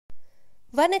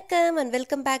வணக்கம் and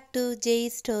welcome back to J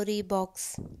Story Box.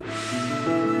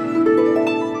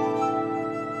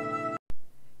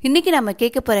 இன்னைக்கு நாம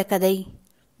கேட்க போற கதை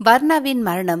வர்ணாவின்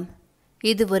மரணம்.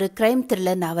 இது ஒரு கிரைம்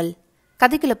த்ரில்லர் நாவல்.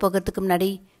 கதைக்குள்ள போகிறதுக்கு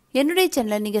முன்னாடி என்னுடைய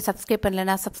சேனலை நீங்க சப்ஸ்கிரைப்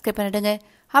பண்ணலனா சப்ஸ்கிரைப் பண்ணிடுங்க.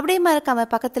 அப்படியே மறக்காம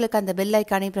பக்கத்துல இருக்க அந்த பெல்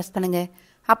ஐக்கானையும் பிரஸ் பண்ணுங்க.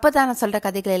 அப்பதான் நான் சொல்ற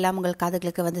கதைகள் எல்லாம் உங்கள்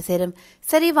காதுகளுக்கு வந்து சேரும்.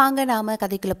 சரி, வாங்க நாம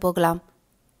கதைக்குள்ள போகலாம்.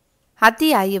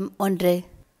 அத்தியாயம் 1.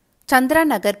 சந்திரா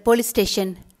நகர் போலீஸ்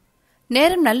ஸ்டேஷன்.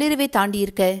 நேரம் நள்ளிரவை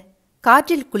தாண்டியிருக்க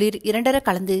காற்றில் குளிர் இரண்டர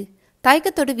கலந்து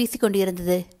தயக்கத்தோடு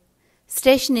வீசிக்கொண்டிருந்தது.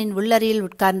 ஸ்டேஷனின் உள்ளறையில்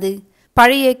உட்கார்ந்து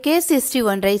பழைய கேஸ் ஹிஸ்டரி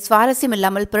ஒன்றை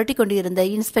சுவாரஸ்யமில்லாமல் புரட்டி கொண்டிருந்த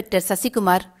இன்ஸ்பெக்டர்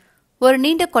சசிகுமார் ஒரு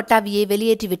நீண்ட கொட்டாவியை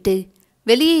வெளியேற்றிவிட்டு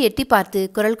வெளியே எட்டி பார்த்து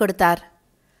குரல் கொடுத்தார்.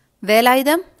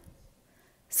 வேலாயுதம்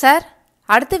சார்.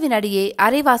 அடுத்த வினாடியே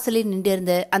அரைவாசலில்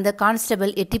நின்றிருந்த அந்த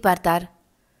கான்ஸ்டபிள் எட்டி பார்த்தார்.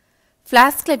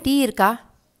 ஃப்ளாஸ்கில் டீ இருக்கா?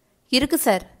 இருக்கு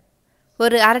சார்.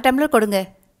 ஒரு அரை டம்ளர் கொடுங்க.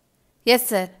 Yes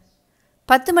sir.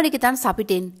 10 மணிக்கு தான்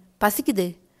சாப்பிட்டேன், பசிக்குது.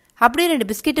 அப்படியே 2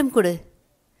 பிஸ்கெட்டும் கொடு.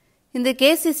 இந்த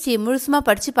கேஸ் ஹிஸ்டரியை முழுசுமாக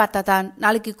படித்து பார்த்தா தான்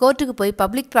நாளைக்கு கோர்ட்டுக்கு போய்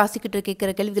பப்ளிக் ப்ராசிக்யூட்டர்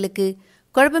கேட்குற கேள்விகளுக்கு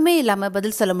குழப்பமே இல்லாமல்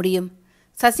பதில் சொல்ல முடியும்.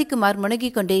 சசிகுமார்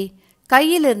முனகிக் கொண்டே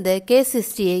கையில் இருந்த கேஸ்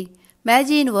ஹிஸ்டரியை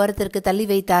மேஜையின் ஓரத்திற்கு தள்ளி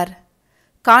வைத்தார்.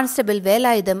 கான்ஸ்டபிள்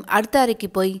வேலாயுதம் அடுத்த அறைக்கு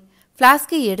போய்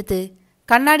ஃப்ளாஸ்கை எடுத்து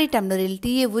கண்ணாடி டம்ளரில்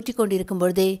டீயை ஊற்றி கொண்டிருக்கும்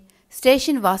பொழுதே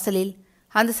ஸ்டேஷன் வாசலில்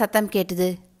அந்த சத்தம் கேட்டது.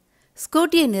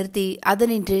 ஸ்கூட்டியை நிறுத்தி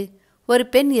அதனின்று ஒரு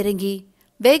பெண் இறங்கி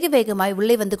வேக வேகமாய்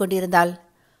உள்ளே வந்து கொண்டிருந்தாள்.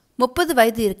 30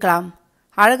 வயது இருக்கலாம்.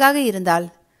 அழகாக இருந்தாள்.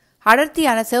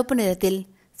 அடர்த்தியான சிவப்பு நிறத்தில்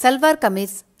சல்வார்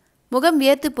கமீஸ். முகம்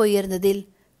வியர்த்து போயிருந்ததில்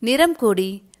நிறம் கூடி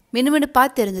மினுமினுப்பா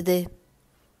தெரிந்தது.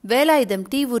 வேலாயுதம்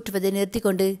டீ ஊற்றுவதை நிறுத்தி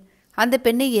கொண்டு அந்த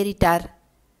பெண்ணை ஏறிட்டார்.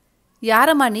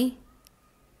 யாரம்மா நீ?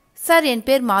 சார், என்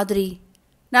பேர் மாதுரி.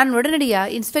 நான் உடனடியா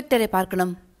இன்ஸ்பெக்டரை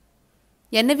பார்க்கணும்.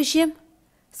 என்ன விஷயம்?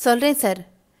 சொல்றேன் சார்.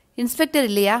 இன்ஸ்பெக்டர்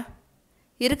இல்லையா?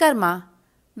 இருக்கார்மா.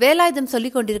 வேலாயுதம்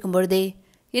சொல்லிக் கொண்டிருக்கும் பொழுதே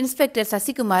இன்ஸ்பெக்டர்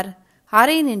சசிகுமார்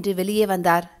அறையை நின்று வெளியே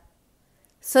வந்தார்.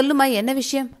 சொல்லுமா, என்ன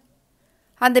விஷயம்?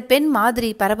 அந்த பெண் மாதிரி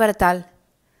பரபரத்தாள்.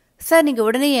 சார், நீங்கள்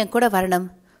உடனே என் கூட வரணும்.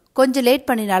 கொஞ்சம் லேட்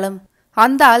பண்ணினாலும்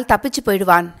அந்த ஆள் தப்பிச்சு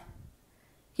போயிடுவான்.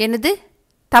 என்னது,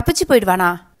 தப்பிச்சு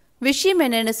போயிடுவானா? விஷயம்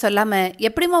என்னன்னு சொல்லாமல்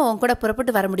எப்படிமா உன் கூட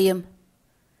புறப்பட்டு வர முடியும்?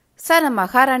 சார், நான்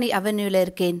மகாராணி அவென்யூவில்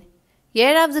இருக்கேன்.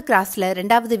 7வது கிராஸில்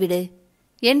 2வது வீடு.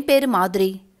 என் பேரு மாதுரி.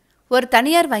 ஒரு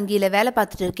தனியார் வங்கியில் வேலை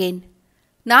பார்த்துட்டு இருக்கேன்.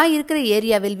 நான் இருக்கிற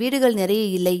ஏரியாவில் வீடுகள் நிறைய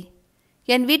இல்லை.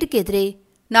 என் வீட்டுக்கு எதிரே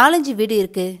 4-5 வீடு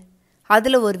இருக்கு.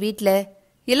 அதில் ஒரு வீட்டில்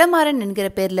இளமாறன் என்கிற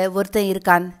பேரில் ஒருத்தன்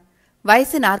இருக்கான்.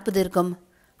 வயசு 40 இருக்கும்.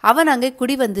 அவன் அங்கே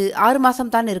குடி வந்து 6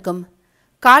 மாசம்தான் இருக்கும்.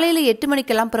 காலையில் 8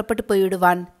 மணிக்கெல்லாம் புறப்பட்டு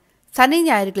போய்விடுவான். சனி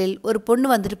ஞாயிறுகளில் ஒரு பொண்ணு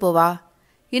வந்துட்டு போவா.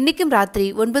 இன்னைக்கும் ராத்திரி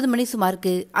 9 மணி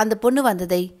சுமாருக்கு அந்த பொண்ணு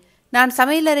வந்ததை நான்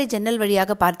சமையலறை ஜன்னல்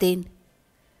வழியாக பார்த்தேன்.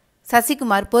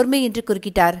 சசிகுமார் பொறுமையின்றி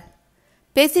குறுக்கிட்டார்.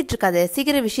 பேசிட்டு இருக்காத,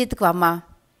 சீக்கிர விஷயத்துக்கு வாமா.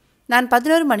 நான்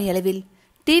 11 மணி அளவில்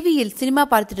டிவியில் சினிமா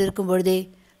பார்த்துட்டு இருக்கும் பொழுதே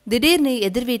திடீர்னு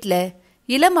எதிர் வீட்டில்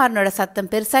இளமாறனோட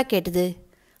சத்தம் பெருசாக கேட்டது.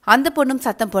 அந்த பொண்ணும்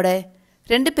சத்தம் போட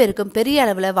 2 பேருக்கும் பெரிய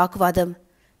அளவில் வாக்குவாதம்.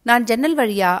 நான் ஜன்னல்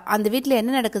வழியா அந்த வீட்டில்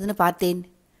என்ன நடக்குதுன்னு பார்த்தேன்.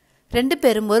 2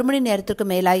 பேரும் 1 மணி நேரத்திற்கு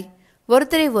மேலாய்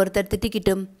ஒருத்தரை ஒருத்தர்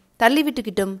திட்டிக்கிட்டும் தள்ளி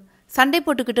விட்டுக்கிட்டும் சண்டை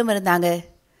போட்டுக்கிட்டும் இருந்தாங்க.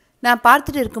 நான்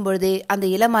பார்த்துட்டு இருக்கும் பொழுதே அந்த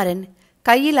இளமாறன்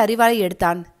கையில் அரிவாளை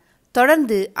எடுத்தான்.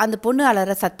 தொடர்ந்து அந்த பொண்ணு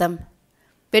அலற சத்தம்.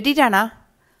 வெட்டிட்டானா?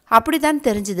 அப்படித்தான்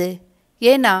தெரிஞ்சுது.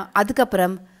 ஏன்னா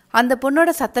அதுக்கப்புறம் அந்த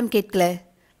பொண்ணோட சத்தம் கேட்கல.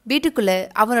 வீட்டுக்குள்ள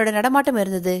அவனோட நடமாட்டம்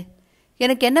இருந்தது.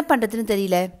 எனக்கு என்ன பண்ணுறதுன்னு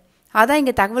தெரியல. அதான்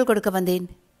இங்கே தகவல் கொடுக்க வந்தேன்.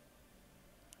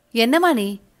 என்னம்மா நீ?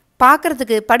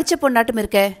 பார்க்கறதுக்கு படித்த பொண்ணாட்டம்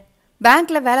இருக்க.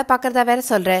 பேங்க்கில் வேலை பார்க்குறதா வேற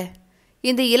சொல்கிற.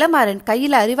 இந்த இளமாறன்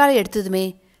கையில் அரிவாளை எடுத்ததுமே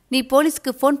நீ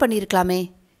போலீஸ்க்கு ஃபோன் பண்ணியிருக்கலாமே.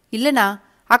 இல்லைனா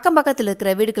அக்கம் பக்கத்தில்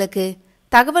இருக்கிற வீடுகளுக்கு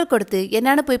தகவல் கொடுத்து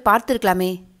என்னன்னு போய் பார்த்துருக்கலாமே.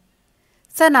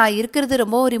 சார், நான் இருக்கிறது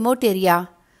ரொம்ப ரிமோட் ஏரியா.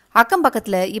 அக்கம்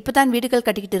பக்கத்தில் இப்போ தான் வீடுகள்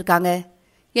கட்டிக்கிட்டு இருக்காங்க.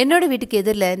 என்னோட வீட்டுக்கு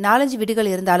எதிரில் 4-5 வீடுகள்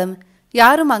இருந்தாலும்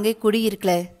யாரும் அங்கே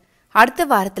குடியிருக்கல. அடுத்த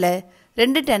வாரத்தில்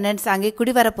 2 டெனன்ட்ஸ் அங்கே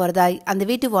குடி வர போகிறதாய் அந்த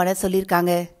வீட்டு ஓனர்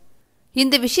சொல்லியிருக்காங்க.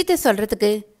 இந்த விஷயத்தை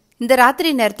சொல்கிறதுக்கு இந்த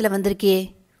ராத்திரி நேரத்தில் வந்திருக்கியே.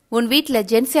 உன் வீட்டில்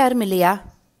ஜென்ஸ் யாரும் இல்லையா?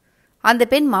 அந்த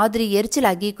பெண் மாதிரி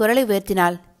எரிச்சலாகி குரலை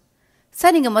உயர்த்தினாள்.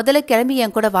 சார், நீங்கள் முதல்ல கிளம்பி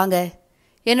என் கூட வாங்க.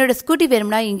 என்னோட ஸ்கூட்டி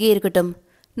வேணும்னா இங்கே இருக்கட்டும்.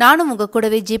 நானும் உங்கள்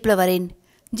கூடவே ஜீப்பில் வரேன்.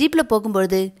 ஜீப்பில்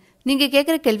போகும்பொழுது நீங்கள்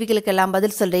கேட்குற கேள்விகளுக்கெல்லாம்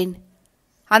பதில் சொல்கிறேன்.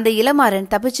 அந்த இளமாறன்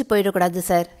தப்பிச்சு போயிடக்கூடாது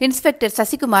சார். இன்ஸ்பெக்டர்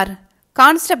சசிகுமார்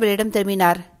கான்ஸ்டபிளிடம்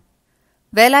திரும்பினார்.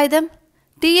 வேலாயுதம்,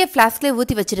 டீயை ஃப்ளாஸ்கில்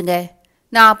ஊற்றி வச்சிருங்க.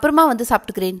 நான் அப்புறமா வந்து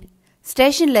சாப்பிட்டுக்கிறேன்.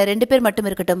 ஸ்டேஷனில் 2 பேர் மட்டும்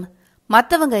இருக்கட்டும்.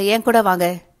 மற்றவங்க என் கூட வாங்க.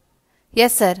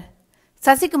 Yes sir.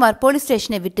 சசிகுமார் போலீஸ்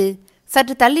ஸ்டேஷனை விட்டு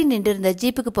சற்று தள்ளி நின்றிருந்த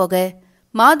ஜீப்புக்கு போக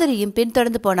மாதுரியும்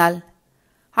பின்தொடர்ந்து போனாள்.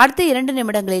 அடுத்த 2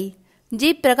 நிமிடங்களில்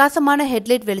ஜீப் பிரகாசமான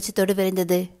ஹெட்லைட் வெளிச்சத்தோடு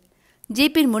விரைந்தது.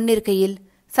 ஜீப்பின் முன்னிருக்கையில்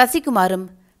சசிகுமாரும்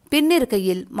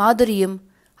பின்னிருக்கையில் மாதுரியும்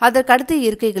அதற்கடுத்த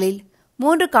இருக்கைகளில்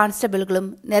 3 கான்ஸ்டபிள்களும்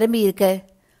நிரம்பியிருக்க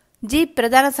ஜீப்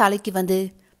பிரதான சாலைக்கு வந்து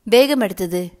வேகம்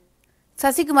எடுத்தது.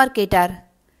 சசிகுமார் கேட்டார்,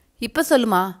 இப்போ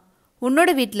சொல்லுமா, உன்னோட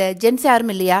வீட்டில் ஜென்ஸ்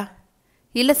யாரும் இல்லையா?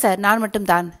 இல்லை சார், நான்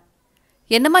மட்டும்தான்.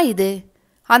 என்னம்மா இது,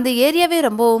 அந்த ஏரியாவே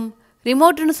ரொம்பவும்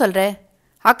ரிமோட்டுன்னு சொல்கிற,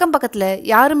 அக்கம் பக்கத்தில்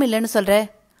யாரும் இல்லைன்னு சொல்கிற,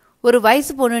 ஒரு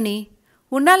வயசு பொண்ணு நீ,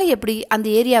 உன்னால் எப்படி அந்த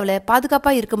ஏரியாவில்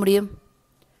பாதுகாப்பாக இருக்க முடியும்?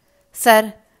 சார்,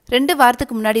 2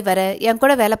 வாரத்துக்கு முன்னாடி வர என்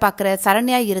கூட வேலை பார்க்குற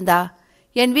சரண்யா இருந்தா.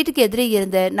 என் வீட்டுக்கு எதிரே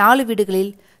இருந்த 4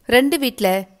 வீடுகளில் 2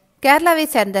 வீட்டில் கேரளாவை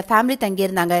சேர்ந்த ஃபேமிலி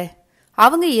தங்கியிருந்தாங்க.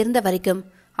 அவங்க இருந்த வரைக்கும்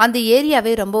அந்த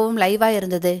ஏரியாவே ரொம்பவும் லைவாக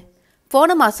இருந்தது.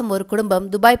 போன மாதம் ஒரு குடும்பம்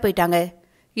துபாய் போயிட்டாங்க,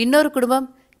 இன்னொரு குடும்பம்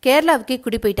கேரளாவுக்கே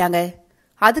குடி போயிட்டாங்க.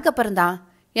 அதுக்கப்புறம்தான்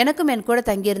எனக்கும் என் கூட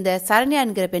தங்கியிருந்த சரண்யா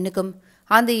என்கிற பெண்ணுக்கும்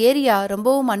அந்த ஏரியா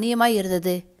ரொம்பவும் அந்நியமாக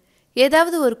இருந்தது.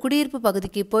 ஏதாவது ஒரு குடியிருப்பு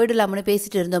பகுதிக்கு போயிடலாம்னு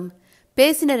பேசிட்டு இருந்தோம்.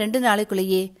 பேசின 2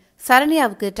 நாளைக்குள்ளேயே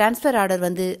சரண்யாவுக்கு டிரான்ஸ்ஃபர் ஆர்டர்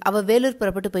வந்து அவள் வேலூர்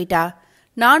புறப்பட்டு போயிட்டா.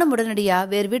 நானும் உடனடியாக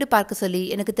வேறு வீடு பார்க்க சொல்லி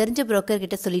எனக்கு தெரிஞ்ச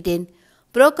புரோக்கர்கிட்ட சொல்லிட்டேன்.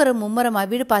 புரோக்கரும் மும்முரமாக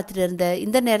வீடு பார்த்துட்டு இருந்த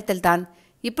இந்த நேரத்தில் தான்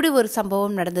இப்படி ஒரு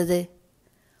சம்பவம் நடந்தது.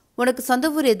 உனக்கு சொந்த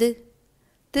ஊர் எது?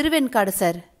 திருவெண்காடு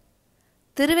சார்.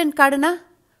 திருவெண்காடுனா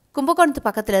கும்பகோணத்து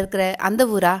பக்கத்தில் இருக்கிற அந்த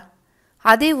ஊரா?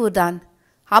 அதே ஊர் தான்.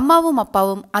 அம்மாவும்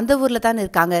அப்பாவும் அந்த ஊரில் தான்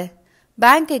இருக்காங்க.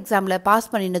 பேங்க் எக்ஸாமில்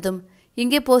பாஸ் பண்ணினதும்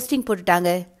இங்கே போஸ்டிங் போட்டுட்டாங்க.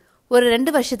 ஒரு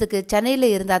 2 வருஷத்துக்கு சென்னையில்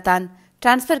இருந்தால் தான்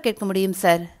டிரான்ஸ்ஃபர் கேட்க முடியும்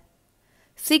சார்.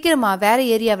 சீக்கிரமா வேறு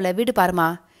ஏரியாவில் வீடு பாருமா.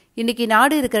 இன்னைக்கு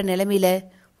நாடு இருக்கிற நிலைமையில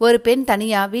ஒரு பெண்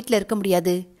தனியாக வீட்டில் இருக்க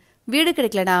முடியாது. வீடு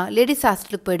கிடைக்கலனா லேடிஸ்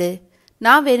ஹாஸ்டலுக்கு போயிடு.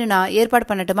 நான் வேணும்னா ஏற்பாடு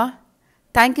பண்ணட்டுமா?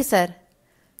 Thank you sir.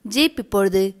 ஜீப்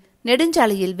இப்பொழுது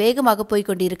நெடுஞ்சாலையில் வேகமாக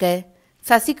போய்கொண்டிருக்க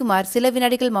சசிகுமார் சில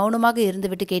வினாடிகள் மௌனமாக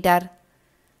இருந்துவிட்டு கேட்டார்,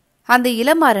 அந்த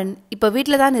இளமாறன் இப்போ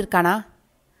வீட்டில் தான் இருக்கானா?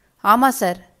 ஆமாம்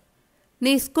சார்.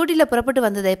 நீ ஸ்கூட்டியில் புறப்பட்டு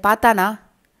வந்ததை பார்த்தானா?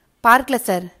 பார்க்கல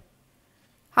சார்.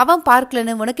 அவன்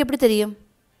பார்க்கலன்னு உனக்கு எப்படி தெரியும்?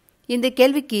 இந்த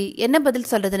கேள்விக்கு என்ன பதில்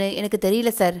சொல்கிறதுன்னு எனக்கு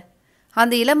தெரியல சார்.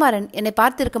 அந்த இளமாறன் என்னை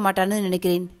பார்த்து இருக்க மாட்டான்னு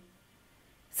நினைக்கிறேன்.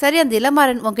 சரி, அந்த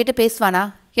இளமாறன் உன்கிட்ட பேசுவானா?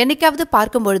 என்னைக்காவது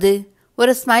பார்க்கும்பொழுது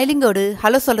ஒரு ஸ்மைலிங்கோடு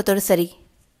ஹலோ சொல்லத்தோடு சரி.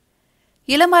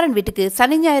 இளமாறன் வீட்டுக்கு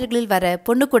சனி ஞாயிறுகளில் வர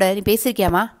பொண்ணு கூட நீ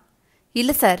பேசியிருக்கியாமா?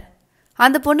 இல்லை சார்.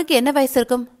 அந்த பொண்ணுக்கு என்ன வயசு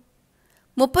இருக்கும்?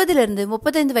 30லிருந்து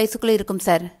 35 வயசுக்குள்ளே இருக்கும்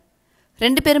சார்.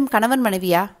 2 பேரும் கணவன்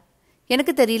மனைவியா?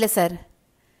 எனக்கு தெரியல சார்.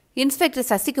 இன்ஸ்பெக்டர்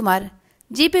சசிகுமார்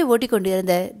ஜீப்பை ஓட்டிக்கொண்டு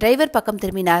இருந்த டிரைவர் பக்கம்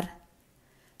திரும்பினார்.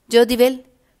 ஜோதிவேல்,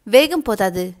 வேகம்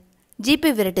போதாது,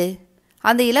 ஜீப்பை விரட்டு.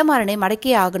 அந்த இளமாறனை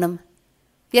மடக்கியே ஆகணும்.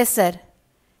 Yes sir.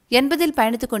 80இல்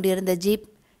பயணித்து கொண்டிருந்த ஜீப்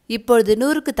இப்பொழுது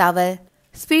 100க்கு தாவ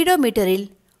ஸ்பீடோ மீட்டரில்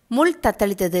முள்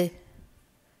தத்தளித்தது.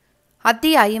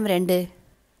 அத்தியாயம் 2.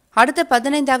 அடுத்த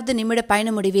 15வது நிமிட பயண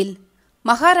முடிவில்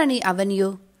மகாராணி அவென்யூ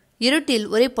இருட்டில்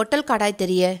ஒரே பொட்டல் காடாய்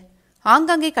தெரிய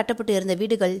ஆங்காங்கே கட்டப்பட்டு இருந்த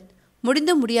வீடுகள்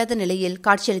முடிந்தும் முடியாத நிலையில்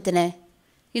காட்சியளித்தன.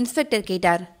 இன்ஸ்பெக்டர்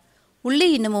கேட்டார், உள்ளே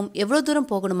இன்னமும் எவ்வளோ தூரம்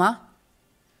போகணுமா?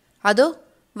 அதோ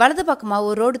வலது பக்கமாக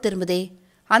ஒரு ரோடு திரும்புதே,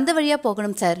 அந்த வழியாக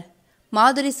போகணும் சார்.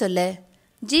 மாதுரி சொல்ல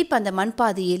ஜீப் அந்த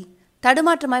மண்பாதையில்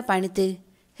தடுமாற்றமாய் பயணித்து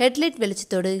ஹெட்லைட்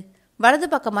வெளிச்சத்தோடு வலது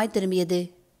பக்கமாய் திரும்பியது.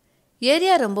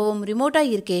 ஏரியா ரொம்பவும்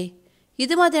ரிமோட்டாக இருக்கே,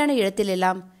 இது மாதிரியான இடத்தில்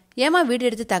எல்லாம் ஏமா வீடு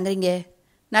எடுத்து தங்குறீங்க?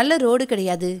 நல்ல ரோடு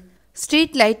கிடையாது,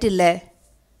 ஸ்ட்ரீட் லைட் இல்லை.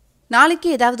 நாளைக்கு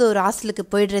ஏதாவது ஒரு ஹாஸ்டலுக்கு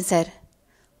போயிடுறேன் சார்.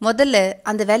 முதல்ல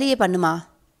அந்த வேலையை பண்ணுமா?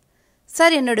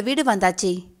 சார், என்னோட வீடு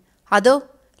வந்தாச்சு. அதோ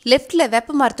லெஃப்டில்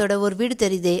வேப்ப மரத்தோட ஒரு வீடு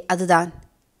தெரியுதே, அதுதான்.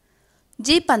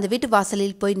 ஜீப் அந்த வீட்டு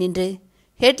வாசலில் போய் நின்று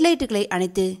ஹெட்லைட்டுகளை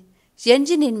அணைத்து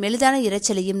என்ஜினின் மெலிதான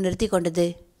இரைச்சலையும் நிறுத்தி கொண்டது.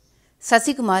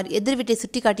 சசிகுமார் எதிர் வீட்டை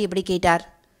சுட்டி காட்டியபடி கேட்டார்,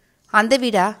 அந்த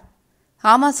வீடா?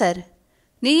 ஆமாம் சார்.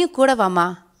 நீயும் கூட வாமா.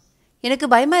 எனக்கு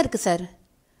பயமாக இருக்கு சார்.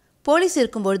 போலீஸ்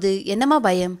இருக்கும்பொழுது என்னம்மா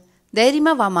பயம்?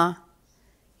 தைரியமாக வாமா.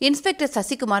 இன்ஸ்பெக்டர்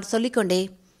சசிகுமார் சொல்லிக்கொண்டே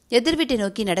எதிர் வீட்டை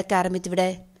நோக்கி நடக்க ஆரம்பித்துவிட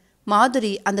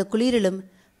மாதுரி அந்த குளிரிலும்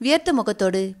வியர்த்த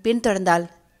முகத்தோடு பின்தொடர்ந்தாள்.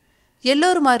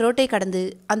 எல்லோருமா ரோட்டை கடந்து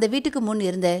அந்த வீட்டுக்கு முன்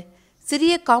இருந்த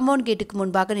சிறிய காம்பவுண்ட் கேட்டுக்கு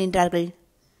முன்பாக நின்றார்கள்.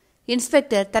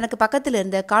 இன்ஸ்பெக்டர் தனக்கு பக்கத்தில்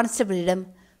இருந்த கான்ஸ்டபிளிடம்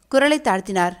குரலை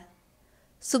தாழ்த்தினார்.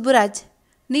 சுப்புராஜ்,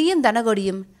 நீயும்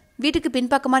தனகோடியும் வீட்டுக்கு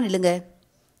பின்பக்கமாக நில்லுங்க.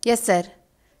 Yes sir.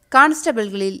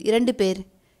 கான்ஸ்டபிள்களில் 2 பேர்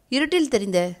இருட்டில்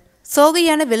தெரிந்த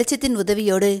சோகையான வெளிச்சத்தின்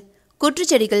உதவியோடு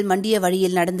குற்றுச்செடிகள் மண்டிய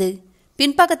வழியில் நடந்து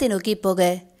பின்பக்கத்தை நோக்கி போக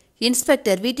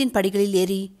இன்ஸ்பெக்டர் வீட்டின் படிகளில்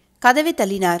ஏறி கதவை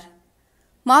தள்ளினார்.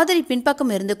 மாதுரி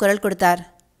பின்பக்கம் இருந்து குரல் கொடுத்தார்.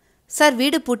 சார்,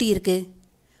 வீடு பூட்டி இருக்கு.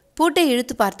 பூட்டை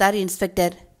இழுத்து பார்த்தார்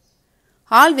இன்ஸ்பெக்டர்.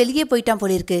 ஆள் வெளியே போயிட்டான்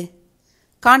போலிருக்கு.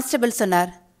 கான்ஸ்டபிள்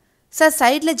சொன்னார். சார்,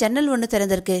 சைடில் ஜன்னல் ஒன்று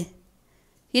திறந்திருக்கு.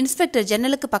 இன்ஸ்பெக்டர்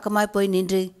ஜன்னலுக்கு பக்கமாய் போய்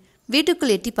நின்று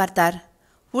வீட்டுக்குள் எட்டி பார்த்தார்.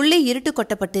 உள்ளே இருட்டு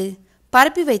கொட்டப்பட்டு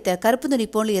பரப்பி வைத்த கருப்பு துணி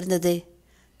போல் இருந்தது.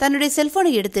 தன்னுடைய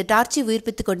செல்போனை எடுத்து டார்ச்சை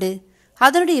உயிர்ப்பித்துக் கொண்டு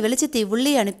அதனுடைய வெளிச்சத்தை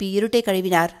உள்ளே அனுப்பி இருட்டை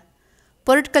கழுவினார்.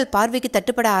 பொருட்கள் பார்வைக்கு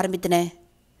தட்டுப்பட ஆரம்பித்தன.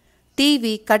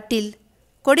 டிவி, கட்டில்,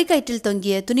 கொடிக்கயிற்றில்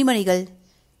தொங்கிய துணிமணிகள்,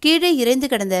 கீழே இறைந்து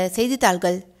கிடந்த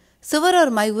செய்தித்தாள்கள்,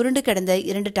 சுவரோரமாய் உருண்டு கிடந்த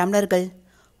 2 டம்ளர்கள்,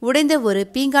 உடைந்த ஒரு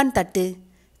பீங்கான் தட்டு,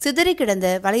 சிதறி கிடந்த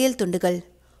வளையல் துண்டுகள்,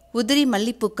 உதிரி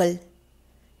மல்லிப்பூக்கள்.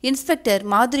 இன்ஸ்பெக்டர்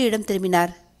மாதுரியிடம்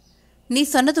திரும்பினார். நீ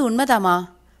சொன்னது உண்மைதாமா?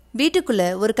 வீட்டுக்குள்ள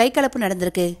ஒரு கைகலப்பு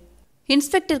நடந்திருக்கு.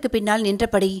 இன்ஸ்பெக்டருக்கு பின்னால்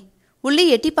நின்றபடி உள்ளே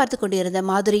எட்டி பார்த்து கொண்டிருந்த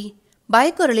மாதுரி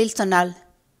பயக்குரலில் சொன்னாள்.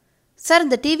 சார்,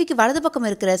 இந்த டிவிக்கு வலது பக்கம்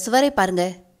இருக்கிற சுவரை பாருங்க.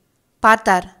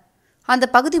 பார்த்தார். அந்த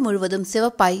பகுதி முழுவதும்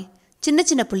சிவப்பாய் சின்ன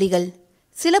சின்ன புள்ளிகள்,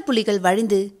 சில புள்ளிகள்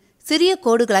வழிந்து சிறிய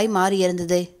கோடுகளாய்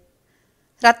மாறியிருந்தது.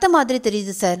 ரத்த மாதிரி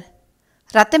தெரியுது சார்.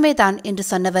 ரத்தமே தான் என்று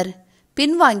சொன்னவர்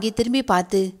பின்வாங்கி திரும்பி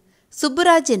பார்த்து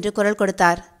சுப்புராஜ் என்று குரல்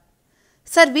கொடுத்தார்.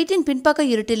 சார், வீட்டின் பின்பக்க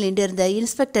இருட்டில் நின்றிருந்த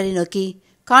இன்ஸ்பெக்டரை நோக்கி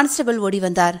கான்ஸ்டபிள் ஓடி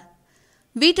வந்தார்.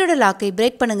 வீட்டோட லாக்கை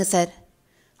பிரேக் பண்ணுங்க சார்.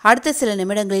 அடுத்த சில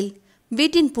நிமிடங்களில்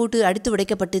வீட்டின் பூட்டு அடித்து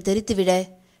உடைக்கப்பட்டு தெரித்துவிட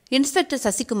இன்ஸ்பெக்டர்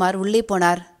சசிகுமார் உள்ளே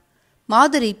போனார்.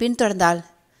 மாதுரி பின்தொடர்ந்தாள்.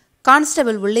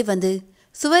 கான்ஸ்டபிள் உள்ளே வந்து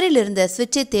சுவரில் இருந்த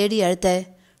சுவிட்சை தேடி அழுத்த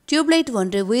டியூப்லைட்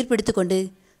ஒன்று உயிர் பிடித்து கொண்டு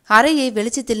அறையை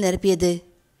வெளிச்சத்தில் நிரப்பியது.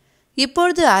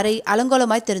 இப்பொழுது அறை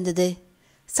அலங்கோலமாய் தெரிந்தது.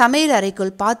 சமையல்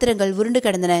அறைக்குள் பாத்திரங்கள் உருண்டு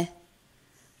கிடந்தன.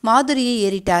 மாதுரியை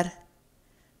ஏறிட்டார்.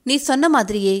 நீ சொன்ன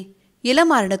மாதிரியே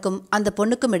இளமாறனுக்கும் அந்த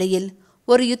பொண்ணுக்கும் இடையில்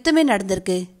ஒரு யுத்தமே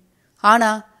நடந்திருக்கு. ஆனா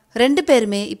 2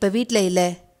 பேருமே இப்ப வீட்டில் இல்லை.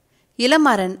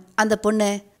 இளமாறன் அந்த பொண்ணை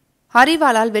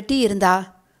அரிவாளால் வெட்டி இருந்தா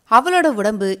அவளோட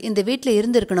உடம்பு இந்த வீட்டில்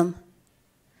இருந்திருக்கணும்.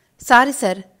 சாரி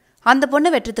சார், அந்த பொண்ணை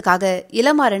வெட்டுறதுக்காக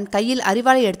இளமாறன் கையில்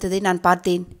அரிவாளை எடுத்ததை நான்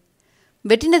பார்த்தேன்.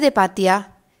 வெட்டினதை பார்த்தியா?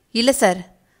 இல்லை சார்,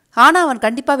 ஆனால் அவன்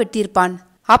கண்டிப்பாக வெட்டியிருப்பான்.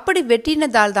 அப்படி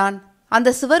வெட்டினதால்தான்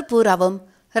அந்த சுவர் பூராவும்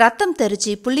ரத்தம்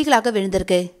தெரிச்சு புள்ளிகளாக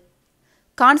விழுந்திருக்கு.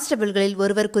 கான்ஸ்டபிள்களில்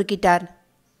ஒருவர் குறுக்கிட்டார்.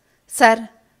 சார்,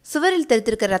 சுவரில்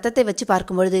தெரித்திருக்கிற ரத்தத்தை வச்சு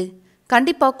பார்க்கும்பொழுது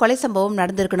கண்டிப்பாக கொலை சம்பவம்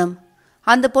நடந்திருக்கணும்.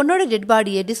 அந்த பொண்ணோட டெட்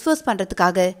பாடியை டிஸ்போஸ்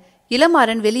பண்ணுறதுக்காக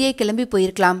இளமாறன் வெளியே கிளம்பி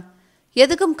போயிருக்கலாம்.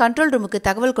 எதுக்கும் கண்ட்ரோல் ரூமுக்கு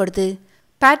தகவல் கொடுத்து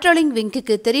பேட்ரோலிங்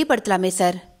விங்குக்கு தெரியப்படுத்தலாமே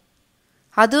சார்.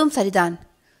 அதுவும் சரிதான்.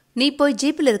 நீ போய்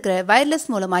ஜீப்பில் இருக்கிற வயர்லெஸ்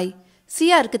மூலமாய்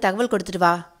சிஆருக்கு தகவல் கொடுத்துட்டு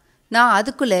வா. நான்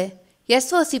அதுக்குள்ள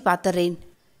எஸ்ஓசி பார்த்துறேன்.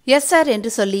 எஸ் சார் என்று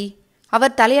சொல்லி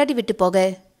அவர் தலையாடி விட்டு போக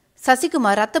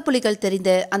சசிகுமார் ரத்த புலிகள்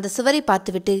தெரிந்த அந்த சுவரை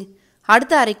பார்த்துவிட்டு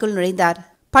அடுத்த அறைக்குள் நுழைந்தார்.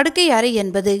 படுக்கை அறை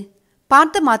என்பது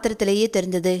பார்த்த மாத்திரத்திலேயே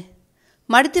தெரிந்தது.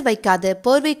 மடித்து வைக்காத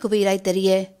போர்வை குவியலாய் தெரிய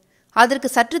அதற்கு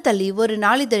சற்று தள்ளி ஒரு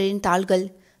நாளிதழின் தாள்கள்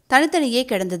தனித்தனியே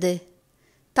கிடந்தது.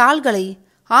 தாள்களை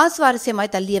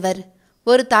ஆசுவாரஸ்யமாய் தள்ளியவர்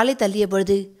ஒரு தாளை தள்ளிய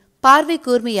பொழுது பார்வை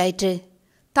கூர்மையாயிற்று.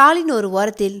 தாளின் ஒரு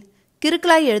ஓரத்தில்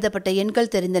கிறுக்கலாய் எழுதப்பட்ட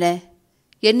எண்கள் தெரிந்தன.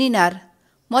 எண்ணினார்.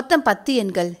 மொத்தம் 10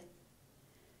 எண்கள்.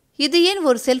 இது ஏன்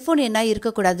ஒரு செல்போன் எண்ணாய்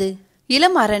இருக்கக்கூடாது?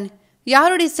 இளமாறன்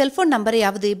யாருடைய செல்போன்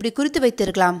நம்பரையாவது இப்படி குறித்து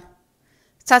வைத்திருக்கலாம்.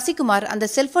 சசிகுமார் அந்த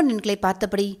செல்போன் எண்களை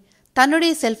பார்த்தபடி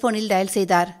தன்னுடைய செல்போனில் டயல்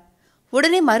செய்தார்.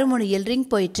 உடனே மறுமுனையில் ரிங்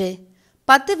போயிற்று.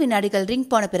 10 வினாடிகள் ரிங்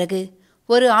போன பிறகு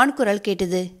ஒரு ஆண் குரல்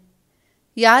கேட்டது.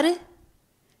 யாரு?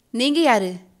 நீங்க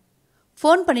யாரு?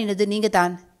 ஃபோன் பண்ணினது நீங்க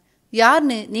தான்.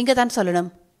 யாருன்னு நீங்க தான் சொல்லணும்.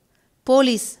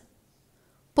 போலீஸ்.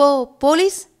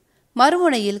 போலீஸ்?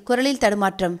 மறுமுனையில் குரலில்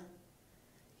தடுமாற்றம்.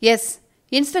 எஸ்,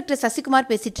 இன்ஸ்பெக்டர் சசிகுமார்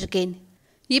பேசிட்டு இருக்கேன்.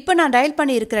 இப்போ நான் டயல்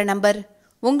பண்ணி இருக்கிற நம்பர்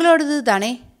உங்களோடது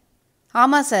தானே?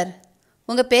 ஆமாம் சார்.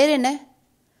 உங்கள் பேர் என்ன?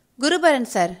 குருபரன்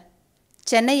சார்.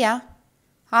 சென்னையா?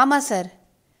 ஆமாம் சார்.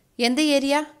 எந்த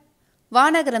ஏரியா?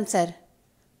 வானகரம் சார்.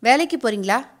 வேலைக்கு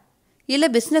போகிறீங்களா இல்லை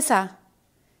பிஸ்னஸா?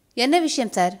 என்ன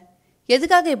விஷயம் சார்?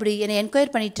 எதுக்காக இப்படி என்னை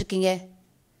என்கொயர் பண்ணிகிட்ருக்கீங்க?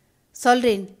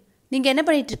 சொல்கிறேன். நீங்கள் என்ன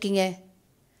பண்ணிகிட்ருக்கீங்க?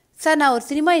 சார், நான் ஒரு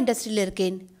சினிமா இண்டஸ்ட்ரியில்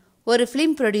இருக்கேன். ஒரு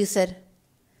ஃபிலிம் ப்ரொடியூசர்.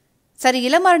 சரி,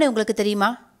 இளமாறனை உங்களுக்கு தெரியுமா?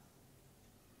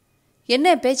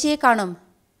 என்ன பேச்சையே காணோம்?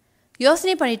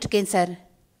 யோசனை பண்ணிகிட்ருக்கேன் சார்.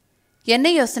 என்ன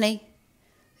யோசனை?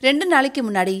 2 நாளைக்கு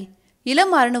முன்னாடி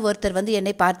இளமாறன் ஒருத்தர் வந்து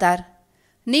என்னை பார்த்தார்.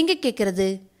 நீங்கள் கேட்குறது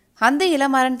அந்த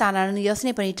இளமாறன் தானானு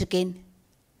யோசனை பண்ணிகிட்ருக்கேன்.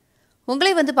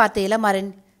 உங்களை வந்து பார்த்த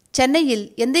இளமாறன் சென்னையில்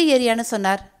எந்த ஏரியான்னு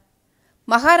சொன்னார்?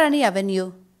 மகாராணி அவென்யூ.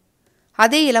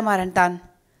 அதே இளமாறன் தான்.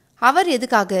 அவர்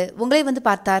எதுக்காக உங்களை வந்து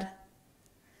பார்த்தார்?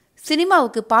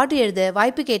 சினிமாவுக்கு பாட்டு எழுத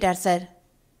வாய்ப்பு கேட்டார் சார்.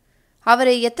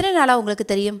 அவரை எத்தனை நாளாக உங்களுக்கு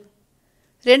தெரியும்?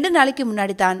 2 நாளைக்கு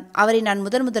முன்னாடி தான் அவரை நான்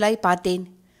முதலாய் பார்த்தேன்.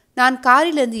 நான்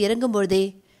காரிலிருந்து இறங்கும்பொழுதே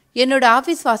என்னோட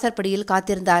ஆஃபீஸ் வாசற்படியில்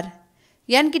காத்திருந்தார்.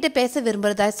 என்கிட்ட பேச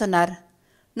விரும்புகிறதாய் சொன்னார்.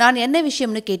 நான் என்ன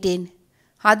விஷயம்னு கேட்டேன்.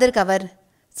 அதற்கு அவர்,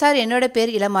 சார், என்னோட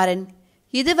பேர் இளமாறன்.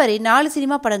 இதுவரை 4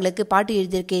 சினிமா படங்களுக்கு பாட்டு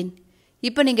எழுதியிருக்கேன்.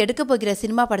 இப்போ நீங்கள் எடுக்க போகிற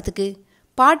சினிமா படத்துக்கு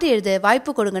பாட்டு எழுத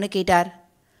வாய்ப்பு கொடுங்கன்னு கேட்டார்.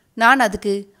 நான்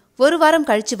அதுக்கு 1 வாரம்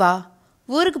கழிச்சு வா,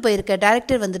 ஊருக்கு போயிருக்க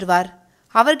டைரக்டர் வந்துடுவார்,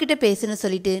 அவர்கிட்ட பேசுன்னு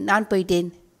சொல்லிட்டு நான் போயிட்டேன்.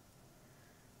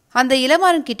 அந்த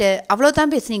இளமாறன் கிட்ட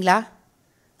அவ்வளோதான் பேசுனீங்களா?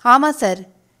 ஆமாம் சார்,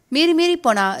 மீறி மீறி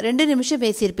போனால் 2 நிமிஷம்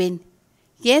பேசியிருப்பேன்.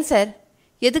 ஏன் சார்,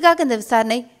 எதுக்காக இந்த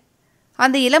விசாரணை?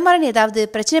 அந்த இளமாறன் ஏதாவது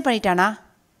பிரச்சனை பண்ணிட்டானா?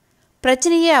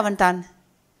 பிரச்சனையே அவன்தான்.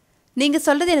 நீங்கள்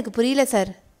சொல்கிறது எனக்கு புரியல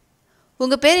சார்.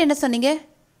 உங்கள் பேர் என்ன சொன்னீங்க?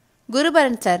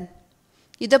 குருபரன் சார்.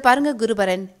 இதோ பாருங்க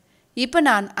குருபரன், இப்போ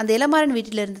நான் அந்த இளமாறன்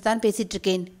வீட்டிலிருந்து தான்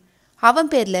பேசிகிட்ருக்கேன்.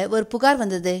 அவன் பேரில் ஒரு புகார்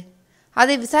வந்தது.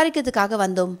 அதை விசாரிக்கிறதுக்காக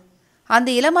வந்தோம். அந்த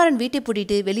இளமாறன் வீட்டை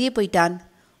பூட்டிட்டு வெளியே போயிட்டான்.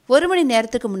 1 மணி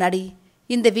நேரத்துக்கு முன்னாடி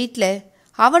இந்த வீட்டில்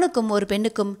அவனுக்கும் ஒரு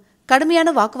பெண்ணுக்கும்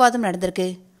கடுமையான வாக்குவாதம் நடந்திருக்கு.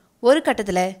 ஒரு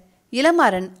கட்டத்தில்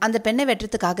இளமாறன் அந்த பெண்ணை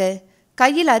வெட்டுறதுக்காக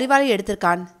கையில் அரிவாளை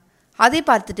எடுத்திருக்கான். அதை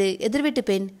பார்த்துட்டு எதிர்வீட்டு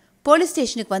பெண் போலீஸ்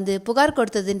ஸ்டேஷனுக்கு வந்து புகார்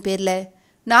கொடுத்ததின் பேரில்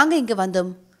நாங்கள் இங்கே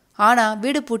வந்தோம். ஆனால்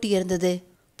வீடு பூட்டி இருந்தது.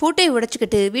 பூட்டை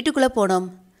உடைச்சிக்கிட்டு வீட்டுக்குள்ளே போனோம்.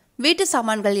 வீட்டு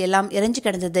சாமான்கள் எல்லாம் இறைஞ்சி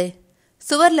கிடந்தது.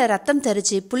 சுவரில் ரத்தம்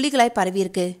தெரிச்சு புள்ளிகளாய்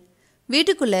பரவியிருக்கு.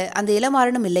 வீட்டுக்குள்ளே அந்த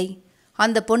இளமாறனும் இல்லை,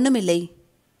 அந்த பொண்ணும் இல்லை.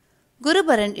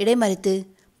 குருபரன் இடைமறித்து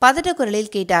பதட்ட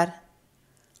குரலில் கேட்டார்.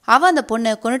 அவன் அந்த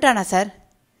பொண்ணை கொன்னுட்டானா சார்?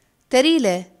 தெரியல,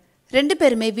 2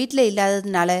 பேருமே வீட்டில்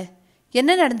இல்லாததுனால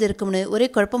என்ன நடந்திருக்கும்னு ஒரே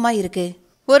குழப்பமாக இருக்கு.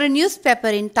 ஒரு நியூஸ்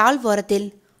பேப்பரின் தாழ் ஓரத்தில்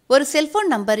ஒரு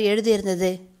செல்போன் நம்பர்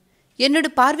எழுதியிருந்தது. என்னோட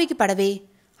பார்வைக்கு படவே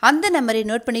அந்த நம்பரை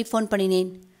நோட் பண்ணி ஃபோன்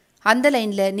பண்ணினேன். அந்த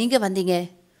லைனில் நீங்கள் வந்தீங்க.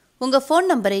 உங்கள் ஃபோன்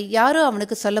நம்பரை யாரோ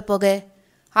அவனுக்கு சொல்ல போக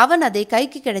அவன் அதை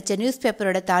கைக்கு கிடைச்ச நியூஸ்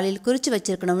பேப்பரோட தாளில் குறித்து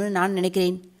வச்சிருக்கணும்னு நான்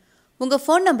நினைக்கிறேன். உங்கள்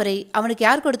ஃபோன் நம்பரை அவனுக்கு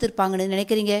யார் கொடுத்துருப்பாங்கன்னு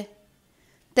நினைக்கிறீங்க?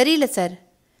 தெரியல சார்.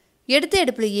 எடுத்த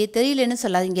எடுப்புலையே தெரியலன்னு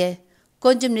சொல்லாதீங்க.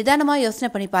 கொஞ்சம் நிதானமாக யோசனை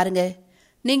பண்ணி பாருங்க.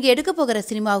 நீங்கள் எடுக்க போகிற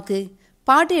சினிமாவுக்கு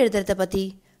பாட்டு எழுதுறத பற்றி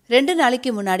 2 நாளைக்கு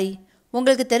முன்னாடி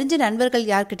உங்களுக்கு தெரிஞ்ச நண்பர்கள்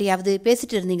யார்கிட்டையாவது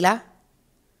பேசிட்டு இருந்தீங்களா?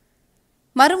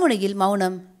 மறுமுனையில்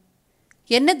மௌனம்.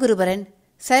 என்ன குருபரன்,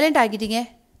 சைலண்ட் ஆகிட்டீங்க?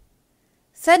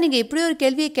 சார், நீங்கள் இப்படி ஒரு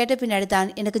கேள்வியை கேட்ட பின்னாடி தான்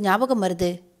எனக்கு ஞாபகம் வருது.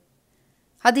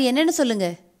 அது என்னன்னு சொல்லுங்க.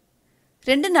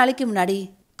 2 நாளைக்கு முன்னாடி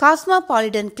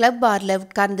காஸ்மாபாலிடன் கிளப் பார்ல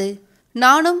உட்கார்ந்து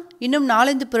நானும் இன்னும்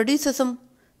 4-5 ப்ரொடியூசர்ஸும்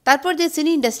தற்போதைய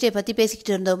சினி இண்டஸ்ட்ரியை பற்றி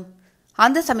பேசிக்கிட்டு இருந்தோம்.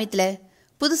 அந்த சமயத்தில்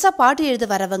புதுசாக பாட்டு எழுத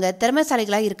வரவங்க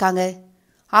திறமைசாலிகளாக இருக்காங்க.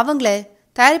 அவங்கள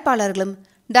தயாரிப்பாளர்களும்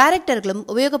டைரக்டர்களும்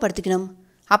உபயோகப்படுத்திக்கணும்.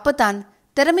 அப்போ தான்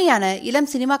திறமையான இளம்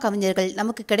சினிமா கவிஞர்கள்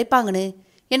நமக்கு கிடைப்பாங்கன்னு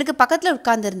எனக்கு பக்கத்தில்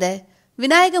உட்கார்ந்திருந்த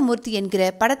விநாயகமூர்த்தி என்கிற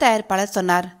பட தயாரிப்பாளர்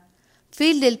சொன்னார்.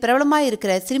 ஃபீல்டில் பிரபலமாக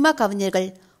இருக்கிற சினிமா கவிஞர்கள்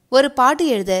ஒரு பாட்டு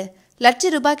எழுத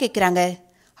 ₹1,00,000 கேட்குறாங்க.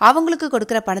 அவங்களுக்கு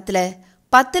கொடுக்குற பணத்தில்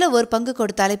 10ல் 1 பங்கு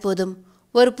கொடுத்தாலே போதும்.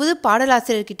 ஒரு புது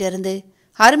பாடலாசிரியர்கிட்ட இருந்து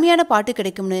அருமையான பாட்டு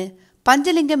கிடைக்கும்னு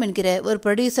பஞ்சலிங்கம் என்கிற ஒரு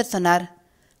ப்ரொடியூசர் சொன்னார்.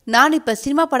 நான் இப்போ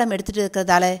சினிமா படம் எடுத்துகிட்டு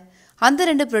இருக்கிறதால அந்த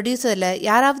 2 ப்ரொடியூசரில்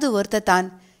யாராவது ஒருத்தர் தான்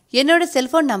என்னோட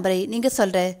செல்ஃபோன் நம்பரை நீங்கள்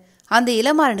சொல்கிற அந்த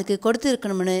இளமாறனுக்கு கொடுத்து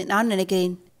இருக்கணும்னு நான்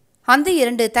நினைக்கிறேன். அந்த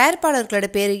 2 தயாரிப்பாளர்களோட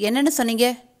பேர் என்னன்னு சொன்னீங்க?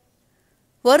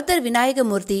 ஒருத்தர்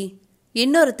விநாயகமூர்த்தி,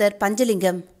 இன்னொருத்தர்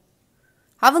பஞ்சலிங்கம்.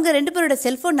 அவங்க 2 பேரோட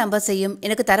செல்ஃபோன் நம்பர்ஸையும்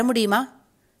எனக்கு தர முடியுமா?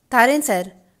 தரேன் சார்,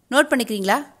 நோட்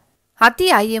பண்ணிக்கிறீங்களா?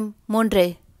 அத்தியாயம் 3.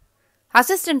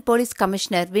 அசிஸ்டன்ட் போலீஸ்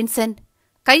கமிஷனர் வின்சென்ட்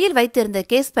கையில் வைத்திருந்த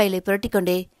கேஸ் ஃபைலை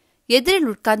புரட்டிக்கொண்டே எதிரில்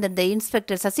உட்கார்ந்திருந்த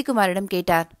இன்ஸ்பெக்டர் சசிகுமாரிடம்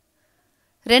கேட்டார்.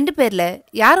 2 பேரில்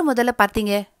யார் முதல்ல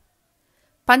பார்த்தீங்க?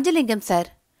 பஞ்சலிங்கம் சார்.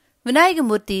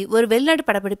 விநாயகமூர்த்தி ஒரு வெளிநாடு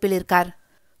படப்பிடிப்பில் இருக்கார்.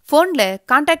 ஃபோனில்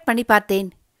கான்டாக்ட் பண்ணி பார்த்தேன்.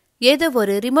 ஏதோ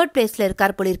ஒரு ரிமோட் பிளேஸில்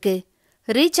இருக்கார் போலிருக்கு.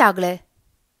 ரீச் ஆகல.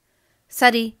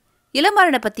 சரி,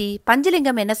 இளமாறனை பற்றி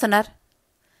பஞ்சலிங்கம் என்ன சொன்னார்?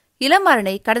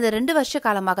 இளமாறனை கடந்த 2 வருஷ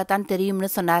காலமாகத்தான் தெரியும்னு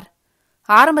சொன்னார்.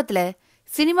 ஆரம்பத்தில்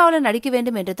சினிமாவில் நடிக்க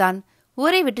வேண்டும் என்று தான்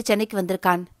ஊரை விட்டு சென்னைக்கு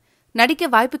வந்திருக்கான். நடிக்க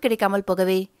வாய்ப்பு கிடைக்காமல்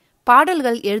போகவே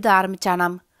பாடல்கள் எழுத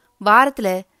ஆரம்பிச்சானாம்.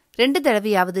 வாரத்தில் 2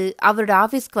 தடவையாவது அவரோட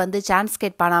ஆஃபீஸ்க்கு வந்து சான்ஸ்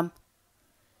கேட்பானாம்.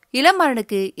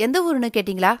 இளமாறனுக்கு எந்த ஊருன்னு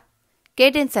கேட்டிங்களா?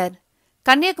 கேட்டேன் சார்.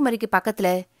 கன்னியாகுமரிக்கு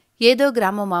பக்கத்தில் ஏதோ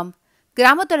கிராமமாம்.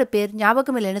 கிராமத்தோட பேர்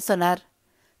ஞாபகம் இல்லைன்னு சொன்னார்.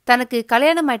 தனக்கு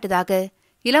கல்யாணம் ஆயிட்டதாக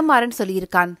இளமாறன்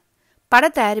சொல்லியிருக்கான். பட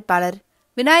தயாரிப்பாளர்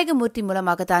விநாயகமூர்த்தி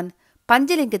மூலமாகத்தான்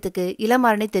பஞ்சலிங்கத்துக்கு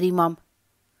இளமாறனை தெரியுமாம்.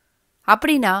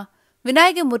 அப்படின்னா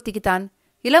விநாயகமூர்த்திக்கு தான்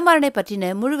இளமாறனை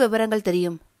பற்றின முழு விவரங்கள்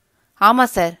தெரியும்.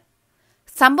 ஆமாம் சார்.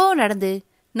 சம்பவம் நடந்து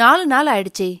 4 நாள்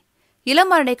ஆயிடுச்சே.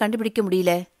 இளமாறனை கண்டுபிடிக்க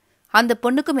முடியல. அந்த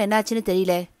பொண்ணுக்கும் என்னாச்சுன்னு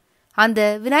தெரியல. அந்த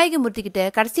விநாயகமூர்த்தி கிட்ட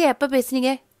கடைசியாக எப்போ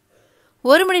பேசுனீங்க?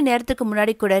 1 மணி நேரத்துக்கு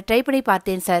முன்னாடி கூட ட்ரை பண்ணி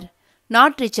பார்த்தேன் சார்.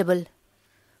 Not reachable.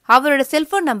 அவரோட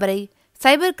செல்ஃபோன் நம்பரை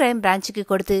சைபர் கிரைம் பிரான்ச்சுக்கு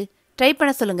கொடுத்து ட்ரை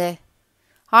பண்ண சொல்லுங்க.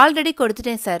 ஆல்ரெடி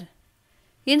கொடுத்துட்டேன் சார்.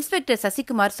 இன்ஸ்பெக்டர்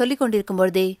சசிகுமார் சொல்லிக்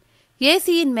கொண்டிருக்கும்பொழுதே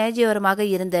ஏசியின் மேஜையோரமாக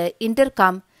இருந்த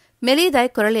இன்டர்காம்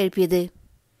மெலிதாய் குரல் எழுப்பியது.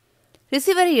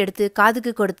 ரிசீவரை எடுத்து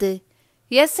காதுக்கு கொடுத்து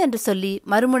எஸ் என்று சொல்லி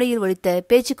மறுமுனையில் ஒலித்த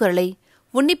பேச்சு குரலை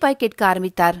உன்னிப்பாய் கேட்க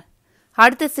ஆரம்பித்தார்.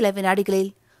 அடுத்த சில வினாடிகளில்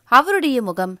அவருடைய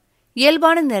முகம்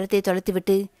இயல்பான நிறத்தை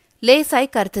தொலைத்துவிட்டு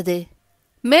லேசாய் கருத்தது.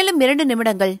 மேலும் 2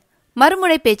 நிமிடங்கள்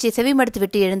மறுமுறை பேச்சை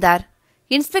செவிமடுத்துவிட்டு எழுந்தார்.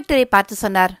 இன்ஸ்பெக்டரை பார்த்து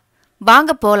சொன்னார்,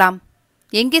 வாங்க போலாம்.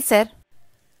 எங்கே சார்?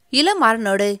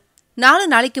 இளமாறனோடு 4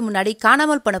 நாளைக்கு முன்னாடி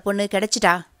காணாமல் போன பொண்ணு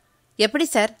கிடைச்சிட்டா. எப்படி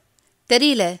சார்?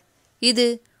 தெரியல. இது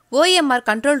OMR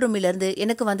கண்ட்ரோல் ரூமிலிருந்து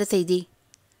எனக்கு வந்த செய்தி.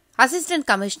 அசிஸ்டன்ட்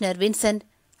கமிஷனர் வின்சென்ட்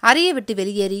அறையை விட்டு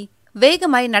வெளியேறி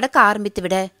வேகமாய் நடக்க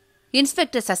ஆரம்பித்துவிட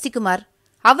இன்ஸ்பெக்டர் சசிகுமார்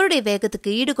அவருடைய வேகத்துக்கு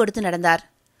ஈடு கொடுத்து நடந்தார்.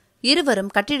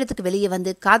 இருவரும் கட்டிடத்துக்கு வெளியே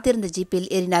வந்து காத்திருந்த ஜீப்பில்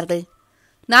ஏறினார்கள்.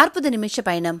 40 நிமிஷ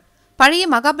பயணம். பழைய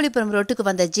மகாபலிபுரம் ரோட்டுக்கு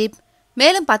வந்த ஜீப்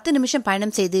மேலும் 10 நிமிஷம்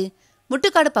பயணம் செய்து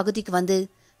முட்டுக்காடு பகுதிக்கு வந்து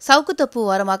சவுக்குத்தொப்பு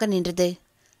ஓரமாக நின்றது.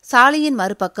 சாலையின்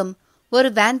மறுபக்கம் ஒரு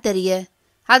வேன் தெரிய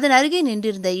அதன் அருகே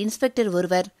நின்றிருந்த இன்ஸ்பெக்டர்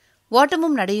ஒருவர்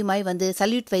ஓட்டமும் நடையுமாய் வந்து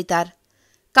சல்யூட் வைத்தார்.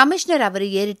 கமிஷனர் அவரை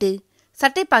ஏறிட்டு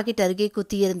சட்டை பாக்கெட் அருகே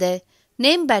குத்தியிருந்த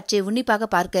நேம் பேட்சை உன்னிப்பாக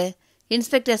பார்க்க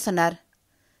இன்ஸ்பெக்டர் சொன்னார்,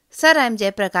 sir, I am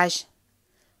Jayaprakash.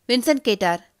 Vincent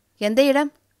கேட்டார், எந்த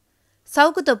இடம்?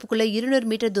 சவுக்குத்தொப்புக்குள்ள 200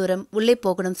 மீட்டர் தூரம் உள்ளே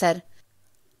போகணும் சார்.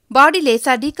 பாடி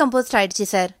லேசா டீகம்போஸ்ட் ஆயிடுச்சு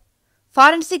சார்.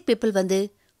 ஃபாரன்சிக் பீப்புள் வந்து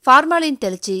ஃபார்மாலின்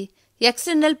தெளிச்சு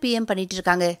எக்ஸ்டர்னல் PM பண்ணிட்டு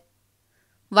இருக்காங்க.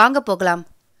 வாங்க போகலாம்.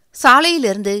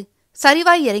 சாலையிலிருந்து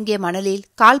சரிவாய் இறங்கிய மணலில்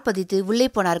கால் பதித்து உள்ளே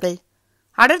போனார்கள்.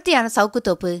 அடர்த்தியான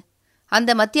சவுக்குத்தோப்பு.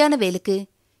 அந்த மத்தியான வேலுக்கு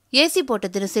ஏசி போட்ட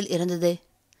தினசில் இருந்தது.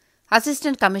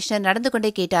 அசிஸ்டன்ட் கமிஷனர் நடந்து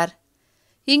கொண்டே கேட்டார்,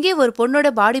 இங்கே ஒரு பொண்ணோட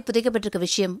பாடி புதைக்கப்பட்டிருக்க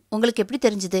விஷயம் உங்களுக்கு எப்படி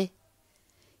தெரிஞ்சுது?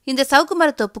 இந்த சவுக்கு மர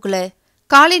தோப்புக்குள்ள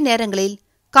காலை நேரங்களில்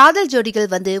காதல் ஜோடிகள்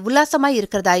வந்து உல்லாசமாய்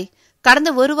இருக்கிறதாய் கடந்த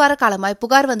 1 வார காலமாய்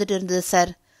புகார் வந்துட்டு இருந்தது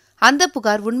சார். அந்த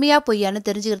புகார் உண்மையா பொய்யான்னு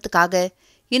தெரிஞ்சுக்கிறதுக்காக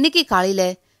இன்னைக்கு காலையில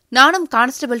நானும்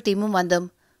கான்ஸ்டபிள் டீமும் வந்தோம்.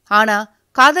 ஆனா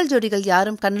காதல் ஜோடிகள்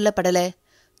யாரும் கண்ணுல படல.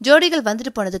 ஜோடிகள்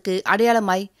வந்துட்டு போனதுக்கு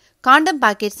அடையாளமாய் காண்டம்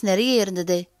பாக்கெட்ஸ் நிறைய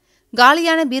இருந்தது.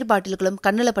 காலியான பீர் பாட்டில்களும்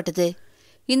கண்ணுல பட்டது.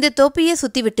 இந்த தோப்பையே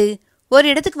சுத்திவிட்டு ஒரு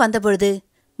இடத்துக்கு வந்தபொழுது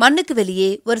மண்ணுக்கு வெளியே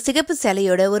ஒரு சிகப்பு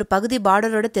சேலையோட ஒரு பகுதி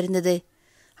பார்டரோட தெரிந்தது.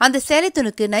 அந்த சேலை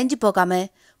துணுக்கு நைஞ்சு போகாம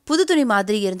புது துணி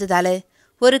மாதிரி இருந்ததால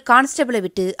ஒரு கான்ஸ்டபிளை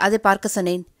விட்டு அதை பார்க்க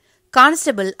சொன்னேன்.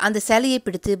 கான்ஸ்டபிள் அந்த சேலையை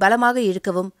பிடித்து பலமாக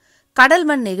இழுக்கவும் கடல்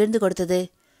மண் நெகிழ்ந்து கொடுத்தது.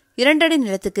 2 அடி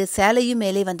நிலத்துக்கு சேலையும்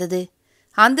மேலே வந்தது.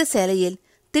 அந்த சேலையில்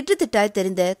திட்டு திட்டாய்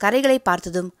தெரிந்த கரைகளை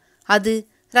பார்த்ததும் அது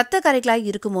இரத்த கரைகளாய்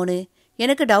இருக்குமோன்னு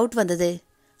எனக்கு டவுட் வந்தது.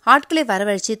 ஆட்களை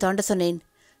வரவழைச்சு தோண்ட சொன்னேன்.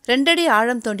 2 அடி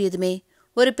ஆழம் தோண்டியதுமே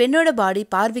ஒரு பெண்ணோட பாடி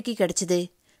பார்வைக்கு கிடைச்சது.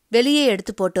 வெளியே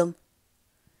எடுத்து போட்டோம்.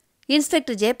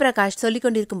 இன்ஸ்பெக்டர் ஜெயபிரகாஷ் சொல்லிக்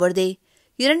கொண்டிருக்கும் பொழுதே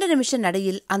 2 நிமிஷ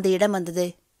நடையில் அந்த இடம் வந்தது.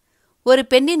 ஒரு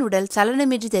பெண்ணின் உடல்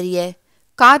சலனமின்றி தெரிய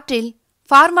காற்றில்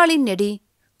ஃபார்மாலின் நெடி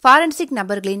ஃபாரன்சிக்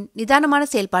நபர்களின் நிதானமான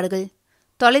செயல்பாடுகள்.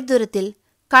 தொலைதூரத்தில்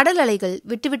கடல் அலைகள்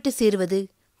விட்டுவிட்டு சீறுவது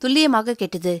துல்லியமாக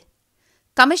கேட்டது.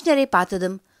 கமிஷனரை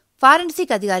பார்த்ததும்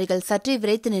ஃபாரன்சிக் அதிகாரிகள் சற்றே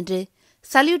விரைத்து நின்று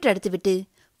சல்யூட் அடித்துவிட்டு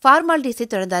ஃபார்மாலிட்டிஸை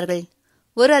தொடர்ந்தார்கள்.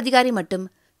 ஒரு அதிகாரி மட்டும்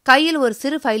கையில் ஒரு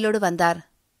சிறு ஃபைலோடு வந்தார்.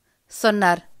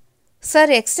 சொன்னார்,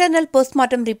 sir, external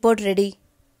postmortem report ready.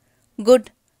 Good.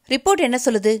 Report என்ன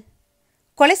சொல்லுது?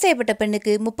 கொலை செய்யப்பட்ட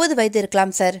பெண்ணுக்கு 30 வயது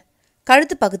இருக்கலாம் சார்.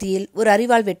 கழுத்து பகுதியில் ஒரு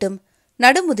அரிவாள் வெட்டும்,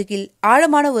 நடுமுதுகில்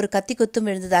ஆழமான ஒரு கத்தி குத்தும்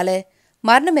விழுந்ததால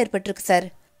மரணம் ஏற்பட்டிருக்கு சார்.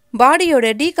 பாடியோட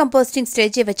டீகம்போஸ்டிங்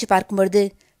ஸ்டேஜை வச்சு பார்க்கும்பொழுது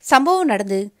சம்பவம்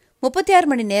நடந்து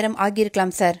 36 மணி நேரம்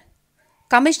ஆகியிருக்கலாம் சார்.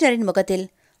 கமிஷனரின் முகத்தில்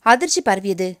அதிர்ச்சி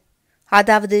பரவியது.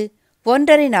 அதாவது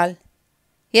 1.5 நாள்.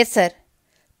 Yes sir.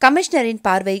 கமிஷனரின்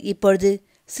பார்வை இப்பொழுது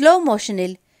ஸ்லோ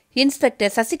மோஷனில்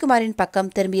இன்ஸ்பெக்டர் சசிகுமாரின்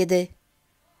பக்கம் திரும்பியது.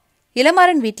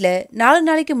 இளமாறன் வீட்டில் 4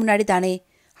 நாளைக்கு முன்னாடி தானே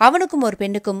அவனுக்கும் ஒரு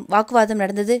பெண்ணுக்கும் வாக்குவாதம்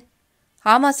நடந்தது?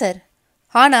 ஆமா சார்.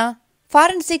 ஆனா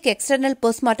ஃபாரன்சிக் எக்ஸ்டர்னல்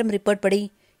போஸ்ட்மார்ட்டம் ரிப்போர்ட் படி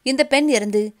இந்த பெண்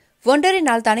இறந்து 1.5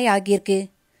 நாள் தானே ஆகியிருக்கு.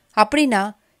 அப்படின்னா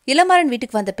இளமாறன்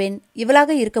வீட்டுக்கு வந்த பெண்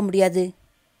இவளாக இருக்க முடியாது.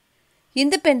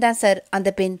 இந்த பெண் தான் சார் அந்த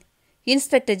பெண்.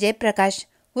 இன்ஸ்பெக்டர் ஜெயபிரகாஷ்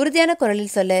உறுதியான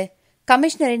குரலில் சொல்ல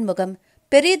கமிஷனரின் முகம்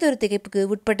பெரியதொரு திகைப்புக்கு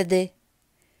உட்பட்டது.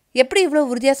 எப்படி இவ்வளோ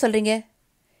உறுதியா சொல்றீங்க?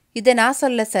 இதை நான்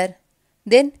சொல்லல சார்.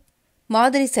 தென்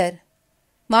மாதுரி சார்.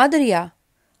 மாதுரியா?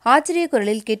 ஆச்சரிய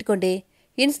குரலில் கேட்டுக்கொண்டே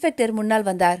இன்ஸ்பெக்டர் முன்னால்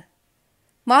வந்தார்.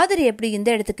 மாதுரி எப்படி இந்த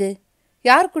இடத்துக்கு?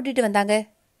 யார் கூட்டிட்டு வந்தாங்க?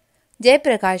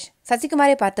 ஜெயபிரகாஷ்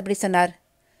சசிகுமாரை பார்த்தபடி சொன்னார்.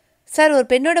 சார், ஒரு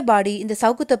பெண்ணோட பாடி இந்த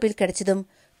சவுக்குத்தொப்பில் கிடைச்சதும்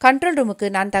கண்ட்ரோல் ரூமுக்கு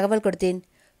நான் தகவல் கொடுத்தேன்.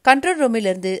 கண்ட்ரோல்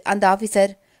ரூமிலிருந்து அந்த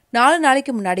ஆஃபீஸர் 4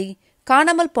 நாளைக்கு முன்னாடி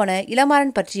காணாமல் போன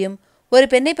இளமாறன் பற்றியும் ஒரு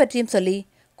பெண்ணை பற்றியும் சொல்லி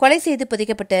கொலை செய்து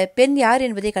புதைக்கப்பட்ட பெண் யார்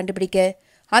என்பதை கண்டுபிடிக்க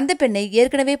அந்த பெண்ணை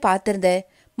ஏற்கனவே பார்த்திருந்த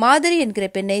மாதுரி என்கிற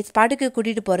பெண்ணை ஸ்பாட்டுக்கு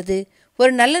கூட்டிட்டு போறது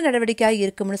ஒரு நல்ல நடவடிக்கையாக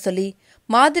இருக்கும்னு சொல்லி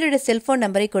மாதுரியோட செல்போன்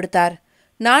நம்பரை கொடுத்தார்.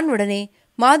 நான் உடனே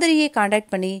மாதுரியை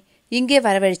காண்டாக்ட் பண்ணி இங்கே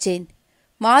வரவழைச்சேன்.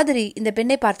 மாதுரி இந்த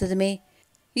பெண்ணை பார்த்ததுமே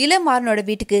இளமாறனோட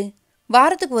வீட்டுக்கு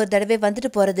வாரத்துக்கு ஒரு தடவை வந்துட்டு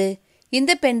போறது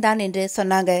இந்த பெண் தான் என்று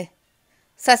சொன்னாங்க.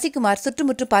 சசிகுமார்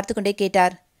சுற்றுமுற்றும் பார்த்து கொண்டே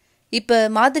கேட்டார். இப்ப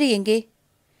மாதுரி எங்கே?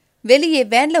 வெளியே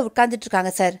வேன்ல உட்கார்ந்துட்டு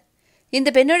இருக்காங்க சார். இந்த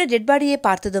பெண்ணோட டெட் பாடியை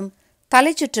பார்த்ததும்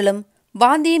தலை சுற்றலும்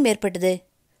வாந்தியும் ஏற்பட்டது.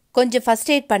 கொஞ்சம்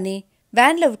ஃபர்ஸ்ட் எய்ட் பண்ணி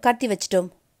வேனில் உட்கார்த்தி வச்சிட்டோம்.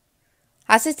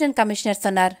 அசிஸ்டன்ட் கமிஷனர்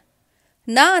சொன்னார்.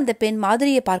 நான் அந்த பெண்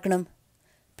மாதிரியை பார்க்கணும்.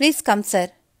 Please come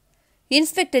sir.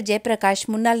 Inspector Jayaprakash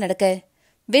முன்னால் நடக்க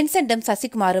வின்சென்டும்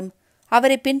சசிகுமாரும்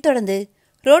அவரை பின்தொடர்ந்து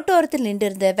ரோட்டோரத்தில்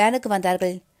நின்றிருந்த வேனுக்கு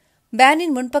வந்தார்கள்.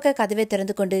 வேனின் முன்பக்க கதவை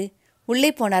திறந்து கொண்டு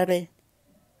உள்ளே போனார்கள்.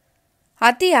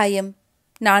 அத்தியாயம்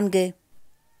 4.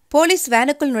 போலீஸ்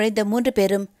வேனுக்குள் நுழைந்த 3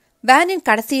 பேரும் வேனின்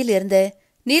கடைசியில் இருந்த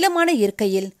நீளமான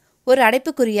இருக்கையில் ஒரு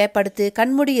அடைப்புக்குறியாய் படுத்து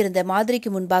கண்மூடியிருந்த மாதிரிக்கு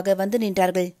முன்பாக வந்து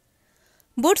நின்றார்கள்.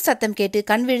 பூட் சத்தம் கேட்டு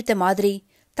கண் விழித்த மாதிரி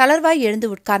தளர்வாய் எழுந்து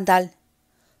உட்கார்ந்தாள்.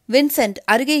 வின்சென்ட்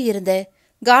அருகே இருந்த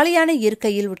காலியான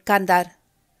இருக்கையில் உட்கார்ந்தார்.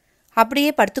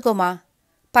 அப்படியே படுத்துக்கோமா.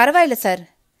 பரவாயில்ல சார்.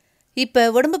 இப்ப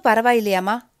உடம்பு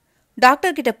பரவாயில்லையாமா?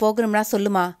 டாக்டர்கிட்ட போகணும்னா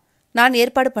சொல்லுமா, நான்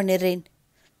ஏற்பாடு பண்ணிடுறேன்.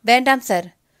 வேண்டாம் சார்,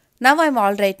 நவ் ஐம்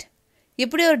ஆல்ரைட்.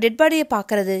 இப்படி ஒரு டெட் பாடியை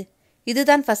பார்க்கறது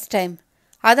இதுதான் ஃபர்ஸ்ட் டைம்.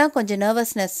 அதான் கொஞ்சம்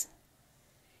நர்வஸ்னஸ்.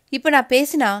 இப்போ நான்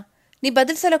பேசினா நீ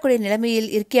பதில் சொல்லக்கூடிய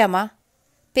நிலைமையில் இருக்கியாமா?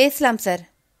 பேசலாம் சார்.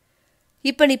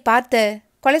 இப்போ நீ பார்த்த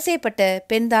கொலை செய்யப்பட்ட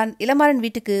பெண்தான் இளமாறன்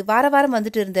வீட்டுக்கு வார வாரம்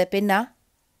வந்துட்டு இருந்த பெண்ணா?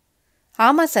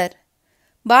 ஆமாம் சார்.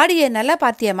 பாடியை நல்லா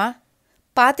பார்த்தியாமா?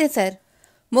 பார்த்தேன் சார்.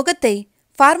 முகத்தை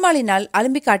ஃபார்மாலினால்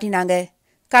அலும்பி காட்டினாங்க.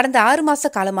 கடந்த 6 மாச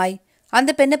காலமாய் அந்த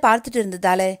பெண்ணை பார்த்துட்டு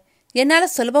இருந்ததால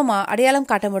என்னால் சுலபமாக அடையாளம்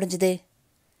காட்ட முடிஞ்சுது.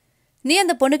 நீ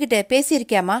அந்த பொண்ணுக்கிட்ட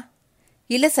பேசியிருக்கியாமா?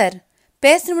 இல்லை சார்.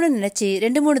 பேசணும்னு நினச்சி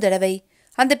 2-3 தடவை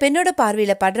அந்த பெண்ணோட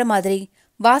பார்வையில் படுற மாதிரி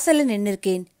வாசலில்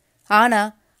நின்றுருக்கேன். ஆனா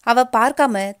அவ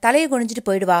பார்க்காம தலையை குனிஞ்சிட்டு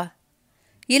போயிடுவா.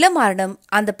 இளமாறனும்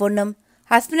அந்த பொண்ணும்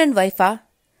ஹஸ்பண்ட் அண்ட் ஒய்ஃபா?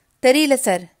 தெரியல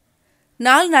சார்.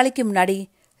 4 நாளைக்கு முன்னாடி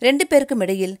 2 பேருக்கும்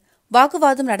இடையில்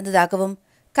வாக்குவாதம் நடந்ததாகவும்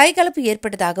கைகலப்பு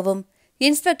ஏற்பட்டதாகவும்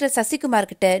இன்ஸ்பெக்டர் சசிகுமார்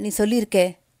கிட்ட நீ சொல்லியிருக்கே.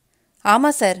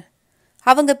 ஆமாம் சார்.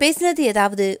 அவங்க பேசினது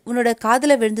ஏதாவது உன்னோட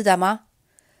காதுல விழுந்துதாமா?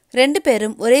 2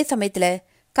 பேரும் ஒரே சமயத்தில்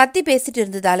கத்தி பேசிட்டு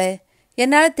இருந்ததால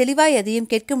என்னால் தெளிவாக எதையும்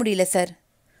கேட்க முடியல சார்.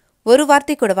 ஒரு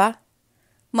வார்த்தை கூடவா?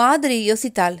 மாதுரி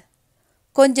யோசித்தாள்.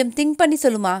 கொஞ்சம் திங்க் பண்ணி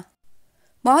சொல்லுமா.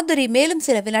 மாதுரி மேலும்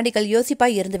சில வினாடிகள்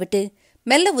யோசிப்பாய் இருந்துவிட்டு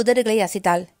மெல்ல உதடுகளை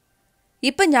அசைத்தாள்.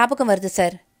 இப்ப ஞாபகம் வருது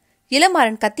சார்.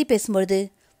 இளமாறன் கத்தி பேசும்பொழுது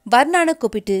வர்ணான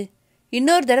கூப்பிட்டு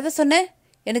இன்னொரு தடவை சொன்ன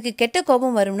எனக்கு கெட்ட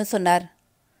கோபம் வரும்னு சொன்னார்.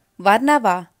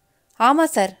 வர்ணாவா? ஆமா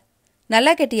சார்.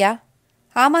 நல்லா கேட்டியா?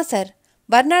 ஆமா சார்,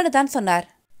 வர்ணானு தான் சொன்னார்.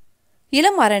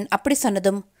 இளமாறன் அப்படி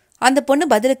சொன்னதும் அந்த பொண்ணு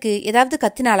பதிலுக்கு ஏதாவது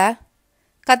கத்தினாளா?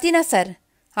 கத்தினா சார்.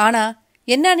 ஆனா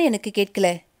என்னான்னு எனக்கு கேட்கல.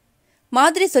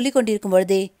 மாதிரி சொல்லிக் கொண்டிருக்கும்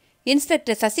பொழுதே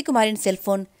இன்ஸ்பெக்டர் சசிகுமாரின்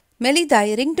செல்போன்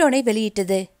மெலிதாய் ரிங்டோனை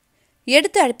வெளியிட்டது.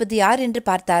 எடுத்து அழைப்பது யார் என்று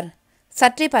பார்த்தார்.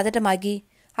 சற்றே பதட்டமாகி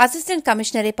அசிஸ்டன்ட்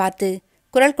கமிஷனரை பார்த்து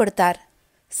குரல் கொடுத்தார்.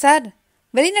 சார்,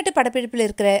 வெளிநாட்டு படப்பிடிப்பில்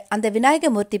இருக்கிற அந்த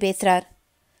விநாயகமூர்த்தி பேசுறார்.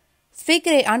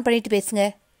 ஸ்பீக்கரை ஆன் பண்ணிட்டு பேசுங்க.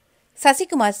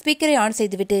 சசிகுமார் ஸ்பீக்கரை ஆன்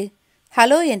செய்துவிட்டு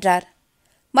ஹலோ என்றார்.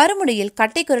 மறுமுனையில்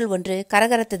கட்டை குரல் ஒன்று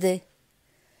கரகரத்தது.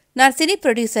 நான் சினி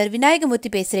ப்ரொடியூசர் விநாயகமூர்த்தி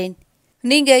பேசுறேன்.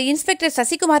 நீங்க இன்ஸ்பெக்டர்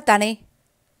சசிகுமார் தானே?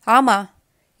 ஆமா.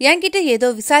 என்கிட்ட ஏதோ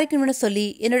விசாரிக்கணும்னு சொல்லி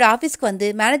என்னோட ஆஃபீஸ்க்கு வந்து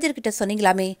மேனேஜர்கிட்ட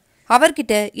சொன்னீங்களாமே,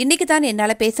 அவர்கிட்ட இன்னைக்கு தான்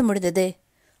என்னால் பேச முடிந்தது.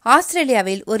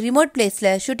 ஆஸ்திரேலியாவில் ஒரு ரிமோட்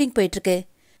பிளேஸில் ஷூட்டிங் போயிட்டுருக்கு.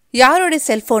 யாரோட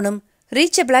செல்ஃபோனும்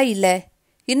ரீச்சபிளா இல்லை.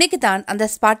 இன்னைக்கு தான் அந்த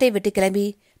ஸ்பாட்டை விட்டு கிளம்பி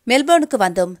மெல்போர்னுக்கு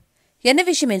வந்தோம். என்ன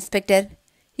விஷயம் இன்ஸ்பெக்டர்?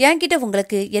 என்கிட்ட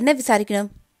உங்களுக்கு என்ன விசாரிக்கணும்?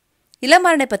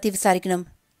 இளமாறனை பற்றி விசாரிக்கணும்.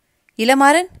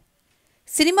 இளமாறன்?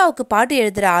 சினிமாவுக்கு பாட்டு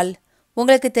எழுதுகிற ஆள்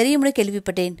உங்களுக்கு தெரியும்னு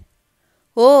கேள்விப்பட்டேன்.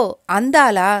 ஓ, அந்த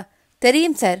ஆளா?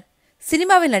 தெரியும் சார்.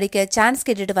 சினிமாவில் நடிக்க சான்ஸ்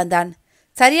கேட்டுட்டு வந்தான்.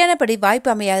 சரியானபடி வாய்ப்பு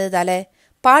அமையாததால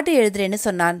பாட்டு எழுதுறேன்னு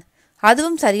சொன்னான்.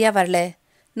 அதுவும் சரியா வரல.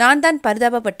 நான் தான்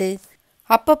பரிதாபப்பட்டு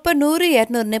அப்பப்போ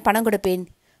 100-200ன்னு பணம் கொடுப்பேன்.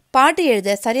 பாட்டு எழுத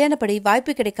சரியானபடி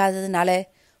வாய்ப்பு கிடைக்காததுனால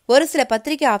ஒரு சில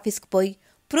பத்திரிகை ஆஃபீஸ்க்கு போய்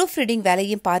ப்ரூஃப் ரீடிங்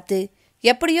வேலையும் பார்த்து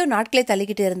எப்படியோ நாட்களை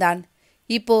தள்ளிக்கிட்டு இருந்தான்.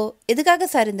 இப்போ எதுக்காக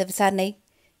சார் இந்த விசாரணை?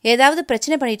 ஏதாவது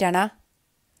பிரச்சனை பண்ணிட்டானா?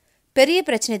 பெரிய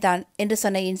பிரச்சனை தான் என்று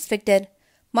சொன்ன இன்ஸ்பெக்டர்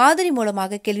மாதிரி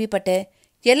மூலமாக கேள்விப்பட்ட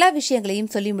எல்லா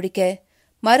விஷயங்களையும் சொல்லி முடிக்க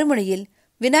மறுமுனையில்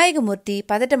விநாயகமூர்த்தி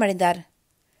பதட்டமடைந்தார்.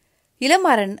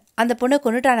 இளமாறன் அந்த பொண்ணை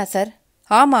கொன்னுட்டானா சார்?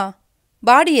 ஆமா,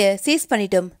 பாடியை சீஸ்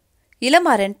பண்ணிட்டோம்.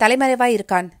 இளமாறன் தலைமறைவாய்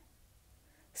இருக்கான்.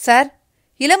 சார்,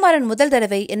 இளமாறன் முதல்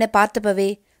தடவை என்னை பார்த்தப்பவே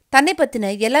தன்னை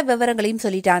பத்தின எல்லா விவரங்களையும்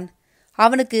சொல்லிட்டான்.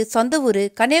 அவனுக்கு சொந்த ஊரு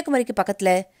கன்னியாகுமரிக்கு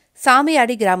பக்கத்துல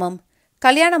சாமியாடி கிராமம்.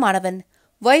 கல்யாணமானவன்.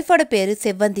 ஒய்ஃபோட பேரு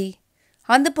செவ்வந்தி.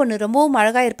 அந்த பொண்ணு ரொம்பவும்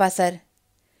அழகா இருப்பா சார்.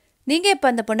 நீங்க எப்ப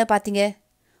அந்த பொண்ணை பார்த்தீங்க?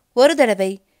 ஒரு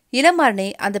தடவை இளமாறனே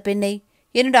அந்த பெண்ணை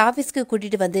என்னோட ஆஃபீஸ்க்கு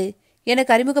கூட்டிட்டு வந்து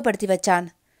எனக்கு அறிமுகப்படுத்தி வச்சான்.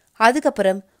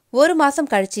 அதுக்கப்புறம் 1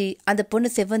 மாசம் கழிச்சு அந்த பொண்ணு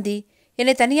செவ்வந்தி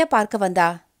என்னை தனியா பார்க்க வந்தா.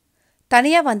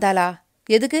 தனியா வந்தாளா?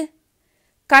 எதுக்கு?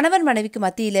 கணவன் மனைவிக்கு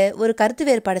மத்தியில ஒரு கருத்து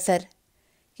வேறுபாடு சார்.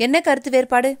 என்ன கருத்து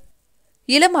வேறுபாடு?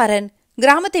 இளமாறன்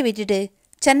கிராமத்தை விட்டுட்டு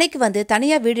சென்னைக்கு வந்து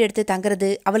தனியா வீடு எடுத்து தங்குறது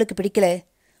அவளுக்கு பிடிக்கல.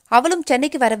 அவளும்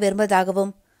சென்னைக்கு வர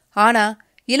விரும்புவதாகவும் ஆனா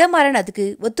இளமாறன் அதுக்கு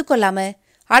ஒத்துக்கொள்ளாம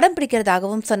அடம்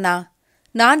பிடிக்கிறதாகவும் சொன்னா.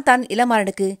 நான் தான்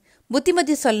இளமாறனுக்கு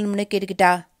புத்திமதி சொல்லணும்னு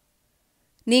கேட்டுக்கிட்டா.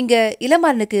 நீங்க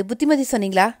இளமாறனுக்கு புத்திமதி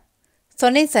சொன்னீங்களா?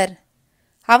 சொன்னேன் சார்.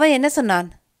 அவன் என்ன சொன்னான்?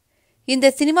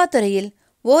 இந்த சினிமா துறையில்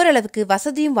ஓரளவுக்கு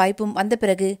வசதியும் வாய்ப்பும் வந்த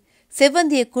பிறகு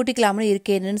செவ்வந்தியை கூட்டிக்கலாம்னு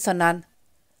இருக்கேன்னு சொன்னான்.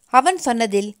 அவன்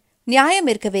சொன்னதில் நியாயம்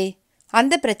இருக்கவே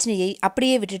அந்த பிரச்சனையை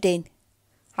அப்படியே விட்டுட்டேன்.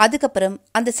 அதுக்கப்புறம்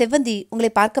அந்த செவ்வந்தி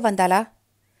உங்களை பார்க்க வந்தாளா?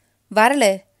 வரல.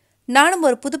 நானும்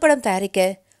ஒரு புதுப்படம் தயாரிக்க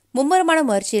மும்முரமான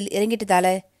முயற்சியில் இறங்கிட்டதால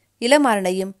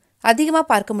இளமாறனையும் அதிகமாக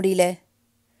பார்க்க முடியல.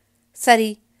 சரி,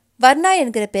 வர்ணா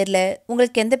என்கிற பேர்ல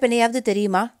உங்களுக்கு எந்த பெண்ணையாவது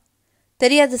தெரியுமா?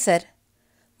 தெரியாது சார்.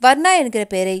 வர்ணா என்கிற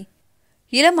பேரை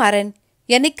இளமாறன்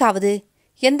என்னைக்காவது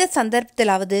எந்த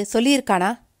சந்தர்ப்பத்திலாவது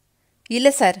சொல்லியிருக்கானா?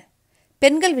 இல்லை சார்.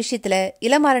 பெண்கள் விஷயத்துல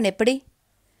இளமாறன் எப்படி?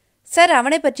 சார்,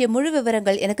 அவனை பற்றிய முழு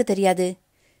விவரங்கள் எனக்கு தெரியாது.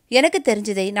 எனக்கு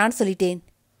தெரிஞ்சதை நான் சொல்லிட்டேன்.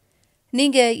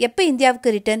 நீங்க எப்போ இந்தியாவுக்கு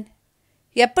ரிட்டர்ன்?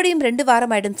 எப்படியும் 2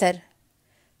 வாரம் ஆயிடும் சார்.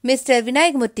 மிஸ்டர்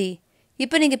விநாயகமூர்த்தி,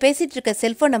 இப்போ நீங்க பேசிட்டு இருக்க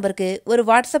செல்போன் நம்பருக்கு ஒரு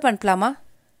வாட்ஸ்அப் அனுப்பலாமா?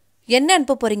 என்ன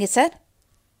அனுப்ப போறீங்க சார்?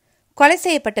 கொலை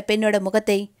செய்யப்பட்ட பெண்ணோட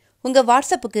முகத்தை உங்க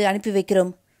வாட்ஸ்அப்புக்கு அனுப்பி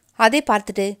வைக்கிறோம். அதை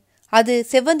பார்த்துட்டு அது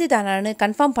செவ்வந்தி தானான்னு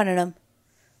கன்ஃபார்ம் பண்ணணும்.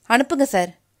 அனுப்புங்க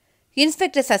சார்.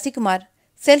 இன்ஸ்பெக்டர் சசிகுமார்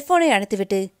செல்போனை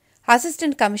அனுப்பிவிட்டு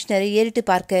அசிஸ்டன்ட் கமிஷனரை ஏறிட்டு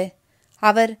பார்க்க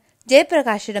அவர்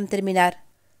ஜெயபிரகாஷிடம் திரும்பினார்.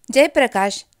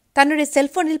 ஜெயபிரகாஷ் தன்னுடைய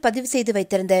செல்போனில் பதிவு செய்து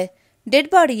வைத்திருந்த டெட்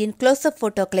பாடியின் க்ளோஸ்அப்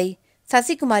போட்டோக்களை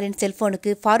சசிகுமாரின்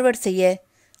செல்போனுக்கு ஃபார்வர்ட் செய்ய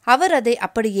அவர் அதை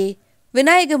அப்படியே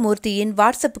விநாயகமூர்த்தியின்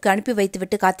வாட்ஸ்அப்புக்கு அனுப்பி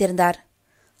வைத்துவிட்டு காத்திருந்தார்.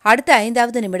 அடுத்த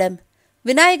 5வது நிமிடம்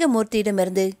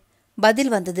விநாயகமூர்த்தியிடமிருந்து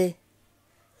பதில் வந்தது.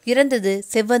 இறந்தது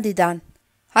செவ்வந்திதான்.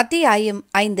 அத்தியாயம்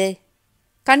 5.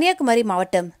 கன்னியாகுமரி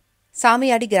மாவட்டம்,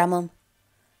 சாமியாடி கிராமம்.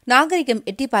 நாகரிகம்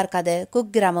எட்டி பார்க்காத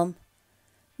குக் கிராமம்.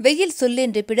 வெயில்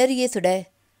சொல்லென்று பிடரியே சுட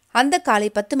அந்த காலை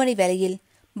 10 மணி வேளையில்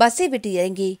பஸ்ஸை விட்டு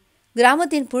இறங்கி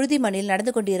கிராமத்தின் புழுதி மண்ணில்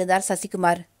நடந்து கொண்டிருந்தார்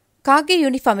சசிகுமார். காக்கி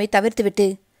யூனிஃபார்மை தவிர்த்துவிட்டு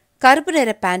கருப்பு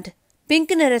நிற பேண்ட்,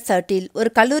 பிங்க் நிற ஷர்ட்டில் ஒரு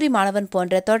கல்லூரி மாணவன்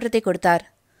போன்ற தோற்றத்தை கொடுத்தார்.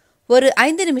 ஒரு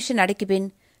 5 நிமிஷம் நடைக்கு பின்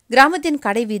கிராமத்தின்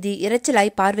கடை வீதி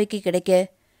இரைச்சலாய் பார்வைக்கு கிடைக்க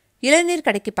இளநீர்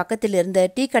கடைக்கு பக்கத்தில் இருந்த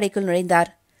டீ கடைக்குள் நுழைந்தார்.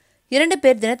 2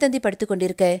 பேர் தினத்தந்தி படித்துக்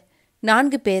கொண்டிருக்க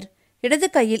 4 பேர் இடது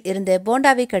கையில் இருந்த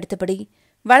போண்டாவை கடித்தபடி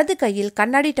வலது கையில்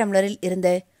கண்ணாடி டம்ளரில் இருந்த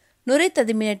நுரை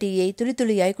ததுமின டீயை துளி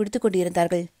துளியாய் குடித்துக்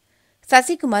கொண்டிருந்தார்கள்.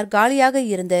 சசிகுமார் காலியாக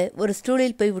இருந்த ஒரு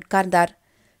ஸ்டூலில் போய் உட்கார்ந்தார்.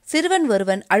 சிறுவன்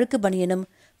ஒருவன் அழுக்கு பனியனும்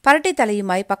பரட்டை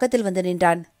தலையுமாய் பக்கத்தில் வந்து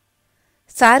நின்றான்.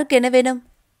 சாருக்கு என்ன வேணும்?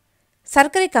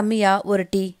 சர்க்கரை கம்மியா ஒரு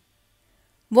டீ.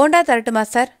 போண்டா தரட்டுமா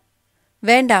சார்?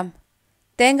 வேண்டாம்.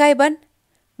 தேங்காய் பன்?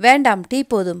 வேண்டாம், டீ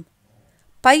போதும்.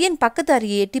 பையன் பக்கத்து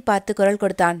அறையை எட்டி பார்த்து குரல்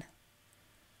கொடுத்தான்.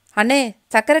 அண்ணே,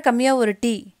 சர்க்கரை கம்மியா ஒரு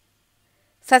டீ.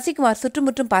 சசிகுமார்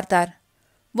சுற்றுமுற்றும் பார்த்தார்.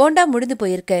 போண்டா முடிந்து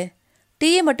போயிருக்க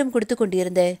டீயை மட்டும் குடித்து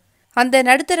கொண்டிருந்த அந்த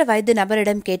நடுத்தர வயது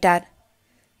நபரிடம் கேட்டார்.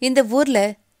 இந்த ஊர்ல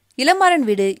இளமாறன்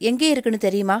வீடு எங்கே இருக்குன்னு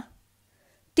தெரியுமா?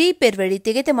 டீ பேர் வழி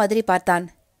திகைத்த மாதிரி பார்த்தான்.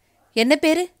 என்ன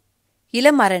பேரு?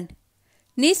 இளமாறன்.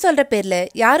 நீ சொல்ற பேர்ல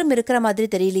யாரும் இருக்கிற மாதிரி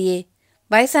தெரியலையே.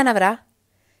 வயசானவரா?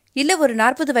 இல்ல, ஒரு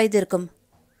 40 வயது இருக்கும்.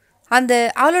 அந்த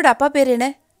ஆளோட அப்பா பேர் என்ன?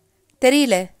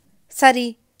 தெரியல. சரி,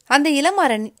 அந்த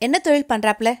இளமாறன் என்ன தொழில்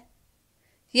பண்றாப்ல?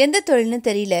 எந்த தொழில்னு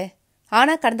தெரியல.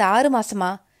 ஆனா கடந்த 6 மாசமா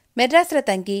மெட்ராஸ்ல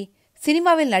தங்கி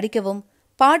சினிமாவில் நடிக்கவும்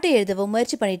பாட்டு எழுதவும்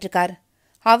முயற்சி பண்ணிட்டு இருக்கார்.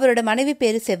 அவரோட மனைவி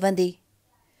பேரு செவ்வந்தி.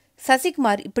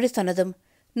 சசிகுமார் இப்படி சொன்னதும்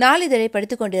நாளிதழை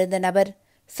படித்துக் கொண்டிருந்த நபர்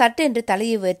சட்டென்று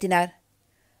தலையை உயர்த்தினார்.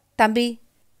 தம்பி,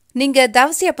 நீங்க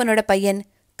தவசி அப்பனோட பையன்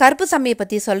கருப்பு சாமியை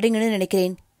பத்தி சொல்றீங்கன்னு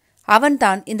நினைக்கிறேன்.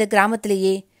 அவன்தான் இந்த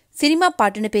கிராமத்திலேயே சினிமா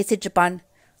பாட்டுன்னு பேசிட்டு இருப்பான்.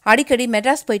 அடிக்கடி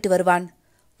மெட்ராஸ் போயிட்டு வருவான்.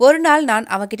 ஒரு நாள் நான்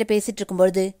அவன்கிட்ட பேசிட்டு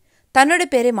இருக்கும்பொழுது தன்னோட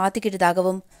பேரை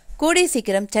மாத்திக்கிட்டதாகவும் கூடிய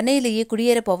சீக்கிரம் சென்னையிலேயே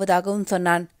குடியேறப் போவதாகவும்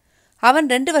சொன்னான். அவன்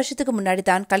 2 வருஷத்துக்கு முன்னாடி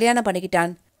தான் கல்யாணம்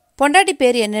பண்ணிக்கிட்டான். பொண்டாட்டி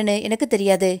பேர் என்னன்னு எனக்கு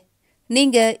தெரியாது.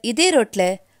 நீங்க இதே ரோட்ல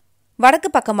வடக்கு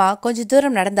பக்கமா கொஞ்சம்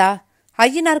தூரம் நடந்தா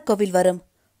ஐயனார் கோவில் வரும்.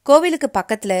 கோவிலுக்கு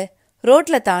பக்கத்துல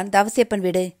ரோட்ல தான் தவசியப்பன்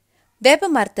வீடு, வேப்ப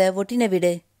மரத்தை ஒட்டின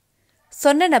வீடு.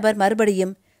 சொன்ன நபர்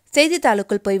மறுபடியும்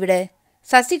செய்தித்தாளுக்குள் போய்விட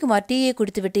சசிகுமார் டீயை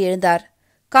குடித்துவிட்டு எழுந்தார்.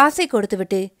 காசை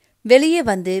கொடுத்துவிட்டு வெளியே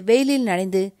வந்து வெயிலில்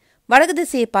நனைந்து வடக்கு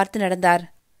திசையை பார்த்து நடந்தார்.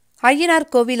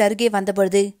 ஐயனார் கோவில் அருகே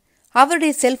வந்தபொழுது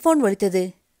அவருடைய செல்போன் ஒலித்தது.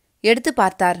 எடுத்து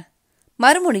பார்த்தார்.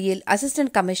 மறுமுனையில்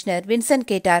அசிஸ்டன்ட் கமிஷனர் வின்சென்ட்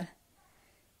கேட்டார்.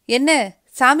 என்ன,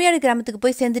 சாமியாடி கிராமத்துக்கு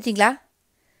போய் சேர்ந்துட்டீங்களா?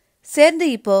 சேர்ந்து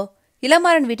இப்போ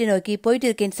இளமாறன் வீட்டை நோக்கி போயிட்டு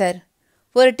இருக்கேன் சார்.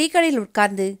 ஒரு டீ கடையில்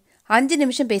உட்கார்ந்து 5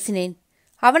 நிமிஷம் பேசினேன்.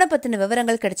 அவனை பத்தின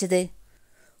விவரங்கள் கிடைச்சது.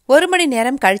 1 மணி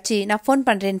நேரம் கழிச்சு நான் ஃபோன்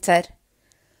பண்றேன் சார்.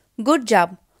 Good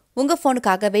job. உங்க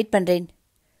ஃபோனுக்காக வெயிட் பண்றேன்.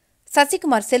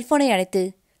 சசிகுமார் செல்போனை அணைத்து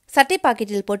சட்டை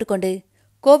பாக்கெட்டில் போட்டுக்கொண்டு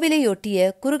கோவிலையொட்டிய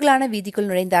குறுகலான வீதிக்குள்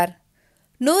நுழைந்தார்.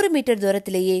 100 மீட்டர்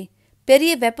தூரத்திலேயே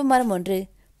பெரிய வேப்பமரம் ஒன்று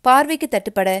பார்வைக்கு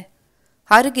தட்டுப்பட,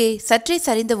 அருகே சற்றே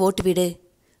சரிந்த ஓட்டு வீடு,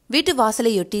 வீட்டு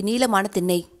வாசலையொட்டி நீளமான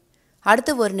திண்ணை.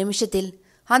 அடுத்த ஒரு நிமிஷத்தில்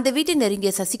அந்த வீட்டை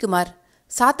நெருங்கிய சசிகுமார்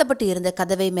சாத்தப்பட்டு இருந்த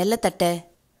கதவை மெல்ல தட்ட,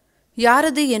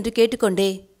 யாரது என்று கேட்டுக்கொண்டே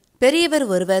பெரியவர்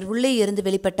ஒருவர் உள்ளே இருந்து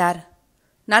வெளிப்பட்டார்.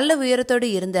 நல்ல உயரத்தோடு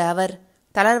இருந்த அவர்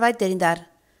தளர்வாய் தெரிந்தார்.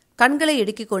 கண்களை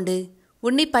இடுக்கிக் கொண்டு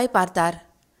உன்னிப்பாய் பார்த்தார்.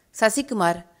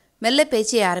 சசிகுமார் மெல்ல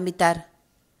பேச்சை ஆரம்பித்தார்.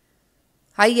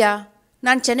 ஐயா,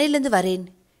 நான் சென்னையிலேருந்து வரேன்.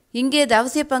 இங்கே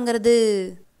தவசியப்பங்கிறது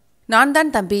நான்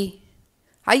தான் தம்பி.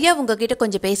 ஐயா, உங்ககிட்ட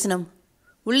கொஞ்சம் பேசணும்.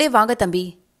 உள்ளே வாங்க தம்பி.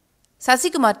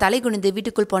 சசிகுமார் தலை குனிந்து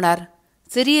வீட்டுக்குள் போனார்.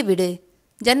 சிறிய வீடு.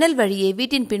 ஜன்னல் வழியே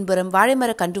வீட்டின் பின்புறம்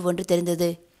வாழைமர கன்று ஒன்று தெரிந்தது.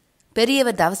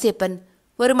 பெரியவர் தவசியப்பன்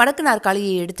ஒரு மடக்கு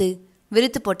நாற்காலியை எடுத்து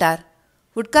விரித்து போட்டார்.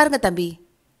 உட்காருங்க தம்பி.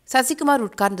 சசிகுமார்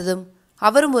உட்கார்ந்ததும்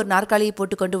அவரும் ஒரு நாற்காலியை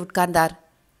போட்டுக்கொண்டு உட்கார்ந்தார்.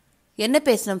 என்ன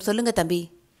பேசணும் சொல்லுங்க தம்பி.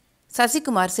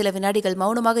 சசிகுமார் சில வினாடிகள்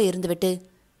மௌனமாக இருந்துவிட்டு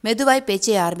மெதுவாய்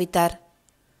பேச்சை ஆரம்பித்தார்.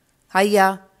 ஐயா,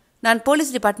 நான்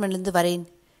போலீஸ் டிபார்ட்மெண்ட்லேருந்து வரேன்.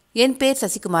 என் பேர்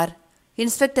சசிகுமார்.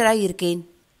 இன்ஸ்பெக்டராய் இருக்கேன்.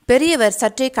 பெரியவர்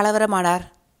சற்றே கலவரமானார்.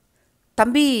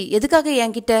 தம்பி, எதுக்காக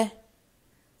என்கிட்ட?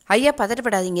 ஐயா,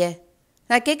 பதட்டப்படாதீங்க.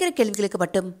 நான் கேட்குற கேள்விகளுக்கு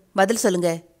மட்டும் பதில் சொல்லுங்க.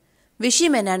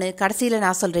 விஷயம் என்னன்னு கடைசியில்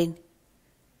நான் சொல்கிறேன்.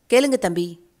 கேளுங்க தம்பி.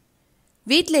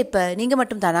 வீட்டில் இப்போ நீங்கள்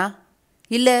மட்டும்தானா,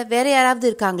 இல்லை வேற யாராவது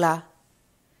இருக்காங்களா?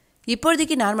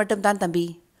 இப்பொழுதைக்கு நான் மட்டும்தான் தம்பி.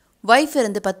 ஒய்ஃப்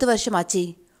இருந்து 10 வருஷம் ஆச்சு.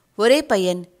 ஒரே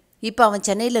பையன். இப்போ அவன்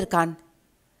சென்னையில் இருக்கான்.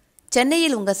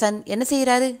 சென்னையில் உங்கள் சன் என்ன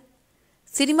செய்கிறாரு?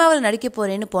 சினிமாவில் நடிக்க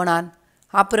போகிறேன்னு போனான்.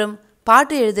 அப்புறம்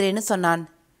பாட்டு எழுதுறேன்னு சொன்னான்.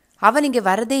 அவன் இங்கே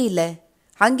வரதே இல்லை.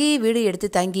 அங்கேயே வீடு எடுத்து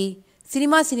தங்கி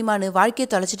சினிமான்னு வாழ்க்கையை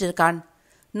தொலைச்சிட்டு இருக்கான்.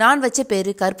 நான் வச்ச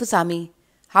பேரு கருப்புசாமி.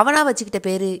 அவனா வச்சுக்கிட்ட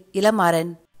பேரு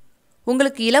இளமாறன்.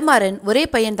 உங்களுக்கு இளமாறன் ஒரே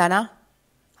பையன் தானா?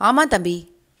 ஆமாம் தம்பி.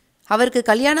 அவருக்கு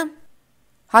கல்யாணம்?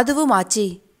 அதுவும் ஆச்சு.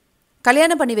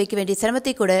 கல்யாணம் பண்ணி வைக்க வேண்டிய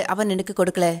சிரமத்தை கூட அவன் எனக்கு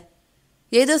கொடுக்கல.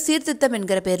 ஏதோ சீர்திருத்தம்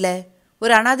என்கிற பேரில்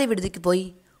ஒரு அனாதை விடுதிக்கு போய்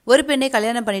ஒரு பெண்ணை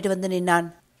கல்யாணம் பண்ணிட்டு வந்து நின்னான்.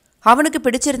 அவனுக்கு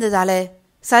பிடிச்சிருந்ததால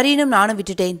சரின்னு நானும்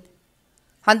விட்டுட்டேன்.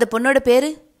 அந்த பொண்ணோட பேரு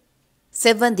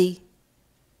செவ்வந்தி.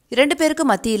 2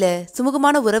 பேருக்கும் மத்தியில்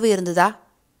சுமூகமான உறவு இருந்ததா?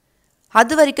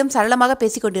 அது வரைக்கும் சரளமாக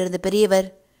பேசிக்கொண்டிருந்த பெரியவர்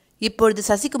இப்பொழுது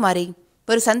சசிகுமாரை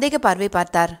ஒரு சந்தேக பார்வை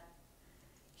பார்த்தார்.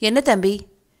 என்ன தம்பி,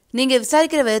 நீங்கள்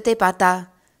விசாரிக்கிற விதத்தை பார்த்தா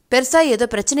பெருசா ஏதோ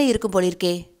பிரச்சனை இருக்கும்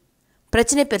போலிருக்கே.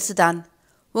 பிரச்சனை பெருசுதான்.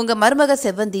 உங்கள் மருமக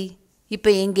செவ்வந்தி இப்போ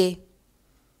எங்கே?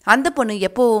 அந்த பொண்ணு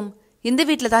எப்போவும் இந்த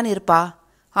வீட்டில் தான் இருப்பா.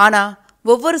 ஆனால்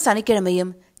ஒவ்வொரு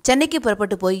சனிக்கிழமையும் சென்னைக்கு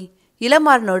புறப்பட்டு போய்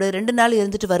இளமாறனோடு 2 நாள்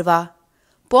இருந்துட்டு வருவா.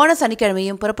 போன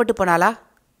சனிக்கிழமையும் புறப்பட்டு போனாளா?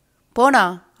 போனா.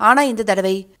 ஆனால் இந்த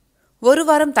தடவை 1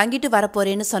 வாரம் தங்கிட்டு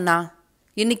வரப்போறேன்னு சொன்னா.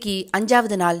 இன்னைக்கு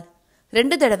 5வது நாள்.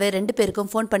 2 தடவை 2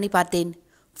 பேருக்கும் ஃபோன் பண்ணி பார்த்தேன்.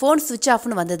 ஃபோன் சுவிட்ச்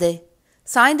ஆஃப்னு வந்தது.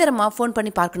 சாயந்தரமா ஃபோன்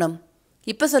பண்ணி பார்க்கணும்.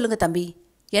 இப்போ சொல்லுங்க தம்பி,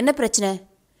 என்ன பிரச்சனை?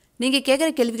 நீங்கள் கேட்குற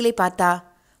கேள்விகளை பார்த்தா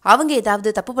அவங்க ஏதாவது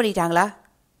தப்பு பண்ணிட்டாங்களா?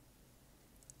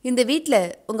 இந்த வீட்டில்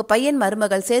உங்கள் பையன்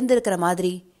மருமகள் சேர்ந்துருக்கிற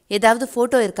மாதிரி ஏதாவது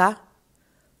ஃபோட்டோ இருக்கா?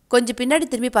 கொஞ்சம் பின்னாடி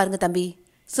திரும்பி பாருங்க தம்பி.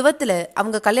 சுவத்தில்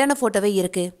அவங்க கல்யாண ஃபோட்டோவே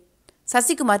இருக்கு.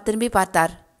 சசிகுமார் திரும்பி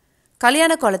பார்த்தார்.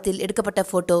 கல்யாண கோலத்தில் எடுக்கப்பட்ட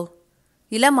ஃபோட்டோ.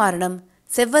 இளமாறனும்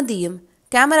செவ்வந்தியும்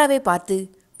கேமராவை பார்த்து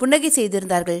புன்னகை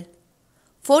செய்திருந்தார்கள்.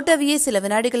 ஃபோட்டோவையே சில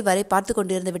வினாடிகள் வரை பார்த்து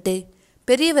கொண்டிருந்து விட்டு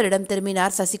பெரியவரிடம்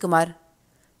திரும்பினார் சசிகுமார்.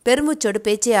 பெருமூச்சோடு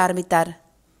பேச்சை ஆரம்பித்தார்.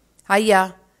 ஐயா,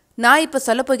 நான் இப்போ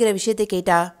சொல்லப்போகிற விஷயத்தை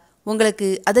கேட்டா உங்களுக்கு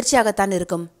அதிர்ச்சியாகத்தான்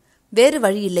இருக்கும். வேறு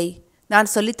வழி இல்லை.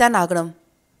 நான் சொல்லித்தான் ஆகணும்.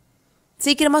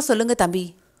 சீக்கிரமாக சொல்லுங்க தம்பி.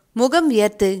 முகம்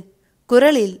வியர்த்து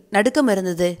குரலில் நடுக்கம்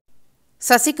இருந்தது.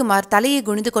 சசிகுமார் தலையை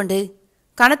குனிந்து கொண்டு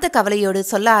கனத்த கவலையோடு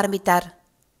சொல்ல ஆரம்பித்தார்.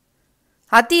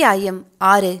 அத்தியாயம்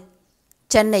 6.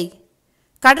 சென்னை.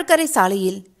 கடற்கரை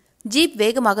சாலையில் ஜீப்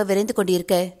வேகமாக விரைந்து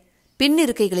கொண்டிருக்க பின்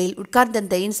இருக்கைகளில்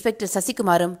உட்கார்ந்திருந்த இன்ஸ்பெக்டர்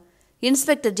சசிகுமாரும்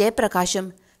இன்ஸ்பெக்டர் ஜெயபிரகாஷும்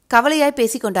கவலையாய்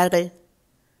பேசிக்கொண்டார்கள்.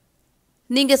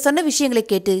 நீங்க சொன்ன விஷயங்களை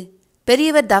கேட்டு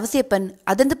பெரியவர் தவசியப்பன்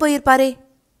அதிர்ந்து போயிருப்பாரே?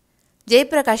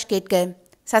 ஜெயபிரகாஷ் கேட்க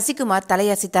சசிகுமார்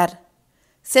தலையசைத்தார்.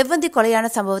 செவ்வந்தி கொலையான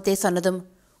சம்பவத்தை சொன்னதும்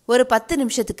ஒரு 10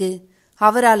 நிமிஷத்துக்கு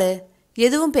அவரால்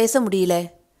எதுவும் பேச முடியல.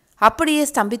 அப்படியே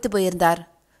ஸ்தம்பித்து போயிருந்தார்.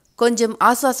 கொஞ்சம்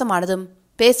ஆசுவாசமானதும்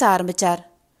பேச ஆரம்பிச்சார்.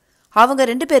 அவங்க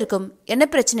 2 பேருக்கும் என்ன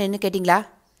பிரச்சனைன்னு கேட்டிங்களா?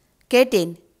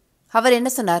 கேட்டேன். அவர் என்ன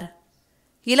சொன்னார்?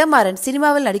 இளமாறன்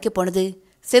சினிமாவில் நடிக்க போனது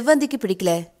செவ்வந்திக்கு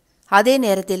பிடிக்கல. அதே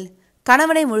நேரத்தில்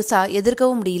கணவனை முழுசா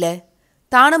எதிர்க்கவும் முடியல.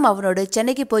 தானும் அவனோடு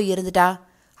சென்னைக்கு போய் இருந்துட்டா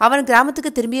அவன்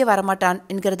கிராமத்துக்கு திரும்பியே வரமாட்டான்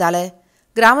என்கிறதால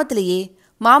கிராமத்திலேயே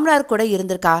மாமனார் கூட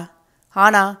இருந்திருக்கா.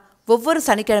 ஆனா ஒவ்வொரு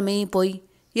சனிக்கிழமையும் போய்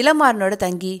இளமாறனோட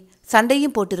தங்கி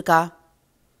சண்டையும் போட்டிருக்கா.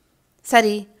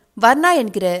 சரி, வர்ணா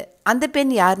என்கிற அந்த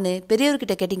பெண் யாருன்னு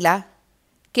பெரியவர்கிட்ட கேட்டிங்களா?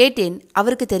 கேட்டேன்.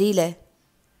 அவருக்கு தெரியல.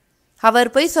 அவர்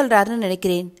பொய் சொல்றாருன்னு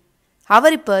நினைக்கிறேன்.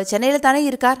 அவர் இப்போ சென்னையில் தானே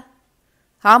இருக்கார்?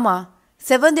 ஆமாம்.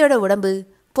 செவ்வந்தியோட உடம்பு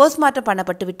போஸ்ட்மார்ட்டம்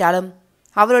பண்ணப்பட்டு விட்டாலும்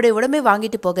அவருடைய உடம்பை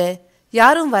வாங்கிட்டு போக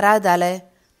யாரும் வராததால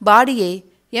பாடியை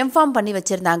எம்ஃபார்ம் பண்ணி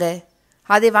வச்சிருந்தாங்க.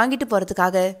 அதை வாங்கிட்டு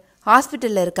போகிறதுக்காக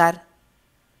ஹாஸ்பிட்டலில் இருக்கார்.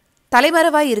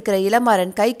 தலைமறைவாய் இருக்கிற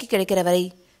இளமாறன் கைக்கு கிடைக்கிற வரை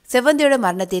செவ்வந்தியோட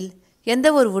மரணத்தில் எந்த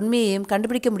ஒரு உண்மையையும்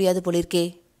கண்டுபிடிக்க முடியாது போலிருக்கே.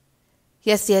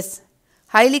 S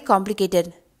highly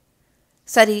complicated.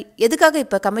 சரி, எதுக்காக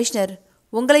இப்போ கமிஷனர்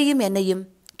உங்களையும் என்னையும்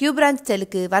கியூ பிரான்ச்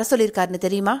செல்லுக்கு வர சொல்லியிருக்காருன்னு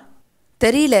தெரியுமா?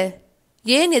 தெரியல.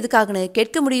 ஏன் எதுக்காகன்னு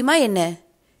கேட்க முடியுமா என்ன?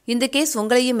 இந்த கேஸ்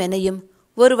உங்களையும் என்னையும்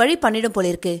ஒரு வழி பண்ணிடும்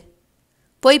போலிருக்கு.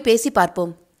 போய் பேசி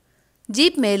பார்ப்போம்.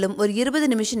 ஜீப் மேலும் ஒரு 20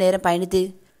 நிமிஷம் நேரம் பயணித்து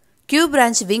கியூ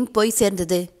பிரான்ச் விங் போய்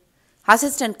சேர்ந்தது.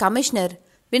 அசிஸ்டன்ட் கமிஷனர்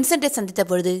வின்சென்ட்டை சந்தித்த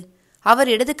பொழுது அவர்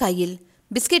இடது கையில்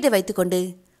பிஸ்கெட்டை வைத்துக்கொண்டு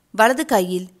வலது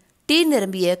கையில் டீ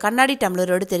நிரம்பிய கண்ணாடி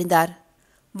டம்ளரோடு தெரிந்தார்.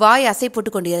 வாய் அசை போட்டு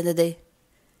கொண்டிருந்தது.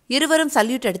 இருவரும்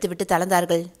சல்யூட் அடித்துவிட்டு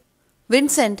தளர்ந்தார்கள்.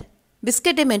 வின்சென்ட்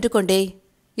பிஸ்கெட்டை மென்றுகொண்டே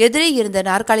எதிரே இருந்த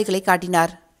நாற்காலிகளை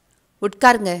காட்டினார்.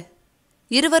 உட்காருங்க.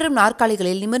 இருவரும்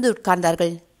நாற்காலிகளில் நிமிர்ந்து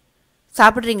உட்கார்ந்தார்கள்.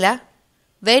 சாப்பிட்றீங்களா?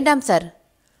 வேண்டாம் சார்,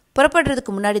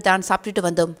 புறப்படுறதுக்கு முன்னாடி தான் சாப்பிட்டுட்டு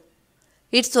வந்தோம்.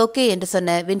 இட்ஸ் ஓகே என்று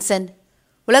சொன்ன வின்சென்ட்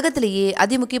உலகத்திலேயே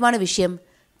அதிமுக்கியமான விஷயம்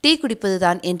டீ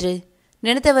குடிப்பதுதான் என்று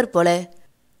நினைத்தவர் போல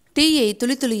டீயை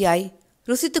துளி துளியாய்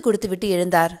ருசித்து கொடுத்துவிட்டு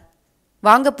எழுந்தார்.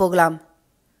 வாங்க போகலாம்.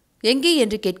 எங்கே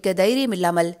என்று கேட்க தைரியம்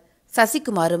இல்லாமல்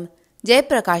சசிகுமாரும்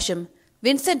ஜெயப்பிரகாஷும்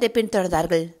வின்சென்ட்டை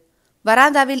பின்தொடர்ந்தார்கள்.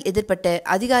 வராந்தாவில் எதிர்பட்ட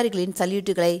அதிகாரிகளின்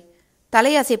சல்யூட்டுகளை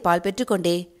தலையசைப்பால்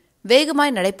பெற்றுக்கொண்டே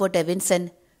வேகமாய் நடைபோட்ட வின்சென்ட்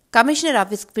கமிஷனர்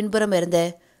ஆஃபீஸ்க்கு பின்புறம் இருந்த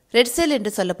ரெட் செல்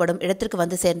என்று சொல்லப்படும் இடத்திற்கு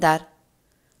வந்து சேர்ந்தார்.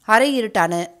 அரை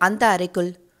இருட்டான அந்த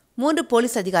அறைக்குள் 3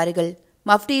 போலீஸ் அதிகாரிகள்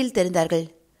மஃப்டியில் தெரிந்தார்கள்.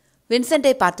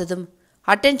 வின்சென்ட்டை பார்த்ததும்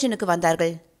அட்டென்ஷனுக்கு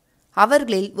வந்தார்கள்.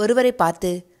 அவர்களில் ஒருவரை பார்த்து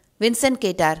வின்சென்ட்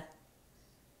கேட்டார்,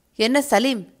 என்ன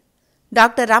சலீம்,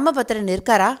 டாக்டர் ராமபத்திரன்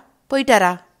இருக்காரா?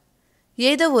 போயிட்டாரா?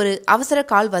 ஏதோ ஒரு அவசர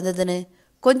கால் வந்ததுன்னு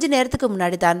கொஞ்ச நேரத்துக்கு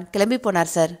முன்னாடி தான் கிளம்பி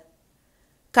போனார் சார்.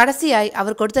 கடைசியாய்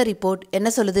அவர் கொடுத்த ரிப்போர்ட் என்ன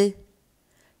சொல்லுது?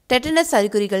 டெட்டனஸ்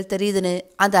அறிகுறிகள் தெரியுதுன்னு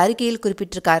அந்த அறிக்கையில்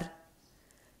குறிப்பிட்டிருக்கார்.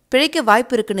 பிழைக்க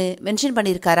வாய்ப்பு இருக்குன்னு மென்ஷன்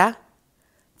பண்ணியிருக்காரா?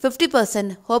 50%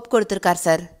 ஹோப் கொடுத்துருக்கார்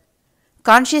சார்.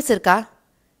 கான்ஷியஸ் இருக்கா?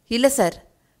 இல்லை சார்,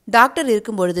 டாக்டர்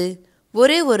இருக்கும்பொழுது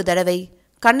ஒரே ஒரு தடவை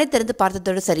கண்ணை திறந்து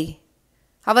பார்த்ததோடு சரி.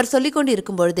 அவர் சொல்லிக்கொண்டு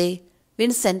இருக்கும்பொழுதே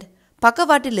வின்சென்ட்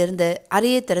பக்கவாட்டில் இருந்த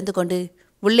அறையை திறந்து கொண்டு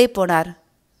உள்ளே போனார்.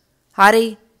 அறை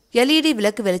LED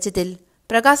விளக்கு வெளிச்சத்தில்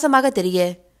பிரகாசமாக தெரிய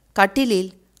கட்டிலில்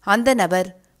அந்த நபர்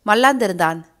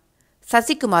மல்லாந்திருந்தான்.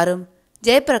 சசிகுமாரும்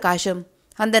ஜெயப்பிரகாஷும்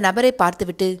அந்த நபரை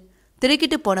பார்த்துவிட்டு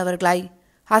திடுக்கிட்டு போனவர்களாய்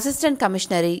அசிஸ்டன்ட்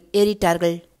கமிஷனரை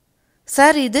ஏறிட்டார்கள்.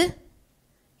 சார், இது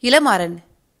இளமாறன்.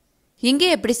 இங்கே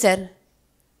எப்படி சார்?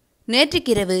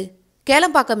 நேற்றுக்கிரவு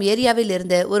கேளம்பாக்கம் ஏரியாவில்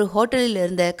இருந்த ஒரு ஹோட்டலில்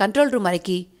இருந்த கண்ட்ரோல் ரூம்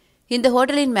அறைக்கு இந்த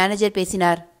ஹோட்டலின் மேனேஜர்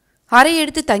பேசினார். அறை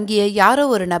எடுத்து தங்கிய யாரோ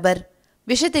ஒரு நபர்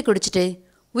விஷத்தை குடிச்சிட்டு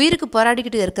உயிருக்கு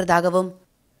போராடிக்கிட்டு இருக்கிறதாகவும்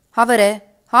அவரை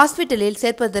ஹாஸ்பிட்டலில்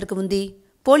சேர்ப்பதற்கு முந்தி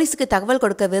போலீஸுக்கு தகவல்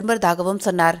கொடுக்க விரும்புறதாகவும்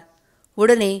சொன்னார்.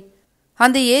 உடனே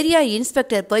அந்த ஏரியா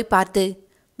இன்ஸ்பெக்டர் போய் பார்த்து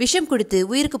விஷம் குடித்து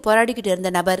உயிருக்கு போராடிக்கிட்டு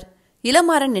இருந்த நபர்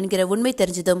இளமாறன் என்கிற உண்மை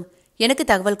தெரிஞ்சதும் எனக்கு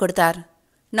தகவல் கொடுத்தார்.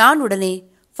 நான் உடனே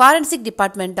ஃபாரன்சிக்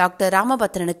டிபார்ட்மெண்ட் டாக்டர்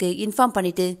ராமபத்திரனுக்கு இன்ஃபார்ம்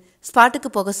பண்ணிட்டு ஸ்பாட்டுக்கு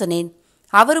போக சொன்னேன்.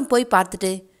 அவரும் போய்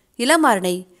பார்த்துட்டு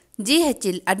இளமாறனை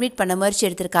GHல் அட்மிட் பண்ண முயற்சி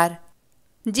எடுத்திருக்கார்.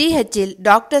 GHல்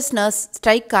டாக்டர்ஸ் நர்ஸ்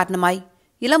ஸ்ட்ரைக் காரணமாய்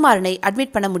இளமாறனை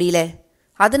அட்மிட் பண்ண முடியல.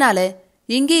 அதனால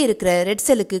இங்கே இருக்கிற ரெட்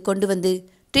செல்லுக்கு கொண்டு வந்து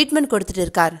ட்ரீட்மெண்ட் கொடுத்துட்டு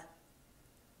இருக்கார்.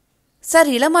 சார்,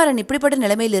 இளமாறன் இப்படிப்பட்ட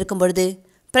நிலைமையில் இருக்கும்பொழுது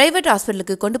பிரைவேட்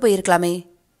ஹாஸ்பிட்டலுக்கு கொண்டு போயிருக்கலாமே.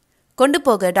 கொண்டு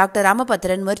போக டாக்டர்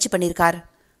ராமபத்திரன் முயற்சி பண்ணியிருக்கார்.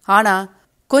 ஆனால்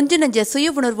கொஞ்ச நெஞ்ச சுய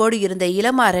உணர்வோடு இருந்த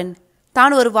இளமாறன்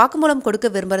தான் ஒரு வாக்குமூலம் கொடுக்க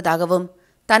விரும்புறதாகவும்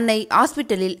தன்னை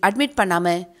ஹாஸ்பிட்டலில் அட்மிட்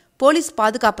பண்ணாம போலீஸ்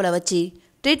பாதுகாப்பில் வச்சு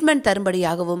ட்ரீட்மெண்ட்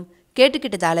தரும்படியாகவும்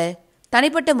கேட்டுக்கிட்டதால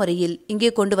தனிப்பட்ட முறையில் இங்கே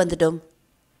கொண்டு வந்துட்டோம்.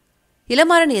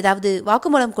 இளமாறன் ஏதாவது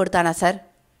வாக்குமூலம் கொடுத்தானா சார்?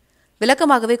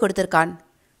 விளக்கமாகவே கொடுத்திருக்கான்.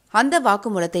 அந்த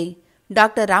வாக்குமூலத்தை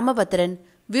டாக்டர் ராமபத்திரன்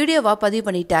வீடியோவா பதிவு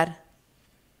பண்ணிட்டார்.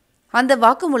 அந்த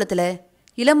வாக்குமூலத்தில்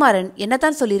இளமாறன்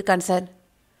என்னத்தான் சொல்லியிருக்கான் சார்?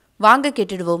 வாங்க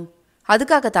கேட்டுடுவோம்.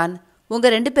 அதுக்காகத்தான்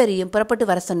உங்கள் 2 பேரையும் புறப்பட்டு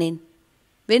வர சொன்னேன்.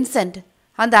 வின்சென்ட்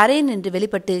அந்த அறையை நின்று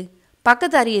வெளிப்பட்டு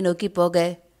பக்கத்து அறையை நோக்கி போக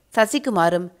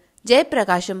சசிகுமாரும்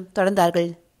ஜெயப்பிரகாஷும்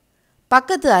தொடர்ந்தார்கள்.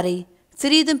 பக்கத்து அறை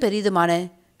சிறிதும் பெரிதுமான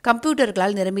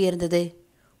கம்ப்யூட்டர்களால் நிரம்பியிருந்தது.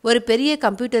 ஒரு பெரிய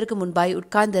கம்ப்யூட்டருக்கு முன்பாய்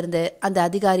உட்கார்ந்திருந்த அந்த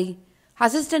அதிகாரி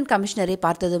அசிஸ்டன்ட் கமிஷனரை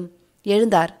பார்த்ததும்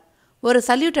எழுந்தார். ஒரு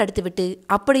சல்யூட் அடித்துவிட்டு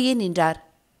அப்படியே நின்றார்.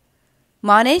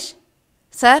 மானேஷ்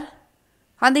சார்,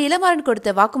 அந்த இளமாறன் கொடுத்த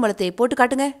வாக்குமூலத்தை போட்டு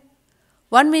காட்டுங்க.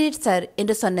 1 minute சார்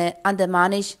என்று சொன்ன அந்த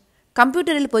மானேஷ்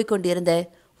கம்ப்யூட்டரில் போய்கொண்டிருந்த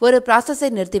ஒரு ப்ராசஸை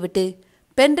நிறுத்திவிட்டு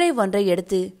பென்ட்ரைவ் ஒன்றை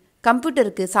எடுத்து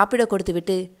கம்ப்யூட்டருக்கு சாப்பிட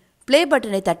கொடுத்துவிட்டு ப்ளே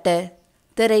பட்டனை தட்ட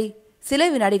திரை சில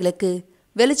வினாடிகளுக்கு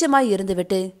வெளிச்சமாய்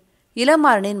இருந்துவிட்டு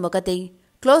இளமாறனின் முகத்தை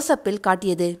க்ளோஸ்அப்பில்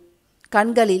காட்டியது.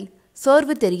 கண்களில்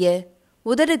சோர்வு தெரிய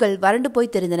உதடுகள் வறண்டு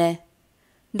போய் தெரிந்தன.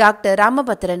 டாக்டர்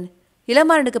ராமபத்திரன்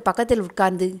இளமாறனுக்கு பக்கத்தில்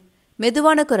உட்கார்ந்து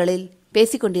மெதுவான குரலில்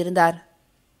பேசிக்கொண்டிருந்தார்.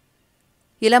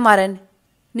 இளமாறன்,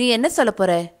 நீ என்ன சொல்ல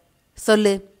போற?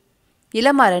 சொல்லு.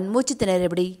 இளமாறன் மூச்சு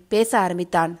திணறபடி பேச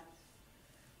ஆரம்பித்தான்.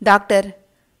 டாக்டர்,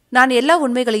 நான் எல்லா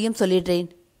உண்மைகளையும் சொல்லிடுறேன்.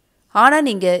 ஆனால்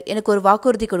நீங்கள் எனக்கு ஒரு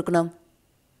வாக்குறுதி கொடுக்கணும்.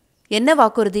 என்ன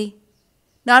வாக்குறுதி?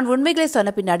 நான் உண்மைகளை சொன்ன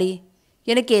பின்னாடி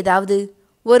எனக்கு ஏதாவது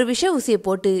ஒரு விஷ ஊசியை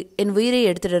போட்டு என் உயிரை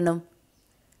எடுத்துடணும்.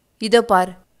 இதோ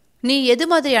பார், நீ எது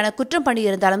மாதிரியான குற்றம்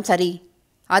பண்ணியிருந்தாலும் சரி,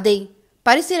 அதை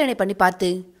பரிசீலனை பண்ணி பார்த்து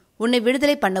உன்னை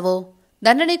விடுதலை பண்ணவோ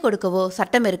தண்டனை கொடுக்கவோ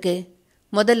சட்டம் இருக்கு.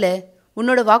 முதல்ல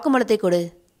உன்னோட வாக்குமூலத்தை கொடு.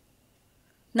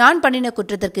 நான் பண்ணின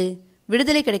குற்றத்திற்கு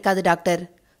விடுதலை கிடைக்காது டாக்டர்,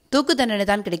 தூக்கு தண்டனை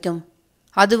தான் கிடைக்கும்.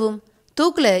 அதுவும்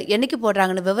தூக்கில் என்னைக்கு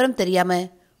போடுறாங்கன்னு விவரம் தெரியாம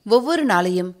ஒவ்வொரு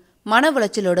நாளையும் மன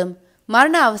உளைச்சலோடும்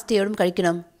மரண அவஸ்தையோடும்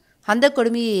கழிக்கணும். அந்த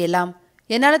கொடுமையை எல்லாம்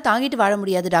என்னால் தாங்கிட்டு வாழ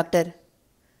முடியாது டாக்டர்.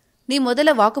 நீ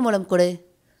முதல்ல வாக்குமூலம் கொடு.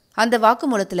 அந்த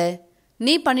வாக்குமூலத்தில்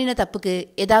நீ பண்ணின தப்புக்கு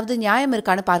ஏதாவது நியாயம்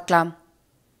இருக்கான்னு பார்க்கலாம்.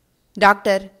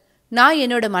 டாக்டர், நான்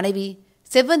என்னோட மனைவி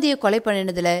செவ்வந்தியை கொலை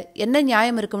பண்ணினதில் என்ன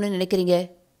நியாயம் இருக்கும்னு நினைக்கிறீங்க?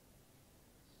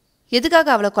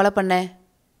 எதுக்காக அவளை கொலை பண்ண?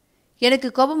 எனக்கு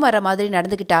கோபம் வர மாதிரி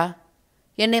நடந்துக்கிட்டா,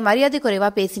 என்னை மரியாதை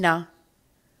குறைவாக பேசினா.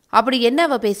 அப்படி என்ன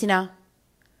அவ பேசினா?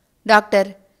 டாக்டர்,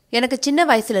 எனக்கு சின்ன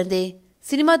வயசுலேருந்தே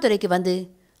சினிமா துறைக்கு வந்து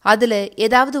அதில்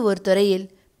ஏதாவது ஒரு துறையில்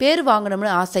பேர் வாங்கணும்னு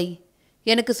ஆசை.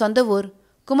 எனக்கு சொந்த ஊர்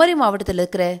குமரி மாவட்டத்தில்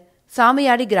இருக்கிற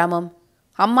சாமியாடி கிராமம்.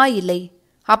 அம்மா இல்லை,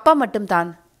 அப்பா மட்டும்தான்.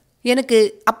 எனக்கு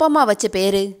அப்பா அம்மா வச்ச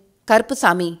பேர்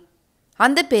கருப்புசாமி.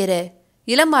 அந்த பேரை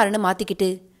இளமாறன்னு மாற்றிக்கிட்டு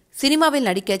சினிமாவில்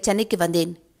நடிக்க சென்னைக்கு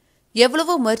வந்தேன்.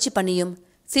 எவ்வளவோ முயற்சி பண்ணியும்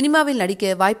சினிமாவில்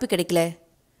நடிக்க வாய்ப்பு கிடைக்கல.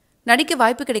 நடிக்க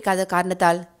வாய்ப்பு கிடைக்காத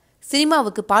காரணத்தால்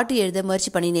சினிமாவுக்கு பாட்டு எழுத முயற்சி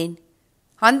பண்ணினேன்.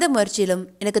 அந்த முயற்சியிலும்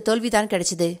எனக்கு தோல்விதான்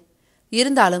கிடைச்சிது.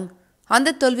 இருந்தாலும்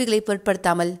அந்த தோல்விகளை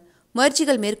பொருட்படுத்தாமல்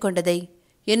முயற்சிகள் மேற்கொண்டதை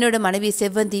என்னோட மனைவி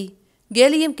செவ்வந்தி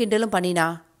கேலியும் கிண்டலும் பண்ணினா.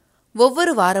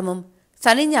 ஒவ்வொரு வாரமும்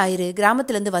சனி ஞாயிறு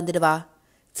கிராமத்திலேருந்து வந்துடுவா.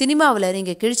 சினிமாவில்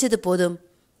நீங்கள் கிழிச்சது போதும்,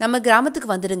 நம்ம கிராமத்துக்கு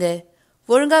வந்துடுங்க,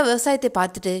 ஒழுங்காக விவசாயத்தை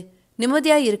பார்த்துட்டு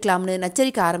நிம்மதியாக இருக்கலாம்னு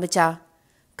நச்சரிக்க ஆரம்பிச்சா.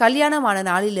 கல்யாணமான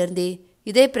நாளிலிருந்தே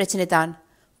இதே பிரச்சனை தான்.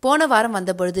 போன வாரம்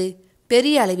வந்தபொழுது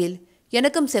பெரிய அளவில்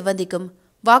எனக்கும் செவ்வந்திக்கும்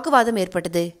வாக்குவாதம்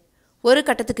ஏற்பட்டது. ஒரு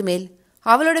கட்டத்துக்கு மேல்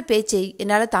அவளோட பேச்சை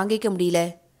என்னால் தாங்கிக்க முடியல.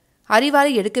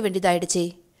 அறிவாரை எடுக்க வேண்டியதாயிடுச்சு.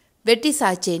 வெட்டி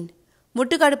சாய்ச்சேன்.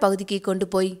 முட்டுக்காடு பகுதிக்கு கொண்டு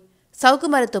போய் சவுக்கு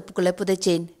மரத்தொப்புக்குள்ளே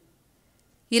புதைச்சேன்.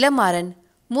 இளமாறன்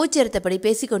மூச்செடுத்தபடி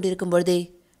பேசிக்கொண்டிருக்கும் பொழுதே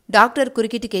டாக்டர்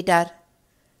குறுக்கிட்டு கேட்டார்,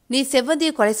 நீ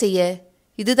செவ்வந்தியை கொலை செய்ய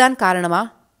இதுதான் காரணமா?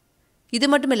 இது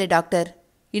மட்டுமில்லை டாக்டர்,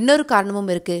 இன்னொரு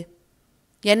காரணமும் இருக்கு.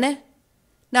 என்ன?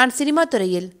 நான் சினிமா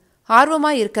துறையில்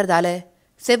ஆர்வமாக இருக்கிறதால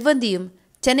செவ்வந்தியும்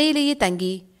சென்னையிலேயே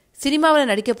தங்கி சினிமாவில்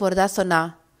நடிக்க போகிறதா சொன்னா.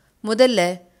 முதல்ல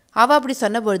அவள் அப்படி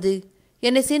சொன்னபொழுது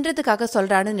என்னை சீன்றதுக்காக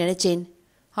சொல்கிறான்னு நினச்சேன்.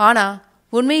 ஆனால்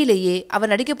உண்மையிலேயே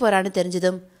அவள் நடிக்க போகிறான்னு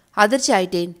தெரிஞ்சதும் அதிர்ச்சி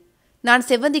ஆயிட்டேன். நான்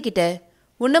செவ்வந்திக்கிட்ட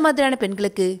உன்ன மாதிரியான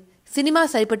பெண்களுக்கு சினிமா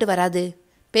சரிப்பட்டு வராது,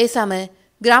 பேசாம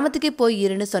கிராமத்துக்கே போய்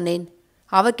இருன்னு சொன்னேன்.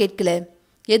 அவள் கேட்கல,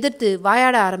 எதிர்த்து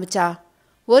வாயாட ஆரம்பிச்சா.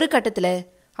 ஒரு கட்டத்தில்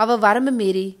அவள் வரம்பு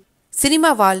மீறி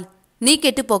சினிமாவால் நீ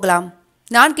கெட்டு போகலாம்,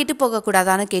 நான் கெட்டு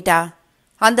போகக்கூடாதான்னு கேட்டா.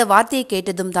 அந்த வார்த்தையை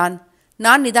கேட்டதும் தான்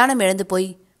நான் நிதானம் இழந்து போய்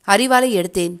அறிவாலை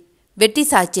எடுத்தேன், வெட்டி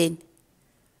சாய்ச்சேன்.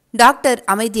 டாக்டர்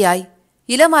அமைதியாய்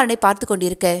இளமாறனை பார்த்து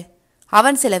கொண்டிருக்க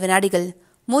அவன் சில வினாடிகள்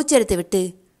மூச்செடுத்து விட்டு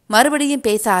மறுபடியும்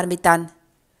பேச ஆரம்பித்தான்.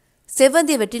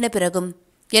 செவ்வந்தியை வெட்டின பிறகும்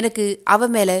எனக்கு அவ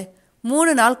மேலே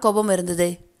 3 நாள் கோபம் இருந்தது.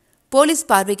 போலீஸ்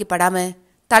பார்வைக்கு படாம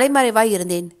தலைமறைவாய்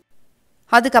இருந்தேன்.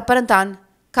 அதுக்கப்புறம்தான்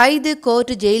கைது,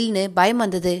 கோர்ட்டு, ஜெயில்னு பயம்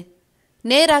வந்தது.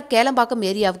 நேராக கேளம்பாக்கம்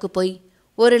ஏரியாவுக்கு போய்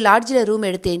ஒரு லாட்ஜில் ரூம்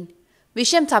எடுத்தேன்.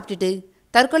 விஷம் சாப்பிட்டுட்டு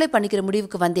தற்கொலை பண்ணிக்கிற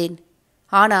முடிவுக்கு வந்தேன்.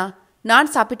 ஆனால்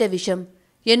நான் சாப்பிட்ட விஷம்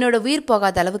என்னோட உயிர்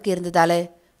போகாத அளவுக்கு இருந்ததால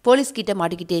போலீஸ்கிட்ட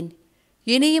மாட்டிக்கிட்டேன்.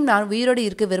 இனியும் நான் உயிரோடு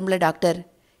இருக்க விரும்பல டாக்டர்.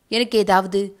 எனக்கு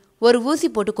ஏதாவது ஒரு ஊசி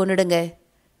போட்டு கொண்டுடுங்க.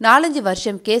 4-5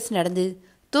 வருஷம் கேஸ் நடந்து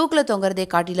தூக்கில் தொங்குறதை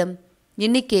காட்டிலும்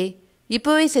இன்னிக்கே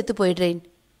இப்போவே செத்து போயிடுறேன்.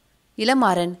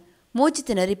 இளமாறன் மூச்சு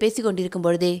திணறி பேசிக்கொண்டிருக்கும்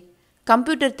பொழுதே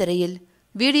கம்ப்யூட்டர் திரையில்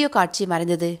வீடியோ காட்சி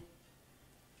மறைந்தது.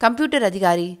 கம்ப்யூட்டர்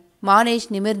அதிகாரி மானேஷ்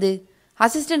நிமிர்ந்து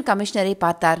அசிஸ்டன்ட் கமிஷனரை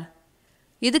பார்த்தார்.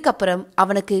 இதுக்கப்புறம்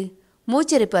அவனுக்கு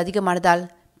மூச்செரிப்பு அதிகமானதால்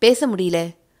பேச முடியல.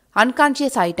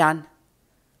 அன்கான்ஷியஸ் ஆயிட்டான்.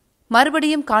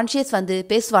 மறுபடியும் கான்ஷியஸ் வந்து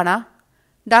பேசுவானா?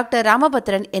 டாக்டர்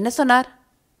ராமபத்திரன் என்ன சொன்னார்?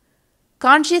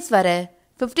 கான்ஷியஸ் வர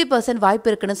 50% வாய்ப்பு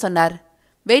இருக்குன்னு சொன்னார்.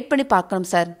 வெயிட் பண்ணி பார்க்கணும்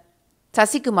சார்.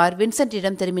 சசிகுமார்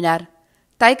வின்சென்ட்டிடம் திரும்பினார்.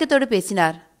 தயக்கத்தோடு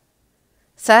பேசினார்.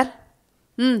 சார்.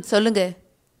 சொல்லுங்க.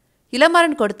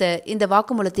 இளமாறன் கொடுத்த இந்த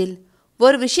வாக்குமூலத்தில்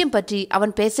ஒரு விஷயம் பற்றி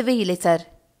அவன் பேசவே இல்லை சார்.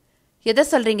 எதை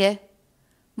சொல்றீங்க?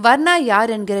 வர்ணா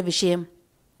யார் என்கிற விஷயம்.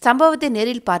 சம்பவத்தை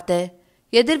நேரில் பார்த்த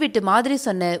எதிர்விட்டு மாதிரி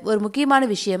சொன்ன ஒரு முக்கியமான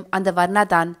விஷயம் அந்த வர்ணா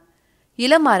தான்.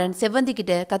 இளமாறன்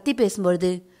செவ்வந்திக்கிட்ட கத்தி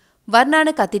பேசும்பொழுது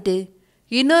வர்ணான்னு கத்திட்டு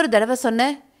இன்னொரு தடவை சொன்ன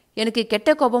எனக்கு கெட்ட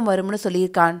கோபம் வரும்னு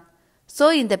சொல்லியிருக்கான். ஸோ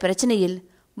இந்த பிரச்சனையில்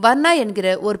வர்ணா என்கிற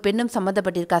ஒரு பெண்ணும்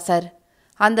சம்மந்தப்பட்டிருக்கா சார்.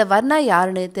 அந்த வர்ணா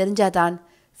யாருன்னு தெரிஞ்சாதான்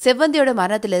செவ்வந்தியோட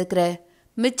மரணத்தில் இருக்கிற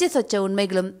மிச்ச சொச்ச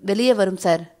உண்மைகளும் வெளியே வரும்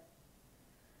சார்.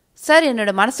 சார்,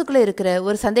 என்னோட மனசுக்குள்ளே இருக்கிற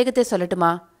ஒரு சந்தேகத்தை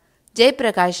சொல்லட்டுமா?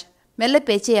 ஜெயபிரகாஷ் மெல்ல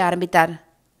பேச்சை ஆரம்பித்தார்.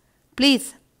 ப்ளீஸ்.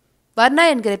 வர்ணா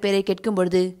என்கிற பேரை கேட்கும்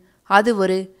பொழுது அது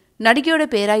ஒரு நடிகையோட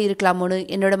பேராக இருக்கலாமோன்னு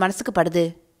என்னோட மனசுக்கு படுது.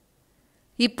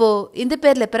 இப்போ இந்த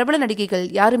பேரில் பிரபல நடிகைகள்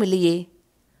யாரும் இல்லையே.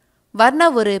 வர்ணா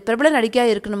ஒரு பிரபல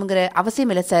நடிகையாக இருக்கணுங்கிற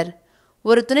அவசியம் இல்லை சார்.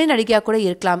 ஒரு துணை நடிகையாக கூட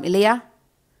இருக்கலாம் இல்லையா?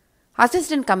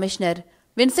 அசிஸ்டன்ட் கமிஷனர்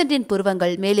வின்சென்டின்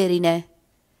புருவங்கள் மேலேறின.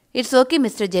 It's okay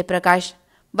mister Jayaprakash.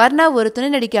 Varna ஒரு துணை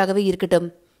நடிகையாகவே இருக்கட்டும்.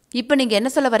 இப்போ நீங்கள் என்ன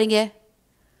சொல்ல வரீங்க?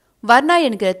 வர்ணா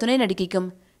என்கிற துணை நடிகைக்கும்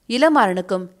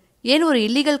இளமாறனுக்கும் ஏன் ஒரு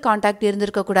இல்லீகல் கான்டாக்ட்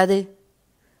இருந்திருக்கக்கூடாது?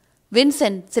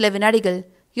 வின்சென்ட் சில வினாடிகள்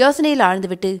யோசனையில்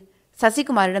ஆழ்ந்துவிட்டு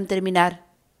சசிகுமாரிடம் திரும்பினார்.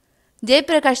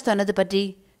 ஜெயபிரகாஷ் சொன்னது பற்றி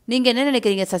நீங்கள் என்ன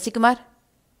நினைக்கிறீங்க Sasikumar?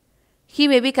 He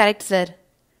may be correct sir.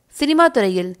 Cinema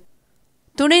துறையில்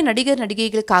துணை நடிகர்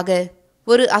நடிகைகளுக்காக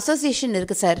ஒரு அசோசியேஷன்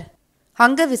இருக்கு சார்.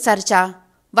 அங்கே விசாரிச்சா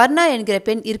வர்ணா என்கிற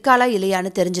பெண் இருக்காளா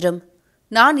இல்லையான்னு தெரிஞ்சிடும்.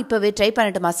 நான் இப்போவே ட்ரை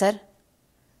பண்ணட்டுமா சார்?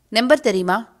 நம்பர்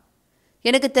தெரியுமா?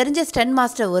 எனக்கு தெரிஞ்ச ஸ்டன்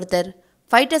மாஸ்டர் ஒருத்தர்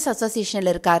ஃபைட்டர்ஸ்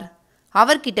அசோசியேஷனில் இருக்கார்.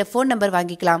 அவர்கிட்ட ஃபோன் நம்பர்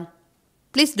வாங்கிக்கலாம்.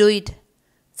 Please do it.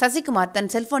 சசிகுமார்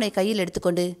தன் செல்ஃபோனை கையில்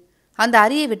எடுத்துக்கொண்டு அந்த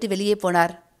அறையை விட்டு வெளியே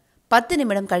போனார். 10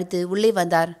 நிமிடம் கழித்து உள்ளே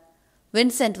வந்தார்.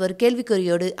 வின்சென்ட் ஒரு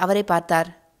கேள்விக்குறியோடு அவரை பார்த்தார்.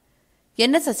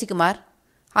 என்ன சசிகுமார்,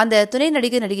 அந்த துணை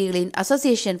நடிகர் நடிகைகளின்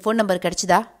அசோசியேஷன் ஃபோன் நம்பர்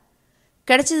கிடைச்சதா?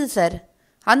 கிடைச்சது சார்.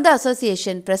 அந்த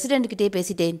அசோசியேஷன் பிரசிடென்ட்கிட்டே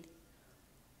பேசிட்டேன்.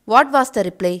 What was the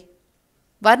reply?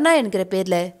 Varna என்கிற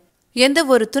பேரில் எந்த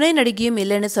ஒரு துணை நடிகையும்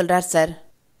இல்லைன்னு சொல்கிறார் சார்.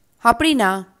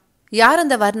 அப்படின்னா யார்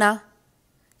அந்த வர்ணா?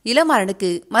 இளமாறனுக்கு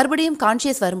மறுபடியும்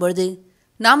கான்ஷியஸ் வரும்பொழுது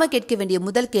நாம கேட்க வேண்டிய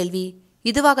முதல் கேள்வி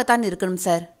இதுவாகத்தான் இருக்கணும்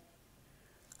சார்.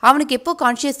 அவனுக்கு எப்போ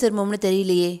கான்ஷியஸ் திரும்பும்னு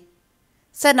தெரியலையே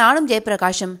சார். நானும்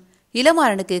ஜெயபிரகாஷும்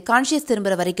இளமாறனுக்கு கான்ஷியஸ்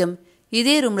திரும்புகிற வரைக்கும்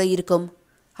இதே ரூமில் இருக்கும்.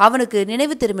 அவனுக்கு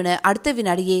நினைவு திரும்பின அடுத்த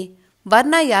வினாடியே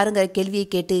வர்ணா யாருங்கிற கேள்வியை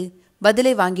கேட்டு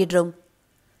பதிலை வாங்கிடுறோம்.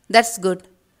 That's good.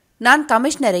 நான்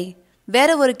கமிஷனரை வேற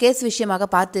ஒரு கேஸ் விஷயமாக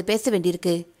பார்த்து பேச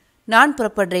வேண்டியிருக்கு. நான்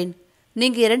புறப்படுறேன்.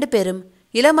 நீங்கள் 2 பேரும்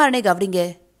இளமாறனை கவனிங்க.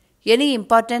 Any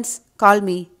importance call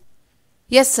me.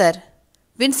 Yes sir.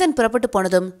 Vincent புறப்பட்டு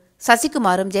போனதும்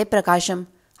சசிகுமாரும் ஜெயபிரகாஷும்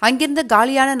அங்கிருந்த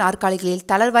காலியான நாற்காலிகளில்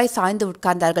தளர்வாய் சாய்ந்து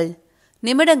உட்கார்ந்தார்கள்.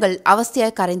 நிமிடங்கள்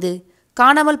அவஸ்தையாய் கரைந்து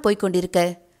காணாமல் போய்கொண்டிருக்க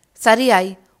சரியாய்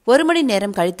 1 மணி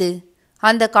நேரம் கழித்து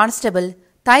அந்த கான்ஸ்டபிள்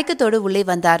தயக்கத்தோடு உள்ளே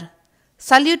வந்தார்.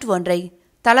 சல்யூட் ஒன்றை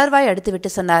தளர்வாய் அடித்துவிட்டு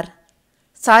சொன்னார்.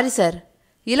 சாரி சார்,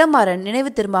 இளமாறன் நினைவு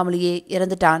திரும்பாமலேயே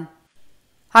இறந்துட்டான்.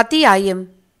 அத்தியாயம்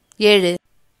 7.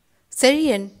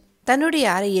 செழியன் தன்னுடைய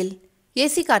அறையில்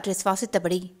ஏசி காற்றை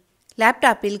சுவாசித்தபடி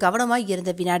லேப்டாப்பில் கவனமாய்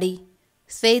இருந்த வினாடி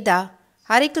ஸ்வேதா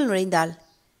அறைக்குள் நுழைந்தாள்.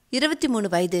 23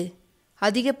 வயது,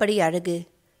 அதிகப்படி அழகு,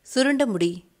 சுருண்ட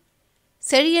முடி.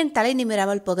 செழியன் தலை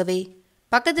நிமிராமல் போகவே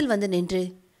பக்கத்தில் வந்து நின்று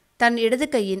தன் இடது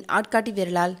கையின் ஆட்காட்டி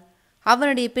விரலால்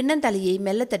அவனுடைய பின்னந்தலையை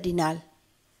மெல்ல தட்டினாள்.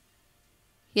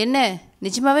 என்ன,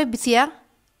 நிஜமாவே பிஸியா?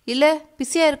 இல்லை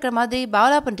பிஸியாக இருக்கிற மாதிரி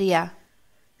பாவலா பண்ணுறியா?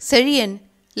 செழியன்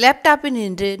லேப்டாப்பில்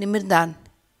நின்று நிமிர்ந்தான்.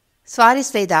 Sorry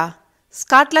Shweta,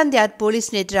 Scotland yard police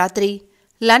நேற்று ராத்திரி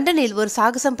லண்டனில் ஒரு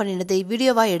சாகசம் பண்ணினதை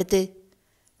வீடியோவாக எடுத்து.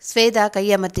 ஸ்வேதா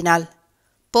கையமர்த்தினாள்.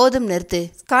 போதும் நிறுத்து.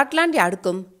 ஸ்காட்லாந்து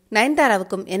யார்டுக்கும்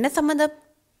நயன்தாராவுக்கும் என்ன சம்மந்தம்?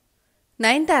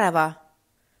 நயன்தாராவா?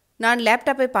 நான்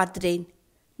லேப்டாப்பை பார்த்துட்டேன்.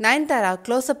 நயன்தாரா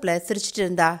க்ளோஸ்அப்பில் சிரிச்சிட்டு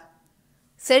இருந்தா.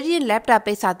 செழியன்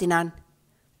லேப்டாப்பை சாத்தினான்.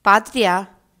 பார்த்துட்டியா?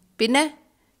 பின்ன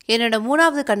என்னோட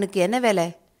 3வது கண்ணுக்கு என்ன வேலை?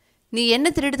 நீ என்ன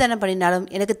திருட்டுத்தனம் பண்ணினாலும்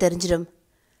எனக்கு தெரிஞ்சிடும்.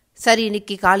 சரி,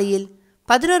 இன்னைக்கு காலையில்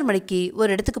 11 மணிக்கு ஒரு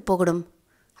இடத்துக்கு போகணும்.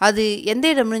 அது எந்த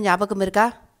இடம்னு ஞாபகம் இருக்கா?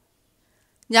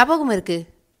 ஞாபகம் இருக்கு.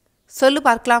 சொல்லு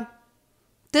பார்க்கலாம்.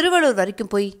 திருவள்ளூர்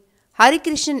வரைக்கும் போய்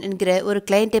ஹரிகிருஷ்ணன் என்கிற ஒரு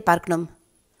கிளையண்ட்டை பார்க்கணும்.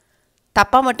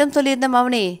 தப்பாக மட்டும் சொல்லியிருந்தேன்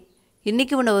அவனே,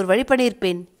 இன்னைக்கு உன்னை ஒரு வழி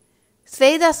பண்ணியிருப்பேன்.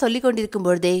 ஸ்வேதா சொல்லிக் கொண்டிருக்கும்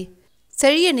பொழுதே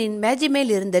செழியனின் மேஜை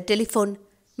மேல் இருந்த டெலிஃபோன்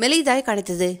மெலிதாய்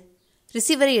கனைத்தது.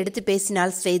 ரிசீவரை எடுத்து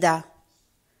பேசினாள் ஸ்வேதா.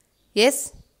 எஸ்.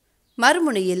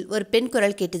 மறுமுனையில் ஒரு பெண்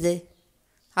குரல் கேட்டது.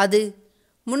 அது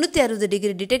 360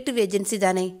 டிகிரி டிடெக்டிவ் ஏஜென்சி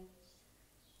தானே?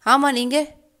 ஆமாம், நீங்கள்?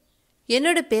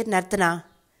 என்னோட பேர் நர்த்தனா.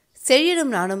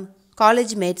 செழியனும் நானும்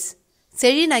காலேஜ் மேட்ஸ்.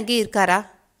 செழியன் அங்கே இருக்காரா?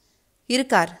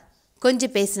 இருக்கார்.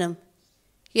 கொஞ்சம் பேசணும்.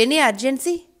 Any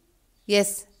urgency?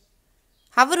 எஸ்.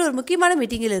 அவர் ஒரு முக்கியமான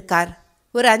மீட்டிங்கில் இருக்கார்.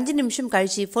 ஒரு 5 நிமிஷம்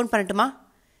கழித்து ஃபோன் பண்ணட்டுமா?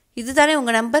 இதுதானே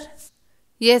உங்கள் நம்பர்?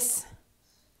 எஸ்,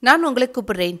 நான் உங்களை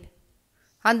கூப்பிடுறேன்.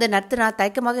 அந்த நர்த்தனா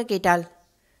தயக்கமாக கேட்டாள்.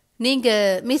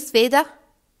 நீங்கள் மிஸ் ஸ்வேதா?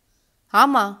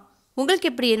 ஆமாம், உங்களுக்கு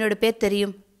எப்படி என்னோட பேர்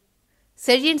தெரியும்?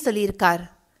 செழியன் சொல்லியிருக்கார்.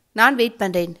 நான் வெயிட்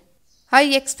பண்ணுறேன். I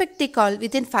expect the call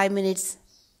within 5 minutes.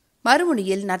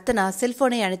 மறுமுனையில் நர்த்தனா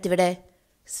செல்போனை அணைத்துவிட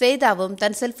ஸ்வேதாவும்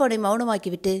தன் செல்போனை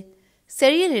மௌனமாக்கிவிட்டு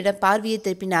செழியனிடம் பார்வையை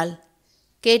திருப்பினாள்.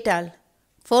 கேட்டாள்,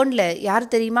 ஃபோனில்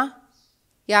யார் தெரியுமா?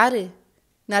 யாரு?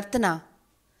 நர்த்தனா.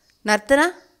 நர்த்தனா?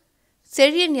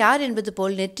 செழியன் யார் என்பது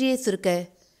போல் நெற்றியை சுருக்க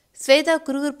ஸ்வேதா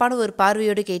குறுகுறுப்பான ஒரு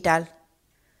பார்வையோடு கேட்டாள்.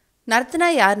 நர்த்தனா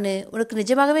யாருன்னு உனக்கு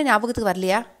நிஜமாகவே ஞாபகத்துக்கு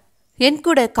வரலையா? என்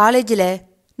கூட காலேஜில்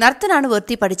நர்த்தனான்னு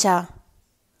ஒருத்தி படித்தா.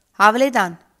 அவளே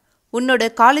தான் உன்னோட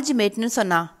காலேஜ் மேட்னு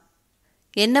சொன்னா.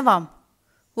 என்னவாம்?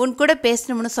 உன் கூட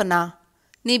பேசணும்னு சொன்னா.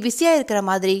 நீ பிஸியாக இருக்கிற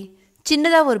மாதிரி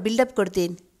சின்னதாக ஒரு பில்டப்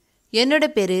கொடுத்தேன். என்னோட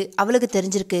பேர் அவளுக்கு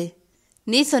தெரிஞ்சிருக்கு.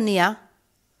 நீ சொன்னியா?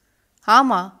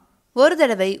 ஆமாம், ஒரு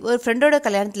தடவை ஒரு ஃப்ரெண்டோட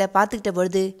கல்யாணத்தில் பார்த்துக்கிட்ட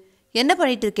பொழுது என்ன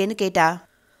பண்ணிட்டு இருக்கேன்னு கேட்டா.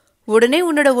 உடனே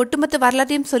உன்னோட ஒட்டுமொத்த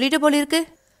வரலாற்றையும் சொல்லிட்டு போலிருக்கு.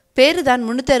 பேரு தான்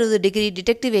 360 டிகிரி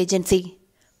டிடெக்டிவ் ஏஜென்சி.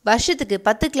 வருஷத்துக்கு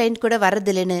 10 கிளைண்ட் கூட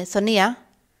வர்றதில்லைன்னு சொன்னியா?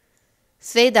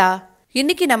 ஸ்வேதா,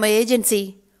 இன்னைக்கு நம்ம ஏஜென்சி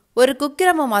ஒரு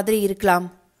குக்கிராமம் மாதிரி இருக்கலாம்.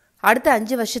 அடுத்த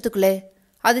 5 வருஷத்துக்குள்ளே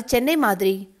அது சென்னை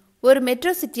மாதிரி ஒரு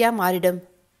மெட்ரோ சிட்டியாக மாறிடும்.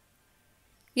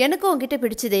 எனக்கும் உங்ககிட்ட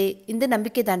பிடிச்சதே இந்த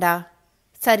நம்பிக்கை தாண்டா.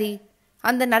 சரி,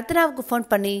 அந்த நர்த்தனாவுக்கு ஃபோன்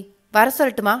பண்ணி வர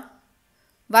சொல்லட்டுமா?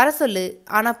 வர சொல்லு,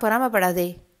 ஆனால் பொறாமப்படாதே.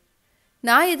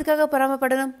 நான் எதுக்காக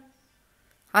பொறாமப்படணும்?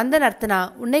 அந்த நர்த்தனா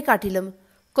உன்னை காட்டிலும்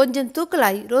கொஞ்சம்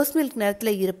தூக்கலாய் ரோஸ் மில்க்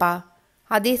நேரத்தில் இருப்பா.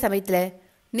 அதே சமயத்தில்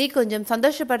நீ கொஞ்சம்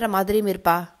சந்தோஷப்படுற மாதிரியும்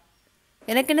இருப்பா.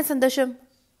 எனக்கு என்ன சந்தோஷம்?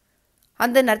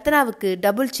 அந்த நர்த்தனாவுக்கு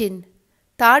டபுள் சின்,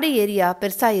 தாடி ஏரியா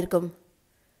பெருசாக இருக்கும்.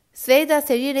 ஸ்வேதா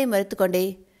செழியனை மறுத்து கொண்டே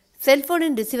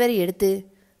செல்போனின் ரிசீவரை எடுத்து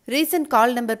ரீசன்ட்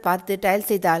கால் நம்பர் பார்த்து டயல்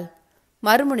செய்தாள்.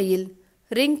 மறுமுனையில்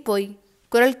ரிங் போய்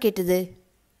குரல் கேட்டது.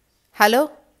 ஹலோ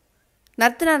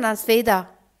நர்த்தனா, நான் ஸ்வேதா.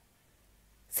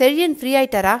 செழியன் ஃப்ரீ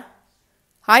ஆயிட்டாரா?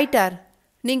 ஆயிட்டார்.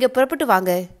 நீங்கள் புறப்பட்டு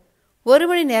வாங்க. 1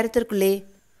 மணி நேரத்திற்குள்ளே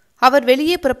அவர்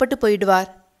வெளியே புறப்பட்டு போயிடுவார்.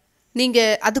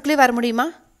 நீங்கள் அதுக்குள்ளே வர முடியுமா?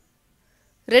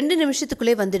 2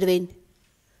 நிமிஷத்துக்குள்ளே வந்துடுவேன்.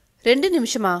 2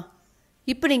 நிமிஷமா?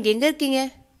 இப்போ நீங்கள் எங்கே இருக்கீங்க?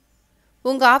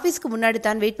 உங்கள் ஆஃபீஸ்க்கு முன்னாடி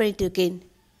தான் வெயிட் பண்ணிட்டு இருக்கேன்.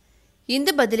 இந்த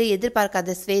பதிலை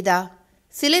எதிர்பார்க்காத ஸ்வேதா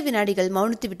சில வினாடிகள்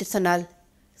மௌனித்து விட்டு சொன்னாள்.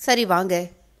 சரி வாங்க.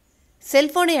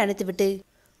 செல்போனை அணைத்துவிட்டு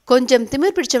கொஞ்சம்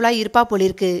திமிர் பிடிச்சவளாய் இருப்பா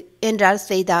போலிருக்கு என்றாள்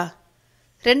ஸ்வேதா.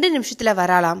 2 நிமிஷத்தில்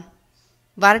வராலாம்.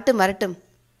 வரட்டும் வரட்டும்.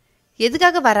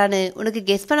 எதுக்காக வரான்னு உனக்கு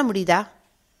கெஸ் பண்ண முடியுதா?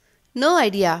 No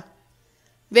idea.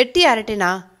 வெட்டி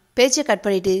அரட்டேனா பேச்சை கட்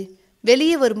பண்ணிட்டு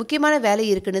வெளியே ஒரு முக்கியமான வேலை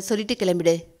இருக்குன்னு சொல்லிட்டு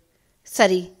கிளம்பிடு.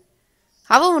 சரி.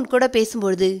 அவன் உன் கூட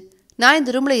பேசும்பொழுது நான்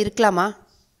இந்த ரூமில் இருக்கலாமா?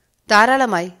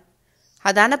 தாராளமாய்.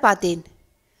 அதான பார்த்தேன்.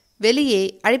 வெளியே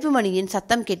அழைப்பு மணியின்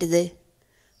சத்தம் கேட்டது.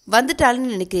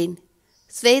 வந்துட்டாள்னு நினைக்கிறேன்.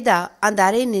 ஸ்வேதா அந்த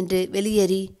அறையில் நின்று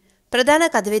வெளியேறி பிரதான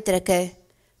கதவை திறக்க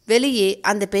வெளியே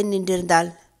அந்த பெண் நின்றிருந்தாள்.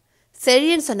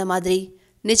 செழியன் சொன்ன மாதிரி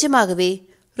நிஜமாகவே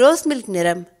ரோஸ் மில்க்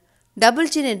நிறம்,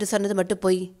 டபுள் சின் என்று சொன்னது மட்டும்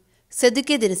போய்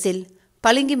செதுக்கிய தினசில்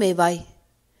பளிங்கி மேவாய்.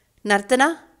 Narthana?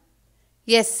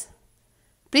 S,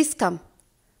 please come.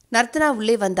 Narthana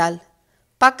உள்ளே வந்தாள்.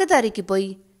 பக்கத்து அறைக்கு போய்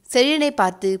செழியனை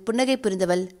பார்த்து புன்னகை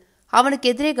புரிந்தவள் அவனுக்கு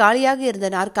எதிரே காலியாக இருந்த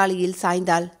நாற்காலியில்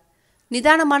சாய்ந்தாள்.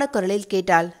 நிதானமான குரலில்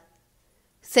கேட்டாள்.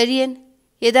 செழியன்,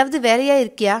 ஏதாவது வேலையா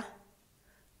இருக்கியா?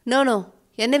 நோ,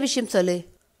 என்ன விஷயம் சொல்லு.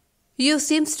 You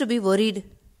seems to be worried.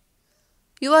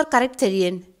 You are correct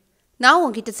Chezhiyan. நான்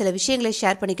உங்ககிட்ட சில விஷயங்களை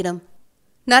ஷேர் பண்ணிக்கணும்.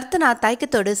 நர்த்தனா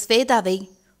தயக்கத்தோடு ஸ்வேதாவை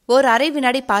ஒரு அரை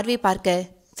வினாடி பார்வை பார்க்க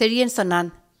செழியன் சொன்னான்.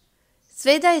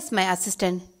 Shweta is my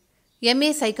assistant, MA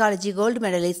psychology gold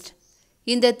medalist.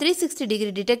 இந்த 360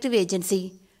 டிகிரி டிடெக்டிவ் ஏஜென்சி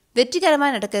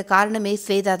வெற்றிகரமாக நடக்க காரணமே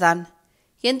ஸ்வேதா தான்.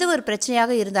 எந்த ஒரு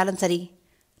பிரச்சனையாக இருந்தாலும் சரி,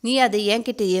 நீ அதை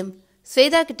என்கிட்டேயும்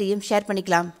ஸ்வேதா கிட்டேயும் ஷேர்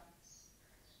பண்ணிக்கலாம்.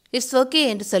 இட்ஸ் ஓகே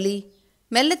என்று சொல்லி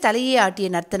மெல்ல தலையே ஆட்டிய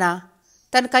நர்த்தனா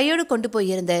தன் கையோடு கொண்டு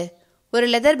போயிருந்த ஒரு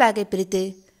லெதர் பேக்கை பிரித்து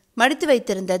மடித்து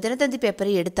வைத்திருந்த தினத்தந்தி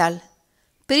பேப்பரை எடுத்தாள்.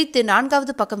 பிரித்து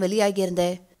 4வது பக்கம் வெளியாகியிருந்த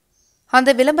அந்த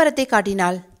விளம்பரத்தை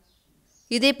காட்டினாள்.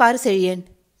 இதே பாரு செழியன்.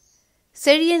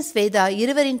 செழியன் ஸ்வேதா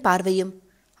இருவரின் பார்வையும்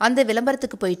அந்த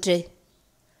விளம்பரத்துக்கு போயிற்று.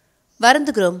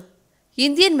 வருந்துகிறோம்.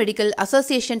 இந்தியன் மெடிக்கல்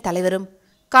அசோசியேஷன் தலைவரும்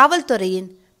காவல்துறையின்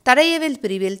தடயவியல்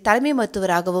பிரிவில் தலைமை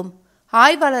மருத்துவராகவும்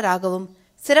ஆய்வாளராகவும்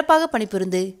சிறப்பாக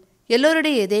பணிபுரிந்து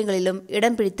எல்லோருடைய இதயங்களிலும்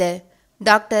இடம் பிடித்த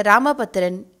டாக்டர்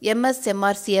ராமபத்திரன் MS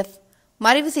MRCF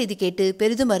மறைவு செய்தி கேட்டு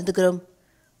பெரிதும் வருந்துகிறோம்.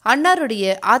 அன்னாருடைய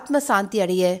ஆத்ம சாந்தி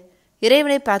அடைய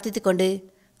இறைவனை பிரார்த்தித்து கொண்டு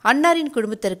அன்னாரின்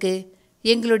குடும்பத்திற்கு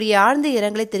எங்களுடைய ஆழ்ந்த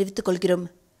இரங்கலை தெரிவித்துக் கொள்கிறோம்.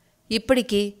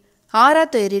 இப்படிக்கு ஆறா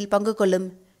துயரில் பங்கு கொள்ளும்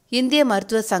இந்திய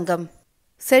மருத்துவ சங்கம்.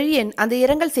 செழியன் அந்த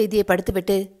இரங்கல் செய்தியை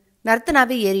படித்துவிட்டு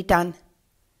நர்த்தனாவை ஏறிட்டான்.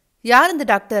 யார் இந்த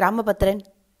டாக்டர் ராமபத்திரன்?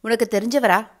 உனக்கு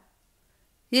தெரிஞ்சவரா?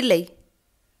 இல்லை.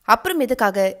 அப்புறம்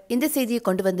எதுக்காக இந்த செய்தியை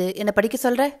கொண்டு வந்து என்னை படிக்க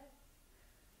சொல்ற?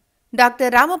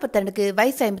 டாக்டர் ராமபத்திரனுக்கு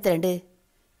வயசு 52.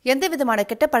 எந்த விதமான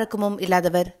கெட்ட பழக்கமும்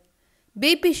இல்லாதவர்.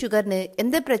 பிபி சுகர்னு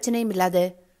எந்த பிரச்சனையும் இல்லாத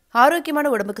ஆரோக்கியமான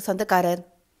உடம்புக்கு சொந்தக்காரர்.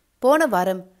 போன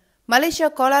வாரம் மலேசியா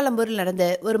கோலாலம்பூரில் நடந்த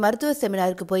ஒரு மருத்துவ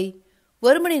செமினாருக்கு போய்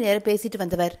 1 மணி நேரம் பேசிட்டு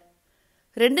வந்தவர்.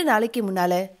 2 நாளைக்கு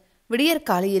முன்னால விடியற்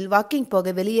காலையில் வாக்கிங்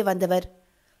போக வெளியே வந்தவர்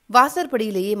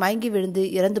வாசற்படியிலேயே மயங்கி விழுந்து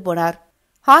இறந்து போனார்.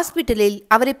 ஹாஸ்பிட்டலில்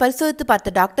அவரை பரிசோதித்து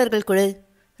பார்த்த டாக்டர்கள் குழு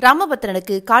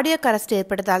ராமபத்திரனுக்கு கார்டியாக் அரெஸ்ட்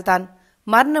ஏற்பட்டதால் தான்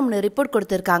மரணம்னு ரிப்போர்ட்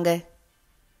கொடுத்திருக்காங்க.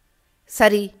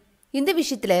 சரி, இந்த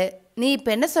விஷயத்துல நீ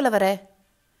இப்ப என்ன சொல்ல வர?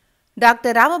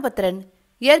 டாக்டர் ராமபத்திரன்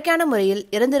இயற்கையான முறையில்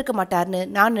இறந்திருக்க மாட்டார்னு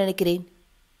நான் நினைக்கிறேன்.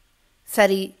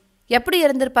 சரி, எப்படி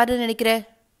இறந்திருப்பாருன்னு நினைக்கிற?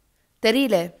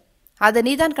 தெரியல, அதை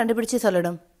நீதான் கண்டுபிடிச்சு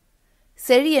சொல்லணும்.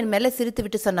 செழியன் மெல்ல சிரித்து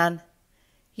விட்டு சொன்னான்.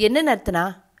 என்ன நர்த்தனா,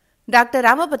 டாக்டர்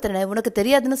ராமபத்திரனை உனக்கு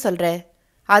தெரியாதுன்னு சொல்ற,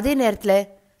 அதே நேரத்தில்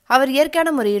அவர் இயற்கையான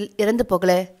முறையில் இறந்து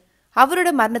போகல, அவரோட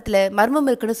மரணத்தில் மர்மம்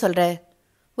இருக்குன்னு சொல்ற.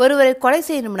 ஒருவரை கொலை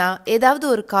செய்யணும்னா ஏதாவது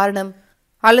ஒரு காரணம்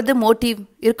அல்லது மோட்டிவ்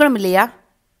இருக்கணும் இல்லையா?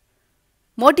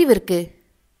 மோட்டிவ் இருக்கு.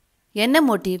 என்ன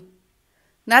மோட்டிவ்?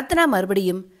 நர்த்தனா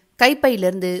மறுபடியும்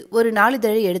கைப்பையிலிருந்து ஒரு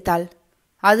நாளிதழை எடுத்தாள்.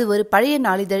 அது ஒரு பழைய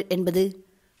நாளிதழ் என்பது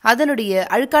அதனுடைய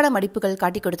அழுக்கான மடிப்புகள்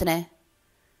காட்டிக் கொடுத்தன.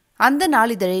 அந்த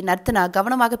நாளிதழை நர்த்தனா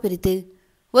கவனமாக பிரித்து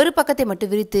ஒரு பக்கத்தை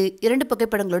மட்டும் விரித்து 2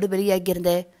 புகைப்படங்களோடு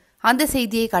வெளியாகியிருந்த அந்த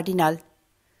செய்தியை காட்டினாள்.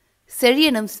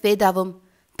 செழியனும் ஸ்வேதாவும்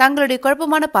தங்களுடைய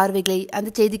குழப்பமான பார்வைகளை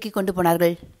அந்த செய்திக்கு கொண்டு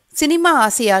போனார்கள். சினிமா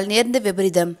ஆசையால் நேர்ந்த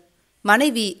விபரீதம்.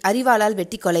 மனைவி அறிவாளால்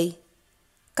வெட்டி கொலை.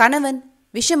 கணவன்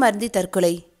விஷமருந்தி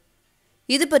தற்கொலை.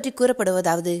 இது பற்றி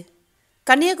கூறப்படுவதாவது,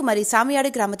 கன்னியாகுமரி சாமியாடு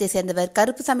கிராமத்தை சேர்ந்தவர்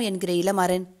கருப்புசாமி என்கிற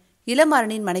இளமாறன்,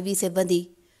 இளமாறனின் மனைவி செவ்வந்தி.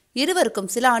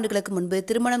 இருவருக்கும் சில ஆண்டுகளுக்கு முன்பு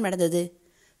திருமணம் நடந்தது.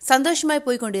 சந்தோஷமாய்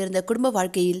போய்கொண்டிருந்த குடும்ப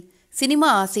வாழ்க்கையில் சினிமா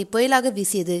ஆசை புயலாக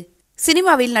வீசியது.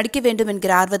 சினிமாவில் நடிக்க வேண்டும்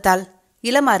என்கிற ஆர்வத்தால்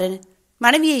இளமாறன்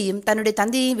மனைவியையும் தன்னுடைய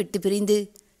தந்தையையும் விட்டு பிரிந்து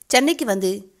சென்னைக்கு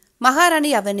வந்து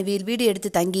மகாராணி அவென்யூவில் வீடு எடுத்து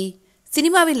தங்கி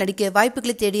சினிமாவில் நடிக்க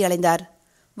வாய்ப்புகளை தேடி அலைந்தார்.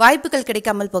 வாய்ப்புகள்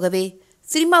கிடைக்காமல் போகவே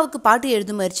சினிமாவுக்கு பாட்டு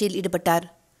எழுதும் முயற்சியில் ஈடுபட்டார்.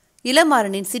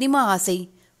 இளமாறனின் சினிமா ஆசை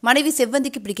மனைவி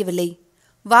செவ்வந்திக்கு பிடிக்கவில்லை.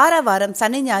 வார வாரம்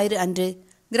சனி ஞாயிறு அன்று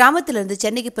கிராமத்திலிருந்து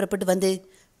சென்னைக்கு புறப்பட்டு வந்து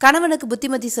கணவனுக்கு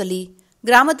புத்திமதி சொல்லி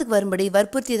கிராமத்துக்கு வரும்படி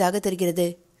வற்புறுத்தியதாக தெரிகிறது.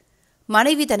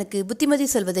 மனைவி தனக்கு புத்திமதி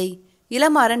சொல்வதை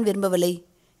இளமாறன் விரும்பவில்லை.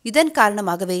 இதன்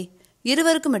காரணமாகவே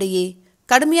இருவருக்கும் இடையே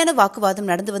கடுமையான வாக்குவாதம்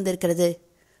நடந்து வந்திருக்கிறது.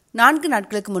 4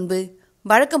 நாட்களுக்கு முன்பு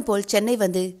வழக்கம் போல் சென்னை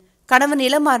வந்து கணவன்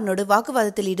இளமாறனோடு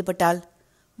வாக்குவாதத்தில் ஈடுபட்டாள்.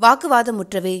 வாக்குவாதம்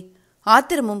முற்றவே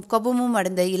ஆத்திரமும் கோபமும்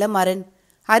அடைந்த இளமாறன்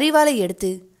அரிவாளை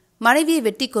எடுத்து மனைவியை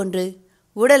வெட்டி கொன்று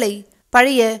உடலை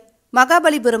பழைய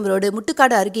மகாபலிபுரம் ரோடு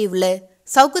முட்டுக்காடு அருகே உள்ள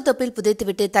சவுக்குத்தொப்பில்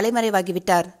புதைத்துவிட்டு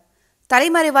தலைமறைவாகிவிட்டார்.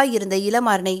 தலைமறைவாய் இருந்த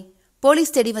இளமாறனை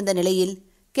போலீஸ் தேடி வந்த நிலையில்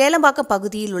கேளம்பாக்கம்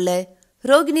பகுதியில் உள்ள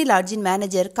ரோகிணி லாட்ஜின்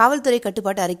மேனேஜர் காவல்துறை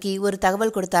கட்டுப்பாட்டு அறைக்கு ஒரு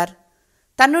தகவல் கொடுத்தார்.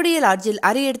 தன்னுடைய லாட்ஜில்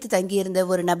அறை எடுத்து தங்கியிருந்த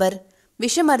ஒரு நபர்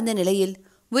விஷமருந்த நிலையில்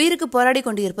உயிருக்கு போராடி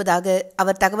கொண்டு இருப்பதாக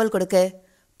அவர் தகவல் கொடுக்க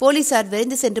போலீசார்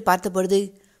விரைந்து சென்று பார்த்தபொழுது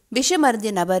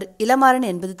விஷமருந்திய நபர் இளமாறன்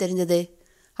என்பது தெரிந்தது.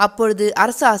 அப்பொழுது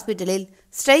அரசு ஹாஸ்பிட்டலில்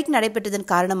ஸ்ட்ரைக் நடைபெற்றதன்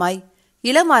காரணமாய்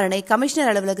இளமாறனை கமிஷனர்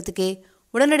அலுவலகத்துக்கே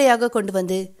உடனடியாக கொண்டு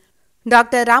வந்து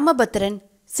டாக்டர் ராமபத்திரன்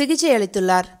சிகிச்சை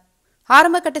அளித்துள்ளார்.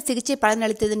 ஆரம்பகட்ட சிகிச்சை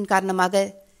பலனளித்ததன் காரணமாக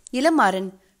இளமாறன்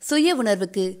சுய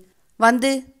உணர்வுக்கு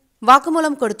வந்து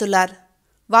வாக்குமூலம் கொடுத்துள்ளார்.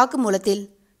 வாக்குமூலத்தில்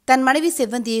தன் மனைவி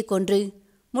செவ்வந்தியை கொன்று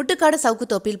முட்டுக்காடு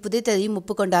சவுக்குத்தோப்பில் புதைத்ததையும்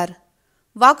ஒப்புக்கொண்டார்.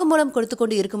 வாக்குமூலம் கொடுத்து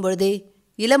கொண்டு இருக்கும் பொழுதே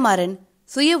இளமாறன்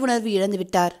சுய உணர்வு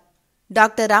இழந்துவிட்டார்.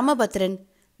 டாக்டர் ராமபத்திரன்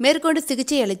மேற்கொண்டு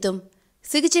சிகிச்சை அளித்தும்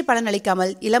சிகிச்சை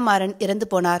பலனளிக்காமல் இளமாறன் இறந்து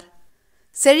போனார்.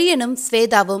 செழியனும்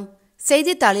ஸ்வேதாவும்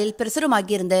செய்தித்தாளில்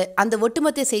பிரசுரமாகியிருந்த அந்த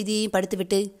ஒட்டுமொத்த செய்தியையும்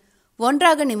படித்துவிட்டு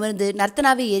ஒன்றாக நிமிர்ந்து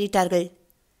நர்த்தனாவை ஏறிட்டார்கள்.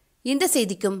 இந்த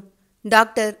செய்திக்கும்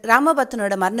டாக்டர்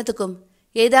ராமபத்திரனோட மரணத்துக்கும்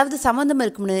ஏதாவது சம்பந்தம்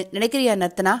இருக்கும்னு நினைக்கிறியா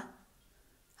நர்த்தனா?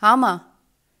 ஆமா.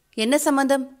 என்ன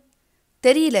சம்பந்தம்?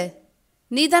 தெரியல,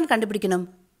 நீதான் கண்டுபிடிக்கணும்.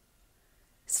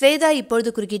 ஸ்வேதா இப்பொழுது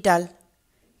குறுக்கிட்டாள்.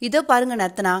 இதோ பாருங்க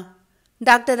நர்த்தனா,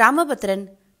 டாக்டர் ராமபத்திரன்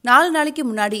 4 நாளைக்கு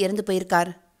முன்னாடி இறந்து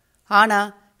போயிருக்கார். ஆனா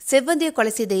செவ்வந்தியை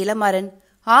கொலை செய்த இளமாறன்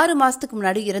 6 மாசத்துக்கு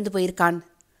முன்னாடி இறந்து போயிருக்கான்.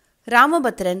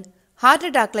 ராமபத்திரன் ஹார்ட்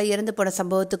அட்டாக்ல இறந்து போன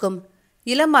சம்பவத்துக்கும்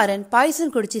இளமாறன்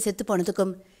பாய்சன் குடிச்சு செத்து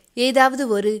போனதுக்கும் ஏதாவது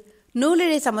ஒரு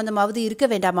நூலிழை சம்பந்தமாவது இருக்க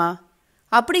வேண்டாமா?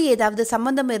 அப்படி ஏதாவது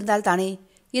சம்பந்தம் இருந்தால் தானே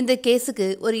இந்த கேஸுக்கு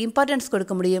ஒரு இம்பார்ட்டன்ஸ்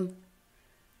கொடுக்க முடியும்.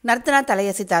 நர்த்தனா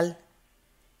தலையசைத்தாள்.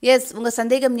 எஸ், உங்க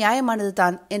சந்தேகம் நியாயமானது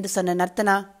தான் என்று சொன்ன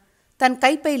நர்த்தனா தன்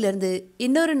கைப்பையிலிருந்து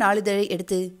இன்னொரு நாளிதழை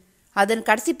எடுத்து அதன்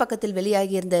கடைசி பக்கத்தில்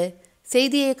வெளியாகியிருந்த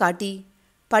செய்தியை காட்டி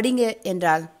படிங்க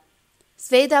என்றாள்.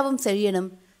 ஸ்வேதாவும் செழியனும்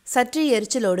சற்றே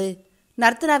எரிச்சலோடு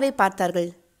நர்த்தனாவை பார்த்தார்கள்.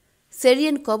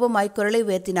 செழியன் கோபமாய் குரலை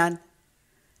உயர்த்தினான்.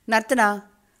 நர்த்தனா,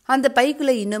 அந்த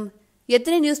பைக்குள்ளே இன்னும்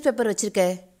எத்தனை நியூஸ் பேப்பர் வச்சிருக்க?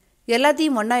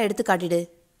 எல்லாத்தையும் ஒன்றா எடுத்து காட்டிடு.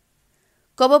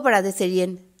 கோபப்படாத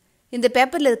செழியன், இந்த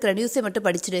பேப்பரில் இருக்கிற நியூஸை மட்டும்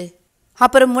படிச்சிடு,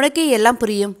 அப்புறம் உனக்கே எல்லாம்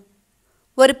புரியும்.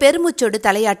 ஒரு பெருமூச்சோடு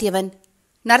தலையாட்டியவன்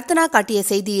நர்த்தனா காட்டிய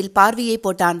செய்தியில் பார்வையை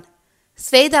போட்டான்.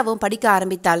 ஸ்வேதாவும் படிக்க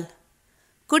ஆரம்பித்தாள்.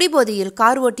 குடிபோதையில்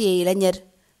கார் ஓட்டிய இளைஞர்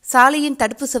சாலையின்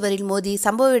தடுப்பு சுவரில் மோதி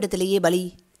சம்பவ இடத்திலேயே பலி.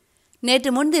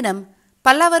 நேற்று முன்தினம்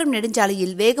பல்லாவரம்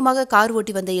நெடுஞ்சாலையில் வேகமாக கார்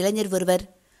ஓட்டி வந்த இளைஞர் ஒருவர்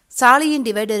சாலையின்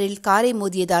டிவைடரில் காரை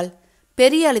மோதியதால்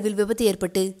பெரிய அளவில் விபத்து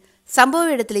ஏற்பட்டு சம்பவ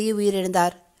இடத்திலேயே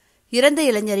உயிரிழந்தார். இறந்த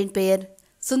இளைஞரின் பெயர்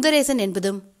சுந்தரேசன்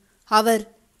என்பதும் அவர்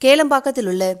கேளம்பாக்கத்தில்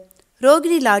உள்ள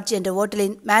ரோகிணி லாட்ஜ் என்ற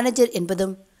ஓட்டலின் மேனேஜர்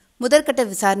என்பதும் முதற்கட்ட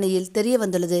விசாரணையில் தெரிய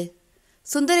வந்துள்ளது.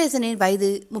 சுந்தரேசனின்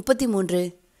வயது 33.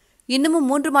 இன்னமும்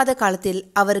 3 மாத காலத்தில்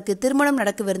அவருக்கு திருமணம்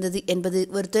நடக்கவிருந்தது என்பது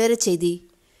ஒரு துயரச் செய்தி.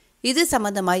 இது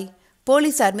சம்பந்தமாய்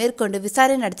போலீசார் மேற்கொண்டு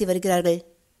விசாரணை நடத்தி வருகிறார்கள்.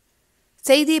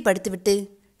 செய்தியை படித்துவிட்டு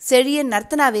செழியன்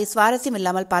நர்த்தனாவை சுவாரஸ்யம்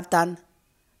இல்லாமல் பார்த்தான்.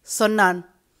 சொன்னான்,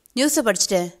 நியூஸை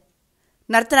படிச்சிட்டேன்.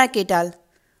 நர்த்தனா கேட்டாள்,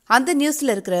 அந்த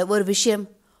நியூஸில் இருக்கிற ஒரு விஷயம்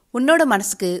உன்னோட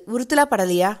மனசுக்கு உறுத்தலா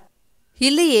படலையா?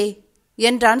 இல்லையே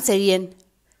என்றான் செழியன்.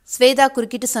 ஸ்வேதா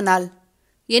குறுக்கிட்டு சொன்னாள்,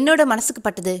 என்னோட மனசுக்கு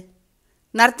பட்டது.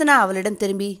 நர்த்தனா அவளிடம்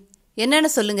திரும்பி, என்னன்னு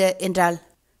சொல்லுங்க என்றாள்.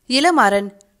 இளமாறன்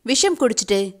விஷம்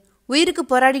குடிச்சிட்டு உயிருக்கு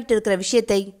போராடிட்டு இருக்கிற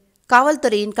விஷயத்தை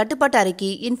காவல்துறையின் கட்டுப்பாட்டு அறைக்கு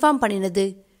இன்ஃபார்ம் பண்ணினது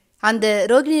அந்த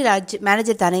ரோகிணி லாட்ஜ்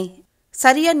மேனேஜர் தானே?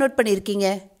 சரியா நோட் பண்ணியிருக்கீங்க.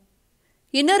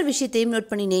 இன்னொரு விஷயத்தையும்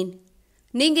நோட் பண்ணினேன்.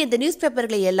 நீங்க இந்த நியூஸ்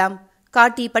பேப்பர்களை எல்லாம்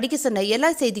காட்டி படிக்க சொன்ன எல்லா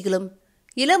செய்திகளும்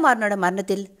இளமாறனோட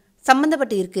மரணத்தில்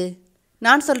சம்பந்தப்பட்டு இருக்கு.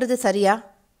 நான் சொல்றது சரியா?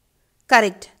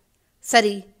 கரெக்ட்.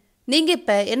 சரி, நீங்க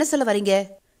இப்ப என்ன சொல்ல வரீங்க?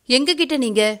 எங்ககிட்ட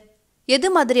நீங்க எது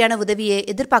மாதிரியான உதவியை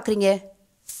எதிர்பார்க்குறீங்க?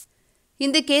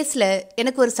 இந்த கேஸில்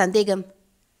எனக்கு ஒரு சந்தேகம்.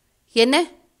 என்ன?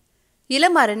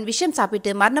 இளமாறன் விஷம்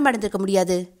சாப்பிட்டு மரணம் அடைந்திருக்க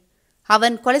முடியாது.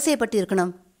 அவன் கொலை செய்யப்பட்டு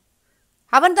இருக்கணும்.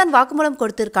 அவன் தான் வாக்குமூலம்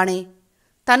கொடுத்திருக்கானே.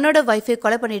 தன்னோட வைஃபை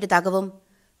கொலை பண்ணிட்டதாகவும்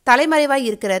தலைமறைவாய்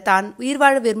இருக்கிற தான் உயிர்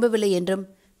வாழ விரும்பவில்லை என்றும்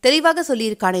தெளிவாக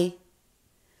சொல்லியிருக்கானே.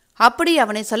 அப்படி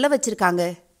அவனை சொல்ல வச்சிருக்காங்க.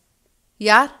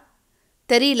 யார்?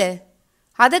 தெரியல.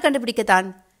 அதை கண்டுபிடிக்கத்தான்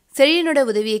செழியனோட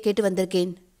உதவியை கேட்டு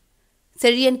வந்திருக்கேன்.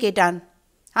 செழியன் கேட்டான்,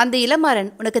 அந்த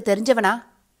இளமாறன் உனக்கு தெரிஞ்சவனா?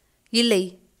 இல்லை.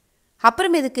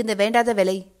 அப்புறம் எதுக்கு இந்த வேண்டாத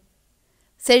வேலை?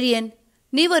 செழியன்,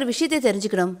 நீ ஒரு விஷயத்தை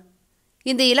தெரிஞ்சுக்கணும்.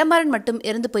 இந்த இளமாறன் மட்டும்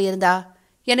இறந்து போயிருந்தா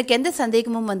எனக்கு எந்த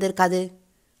சந்தேகமும் வந்திருக்காது.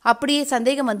 அப்படியே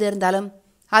சந்தேகம் வந்திருந்தாலும்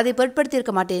அதை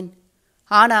பொருட்படுத்தியிருக்க மாட்டேன்.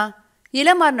 ஆனால்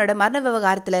இளமாறனோட மரண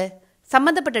விவகாரத்தில்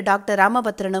சம்பந்தப்பட்ட டாக்டர்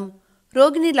ராமபத்ரனும்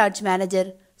ரோகிணி லாட்ஜ் மேனேஜர்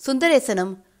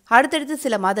சுந்தரேசனும் அடுத்தடுத்து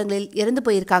சில மாதங்களில் இறந்து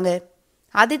போயிருக்காங்க.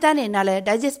 அதைத்தான் என்னால்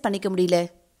டைஜஸ்ட் பண்ணிக்க முடியல.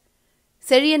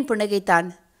 செழியன் புன்னகைத்தான்.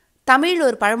 தமிழில்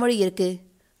ஒரு பழமொழி இருக்கு,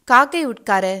 காக்கை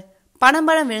உட்கார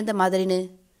பணம்பழம் விழுந்த மாதிரின்னு.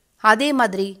 அதே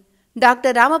மாதிரி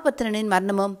டாக்டர் ராமபத்ரனின்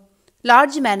மரணமும்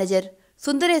லாட்ஜ் மேனேஜர்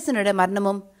சுந்தரேசனோட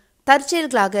மரணமும்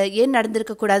தற்செயல்களாக ஏன்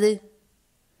நடந்திருக்கக்கூடாது?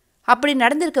 அப்படி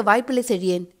நடந்திருக்க வாய்ப்பில்லை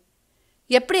செழியன்.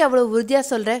 எப்படி அவ்வளோ உறுதியாக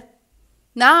சொல்கிற?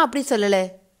 நான் அப்படி சொல்லலை.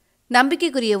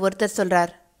 நம்பிக்கைக்குரிய ஒருத்தர்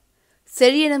சொல்கிறார்.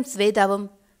 செழியனும் ஸ்வேதாவும்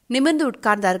நிமிர்ந்து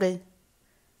உட்கார்ந்தார்கள்.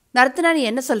 நர்த்தனா, நீ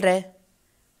என்ன சொல்கிற?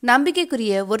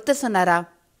 நம்பிக்கைக்குரிய ஒருத்தர் சொன்னாரா?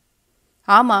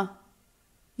 ஆமாம்.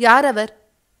 யார் அவர்?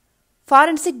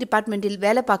 ஃபாரன்சிக் டிபார்ட்மெண்ட்டில்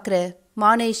வேலை பார்க்குற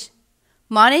மானேஷ்.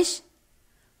 மானேஷ்?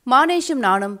 மானேஷும்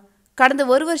நானும் கடந்த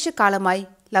 1 வருஷ காலமாய்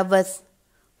லவ்வர்ஸ்.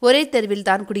 ஒரே தெருவில்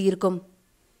தான் குடியிருக்கும்.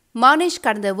 மானேஷ்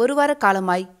கடந்த 1 வார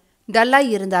காலமாய் டல்லாய்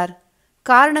இருந்தார்.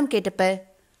 காரணம் கேட்டப்ப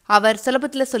அவர்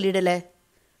சுலபத்தில் சொல்லிடல.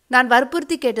 நான்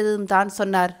வற்புறுத்தி கேட்டதும் தான்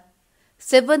சொன்னார்.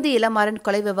 செவ்வந்தி இளமாறன்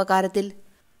கொலை விவகாரத்தில்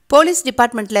போலீஸ்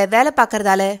டிபார்ட்மெண்ட்டில் வேலை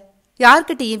பார்க்கறதால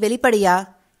யார்கிட்டையும் வெளிப்படையா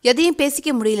எதையும் பேசிக்க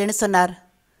முடியலன்னு சொன்னார்.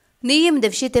 நீயும் இந்த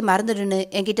விஷயத்தை மறந்துடுன்னு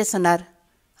என்கிட்ட சொன்னார்.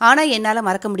 ஆனால் என்னால்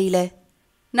மறக்க முடியல.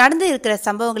 நடந்து இருக்கிற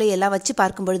சம்பவங்களை எல்லாம் வச்சு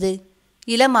பார்க்கும் பொழுது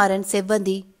இளமாறன்,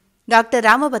 செவ்வந்தி, doctor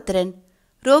Ramabhadran,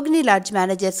 Rohini lodge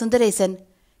manager Sundaresan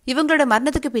இவங்களோட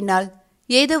மரணத்துக்கு பின்னால்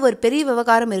ஏதோ ஒரு பெரிய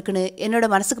விவகாரம் இருக்குன்னு என்னோட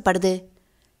மனசுக்கு படுது.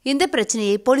 இந்த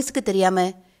பிரச்சனையை போலீஸுக்கு தெரியாம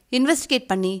இன்வெஸ்டிகேட்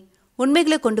பண்ணி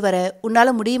உண்மைகளை கொண்டு வர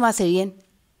உன்னால் முடியுமா செழியன்?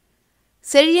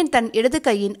 செழியன் தன் இடது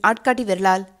கையின் ஆட்காட்டி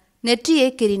விரலால் நெற்றியை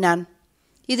கீறினான்.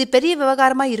 இது பெரிய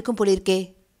விவகாரமாய் இருக்கும் போலிருக்கே.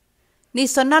 நீ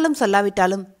சொன்னாலும்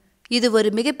சொல்லாவிட்டாலும் இது ஒரு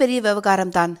மிகப்பெரிய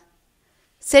விவகாரம்தான்.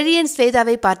 செழியன்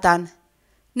ஸ்வேதாவை பார்த்தான்.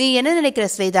 நீ என்ன நினைக்கிற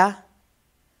ஸ்வேதா?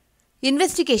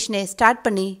 இன்வெஸ்டிகேஷனை ஸ்டார்ட்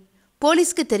பண்ணி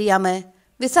போலீஸ்க்கு தெரியாம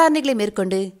விசாரணைகளை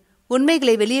மேற்கொண்டு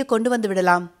உண்மைகளை வெளியே கொண்டு வந்து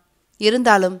விடலாம்.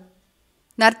 இருந்தாலும்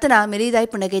நர்த்தனா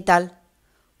மெலிதாய் புன்னகைத்தாள்.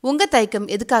 உங்க தயக்கம்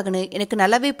எதுக்காகன்னு எனக்கு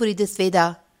நல்லாவே புரியுது ஸ்வேதா.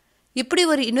 இப்படி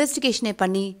ஒரு இன்வெஸ்டிகேஷனை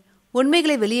பண்ணி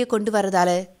உண்மைகளை வெளியே கொண்டு வரதால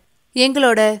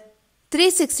எங்களோட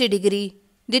 360 டிகிரி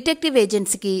டிடெக்டிவ்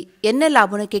ஏஜென்சிக்கு என்ன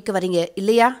லாபம்னு கேட்க வரீங்க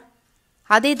இல்லையா?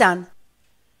 அதேதான்.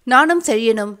 நானும்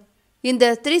செழியனும் இந்த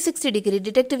 360 டிகிரி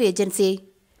டிடெக்டிவ் ஏஜென்சியை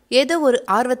ஏதோ ஒரு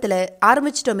ஆர்வத்தில்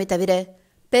ஆரம்பிச்சிட்டோமே தவிர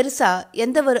பெருசா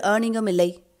எந்த ஒரு ஏர்னிங்கும் இல்லை.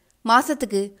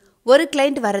 மாசத்துக்கு ஒரு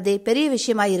கிளைண்ட் வரதே பெரிய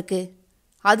விஷயமா இருக்கு.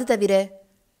 அது தவிர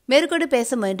மேற்கொண்டு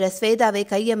பேச முயன்ற ஸ்வேதாவை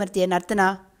கையமர்த்திய நர்த்தனா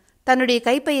தன்னுடைய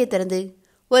கைப்பையை திறந்து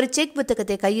ஒரு செக்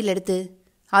புத்தகத்தை கையில் எடுத்து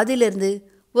அதிலிருந்து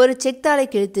ஒரு செக் தாளை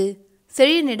கிழித்து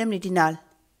செழியனிடம் நீட்டினாள்.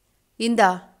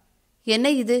 இந்தா. என்ன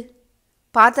இது?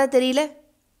 பார்த்தா தெரியல?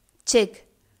 செக்.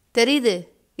 தெரியுது.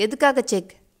 எதுக்காக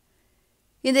செக்?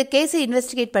 இந்த கேஸை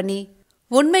இன்வெஸ்டிகேட் பண்ணி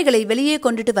உண்மைகளை வெளியே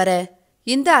கொண்டுட்டு வர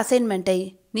இந்த அசைன்மெண்ட்டை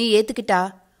நீ ஏத்துக்கிட்டா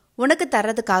உனக்கு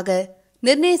தர்றதுக்காக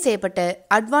நிர்ணயம் செய்யப்பட்ட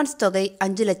அட்வான்ஸ் தொகை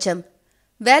 5 லட்சம்.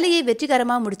 வேலையை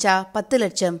வெற்றிகரமாக முடிச்சா 10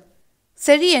 லட்சம்.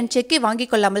 செழியன் செக்கை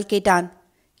வாங்கிக் கொள்ளாமல் கேட்டான்.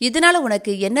 இதனால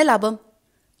உனக்கு என்ன லாபம்?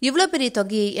 இவ்வளோ பெரிய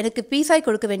தொகையை எனக்கு பீஸாய்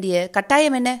கொடுக்க வேண்டிய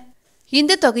கட்டாயம் என்ன?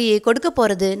 இந்த தொகையை கொடுக்க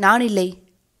போறது நான் இல்லை.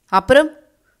 அப்புறம்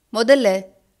முதல்ல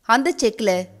அந்த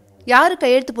செக்கில் யாரு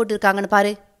கையெழுத்து போட்டிருக்காங்கன்னு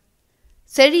பாரு.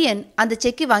 செழியன் அந்த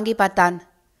செக்கை வாங்கி பார்த்தான்.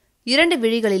 2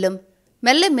 விழிகளிலும்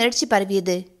மெல்ல மிரட்சி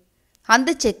பரவியது. அந்த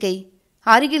செக்கை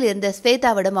அருகில் இருந்த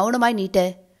ஸ்வேதாவிடம் மௌனமாய் நீட்ட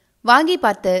வாங்கி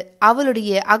பார்த்த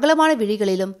அவளுடைய அகலமான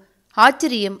விழிகளிலும்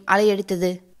ஆச்சரியம்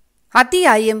அலையடித்தது.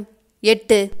 அத்தியாயம்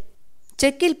 8.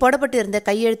 செக்கில் போடப்பட்டிருந்த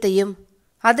கையெழுத்தையும்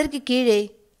அதற்கு கீழே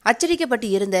அச்சடிக்கப்பட்டு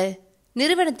இருந்த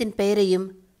நிறுவனத்தின் பெயரையும்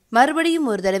மறுபடியும்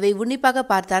ஒரு தடவை உன்னிப்பாக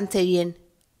பார்த்தான் Chezhiyan.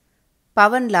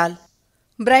 பவன்லால்,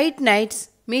 bright nights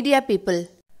media people.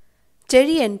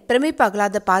 Chezhiyan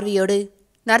பிரமிப்பாகலாத பார்வையோடு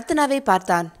நர்த்தனாவை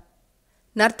பார்த்தான்.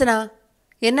 நர்த்தனா,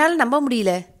 என்னால் நம்ப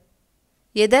முடியல.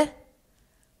 எத?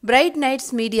 பிரைட்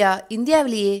நைட்ஸ் மீடியா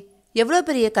இந்தியாவிலேயே எவ்வளோ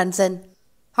பெரிய கன்சர்ன்.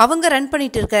 அவங்க ரன்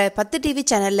பண்ணிட்டு இருக்க 10 டிவி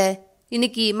சேனல்ல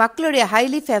இன்னைக்கு மக்களுடைய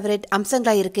ஹைலி ஃபேவரட்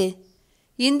அம்சங்களா இருக்கு.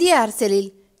 இந்திய அரசியலில்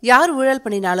யார் ஊழல்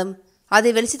பண்ணினாலும் அதை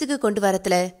வெளிச்சத்துக்கு கொண்டு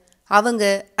வரத்துல அவங்க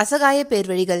அசகாய பேர்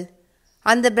வழிகள்.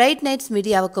 அந்த பிரைட் நைட்ஸ்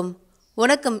மீடியாவுக்கும்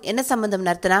உனக்கும் என்ன சம்பந்தம்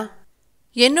நர்த்தனா?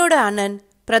 என்னோட அண்ணன்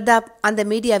பிரதாப் அந்த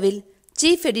மீடியாவில்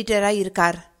சீஃப் எடிட்டராக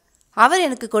இருக்கார். அவர்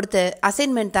எனக்கு கொடுத்த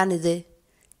அசைன்மெண்ட் தான் இது.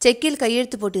 செக்கில்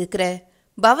கையெழுத்து போட்டிருக்கிற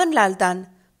பவன்லால் தான்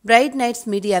பிரைட் நைட்ஸ்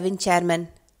மீடியாவின் சேர்மன்.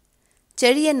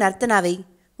 செழியன் நர்த்தனாவை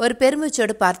ஒரு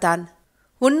பெருமூச்சோடு பார்த்தான்.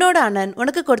 உன்னோட அண்ணன்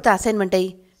உனக்கு கொடுத்த அசைன்மெண்ட்டை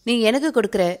நீ எனக்கு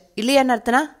கொடுக்குற இல்லையா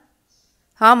நர்த்தனா?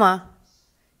 ஆமாம்.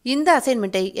 இந்த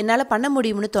அசைன்மெண்ட்டை என்னால் பண்ண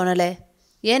முடியும்னு தோணலை.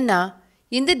 ஏன்னா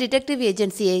இந்த டிடெக்டிவ்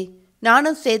ஏஜென்சியை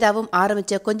நானும் ஸ்வேதாவும்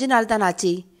ஆரம்பித்த கொஞ்ச நாள் தான்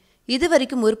ஆச்சு. இது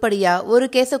வரைக்கும் உருப்படியாக ஒரு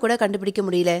கேஸை கூட கண்டுபிடிக்க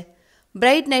முடியல.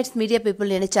 பிரைட் நைட்ஸ் மீடியா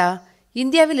பீப்புள் நினைச்சா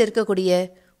இந்தியாவில் இருக்கக்கூடிய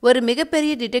ஒரு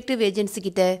மிகப்பெரிய டிடெக்டிவ் ஏஜென்சி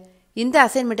கிட்ட இந்த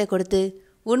அசைன்மெண்ட்டை கொடுத்து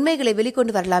உண்மைகளை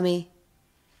வெளிக்கொண்டு வரலாமே.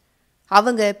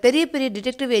 அவங்க பெரிய பெரிய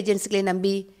டிடெக்டிவ் ஏஜென்சிகளை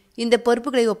நம்பி இந்த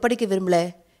பொறுப்புகளை ஒப்படைக்க விரும்பல.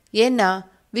 ஏன்னா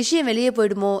விஷயம் வெளியே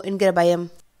போயிடுமோ என்கிற பயம்.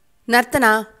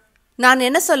 நர்த்தனா, நான்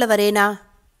என்ன சொல்ல வரேனா?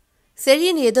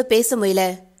 செழியன் ஏதோ பேச முயல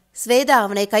ஸ்வேதா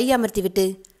அவனை கையமர்த்தி விட்டு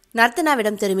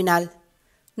நர்த்தனாவிடம் திரும்பினாள்.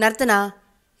 நர்த்தனா,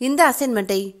 இந்த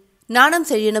அசைன்மெண்ட்டை நானும்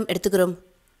செழியனும் எடுத்துக்கிறோம்.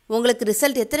 உங்களுக்கு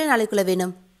ரிசல்ட் எத்தனை நாளைக்குள்ளே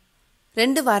வேணும்?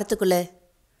 2 வாரத்துக்குள்ள.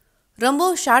 ரொம்ப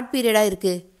ஷார்ட் பீரியடாக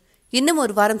இருக்கு. இன்னும்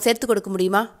 1 வாரம் சேர்த்து கொடுக்க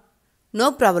முடியுமா? No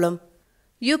problem,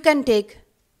 you can take.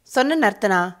 சொன்ன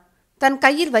நர்த்தனா தன்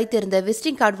கையில் வைத்திருந்த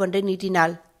விசிட்டிங் கார்டு ஒன்றை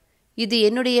நீட்டினாள். இது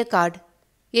என்னுடைய கார்டு.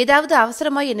 ஏதாவது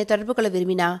அவசரமாக என்னை தொடர்பு கொள்ள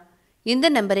விரும்பினா இந்த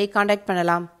நம்பரை காண்டாக்ட்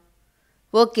பண்ணலாம்.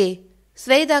 ஓகே.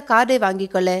 ஸ்வேதா கார்டை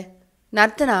வாங்கிக் கொள்ள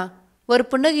நர்த்தனா ஒரு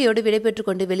புன்னகையோடு விடைபெற்று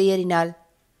கொண்டு வெளியேறினாள்.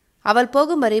 அவள்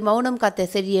போகும் வரை மௌனம் காத்த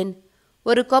செழியன்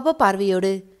ஒரு கோப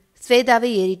பார்வையோடு ஸ்வேதாவை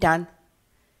ஏறிட்டான்.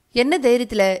 என்ன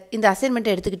தைரியத்தில் இந்த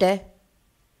அசைன்மெண்ட்டை எடுத்துக்கிட்ட?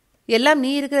 எல்லாம்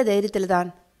நீ இருக்கிற தைரியத்தில் தான்.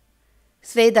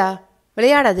 ஸ்வேதா,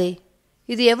 விளையாடாதே.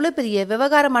 இது எவ்வளோ பெரிய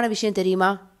விவகாரமான விஷயம்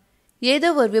தெரியுமா? ஏதோ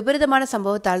ஒரு விபரீதமான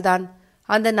சம்பவத்தால் தான்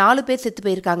அந்த 4 பேர் செத்து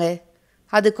போயிருக்காங்க.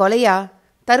 அது கொலையா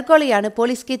தற்கொலையான்னு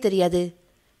போலீஸ்க்கே தெரியாது.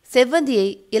 செவ்வந்தியை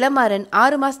இளமாறன்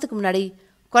 6 மாதத்துக்கு முன்னாடி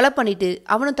கொலை பண்ணிட்டு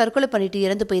அவனும் தற்கொலை பண்ணிட்டு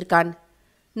இறந்து போயிருக்கான்.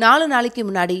 4 நாளைக்கு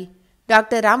முன்னாடி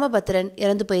டாக்டர் ராமபத்ரன்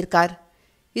இறந்து போயிருக்கார்.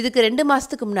 இதுக்கு 2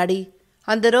 மாதத்துக்கு முன்னாடி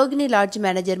அந்த Rohini lodge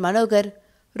manager Manohar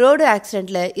road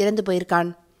ஆக்சிடெண்ட்ல இறந்து போயிருக்கான்.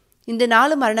 இந்த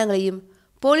 4 மரணங்களையும்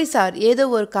போலீசார் ஏதோ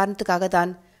ஒரு காரணத்துக்காக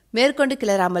தான் மேற்கொண்டு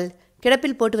கிளறாமல்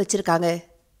கிடப்பில் போட்டு வச்சிருக்காங்க.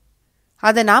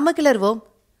 அதை நாம கிளறுவோம்.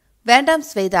 வேண்டாம்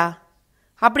ஸ்வேதா.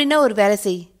 அப்படின்னா ஒரு வேலை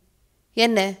செய்.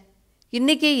 என்ன?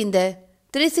 இன்னைக்கே இந்த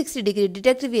 360 டிகிரி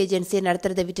டிடெக்டிவ் ஏஜென்சியை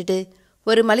நடத்துறதை விட்டுட்டு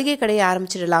ஒரு மளிகை கடையை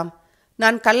ஆரம்பிச்சிடலாம்.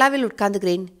 நான் கல்லாவில்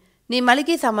உட்கார்ந்துக்கிறேன். நீ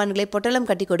மளிகை சாமான்களை பொட்டலம்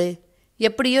கட்டி கொடு.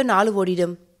 எப்படியோ 4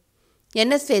 ஓடிடும்.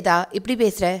 என்ன ஸ்வேதா இப்படி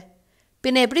பேசுகிற?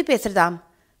 பின்ன எப்படி பேசுறதாம்?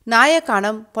 நாயை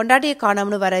காணோம் பொண்டாட்டியை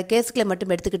காணோம்னு வர கேஸுகளை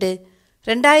மட்டும் எடுத்துக்கிட்டு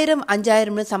 2000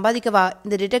 5000னு சம்பாதிக்கவா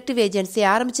இந்த டிடெக்டிவ் ஏஜென்சி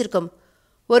ஆரம்பிச்சிருக்கோம்.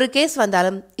 ஒரு கேஸ்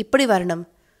வந்தாலும் இப்படி வரணும்.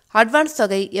 அட்வான்ஸ்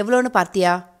தொகை எவ்வளோன்னு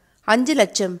பார்த்தியா? 5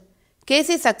 லட்சம்.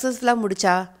 கேஸை சக்ஸஸ்ஃபுல்லாக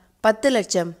முடிச்சா 10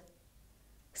 லட்சம்.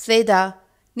 ஸ்வேதா,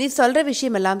 நீ சொல்கிற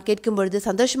விஷயமெல்லாம் கேட்கும்பொழுது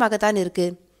சந்தோஷமாகத்தான் இருக்கு.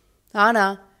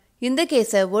 ஆனால் இந்த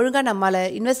கேஸை ஒழுங்காக நம்மால்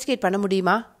இன்வெஸ்டிகேட் பண்ண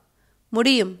முடியுமா?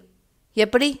 முடியும்.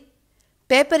 எப்படி?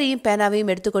 பேப்பரையும்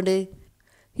பேனாவையும் எடுத்துக்கொண்டு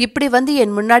இப்படி வந்து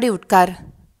என் முன்னாடி உட்கார்.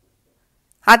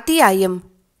 அத்தியாயம்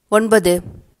 9.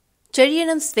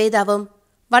 செழியனும் ஸ்வேதாவும்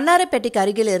வண்ணாரப்பேட்டைக்கு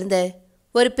அருகில் இருந்த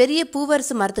ஒரு பெரிய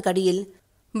பூவரசு மரத்துக்கடியில்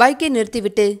பைக்கை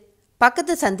நிறுத்திவிட்டு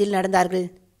பக்கத்து சந்தில் நடந்தார்கள்.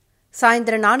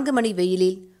 சாயந்தரம் 4 மணி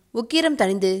வெயிலில் உக்கிரம்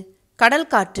தணிந்து கடல்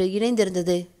காற்று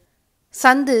இணைந்திருந்தது.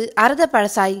 சந்து அரத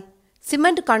பழசாய்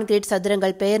சிமெண்ட் கான்கிரீட்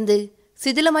சதுரங்கள் பெயர்ந்து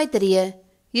சிதிலமாய் தெரிய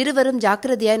இருவரும்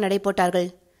ஜாக்கிரதையாய் நடைபோட்டார்கள்.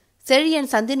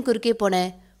 செழியன் சந்தின் குறுக்கே போன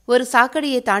ஒரு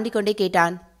சாக்கடையை தாண்டி கொண்டே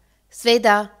கேட்டான்.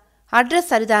 ஸ்வேதா, அட்ரஸ்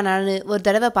சரிதானான்னு ஒரு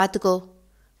தடவை பார்த்துக்கோ.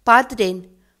 பார்த்துட்டேன்.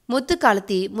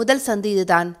 முத்துக்காலத்தி முதல் சந்து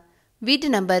இதுதான். வீட்டு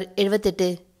நம்பர் 78.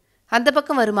 அந்த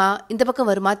பக்கம் வருமா இந்த பக்கம்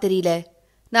வருமா தெரியல.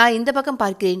 நான் இந்த பக்கம்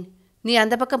பார்க்கிறேன், நீ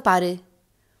அந்த பக்கம் பாரு.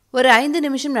 ஒரு 5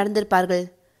 நிமிஷம் நடந்திருப்பார்கள்.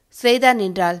 ஸ்வேதா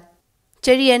நின்றாள்.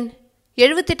 செழியன்,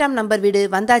 78ஆம் நம்பர் வீடு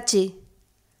வந்தாச்சு.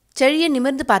 செழியன்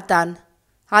நிமிர்ந்து பார்த்தான்.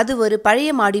 அது ஒரு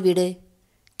பழைய மாடி வீடு.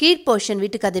 கீழ்போர்ஷன்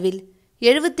வீட்டு கதவில்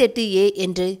 78A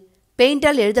என்று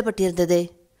பெயிண்டால் எழுதப்பட்டிருந்தது.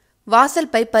 வாசல்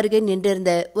பைப் அருகே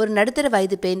நின்றிருந்த ஒரு நடுத்தர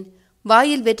வயது பெண்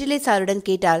வாயில் வெற்றிலை சாருடன்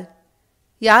கேட்டாள்,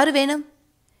 யாரு வேணும்?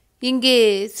 இங்கே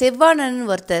செவ்வாணன்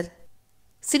ஒருத்தர்.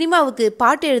 சினிமாவுக்கு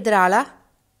பாட்டு எழுதுகிற ஆளா?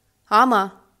 ஆமா,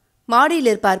 மாடியில்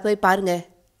இருப்பார், போய் பாருங்க.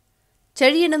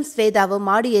 செழியனும் ஸ்வேதாவும்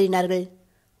மாடி ஏறினார்கள்.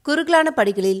 குறுகலான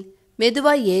படிகளில்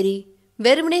மெதுவாய் ஏறி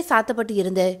வெறுமனே சாத்தப்பட்டு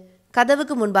இருந்த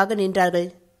கதவுக்கு முன்பாக நின்றார்கள்.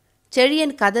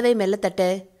 செழியன் கதவை மெல்ல தட்ட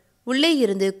உள்ளே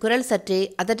இருந்து குரல் சற்றே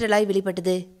அதற்றலாய்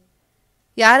வெளிப்பட்டது.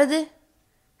 யாரது?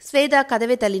 ஸ்வேதா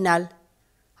கதவை தள்ளினாள்.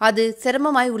 அது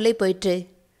சிரமமாய் உள்ளே போயிற்று.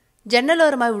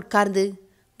 ஜன்னலோரமாய் உட்கார்ந்து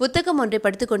புத்தகம் ஒன்றை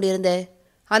படித்து கொண்டிருந்த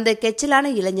அந்த கெச்சலான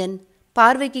இளைஞன்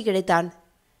பார்வைக்கு கிடைத்தான்.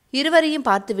 இருவரையும்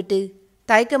பார்த்துவிட்டு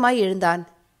தயக்கமாய் எழுந்தான்.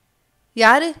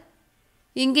 யாரு?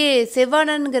 இங்கே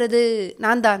செவ்வானன்கிறது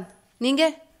நான் தான். நீங்க?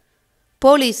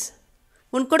 போலீஸ்.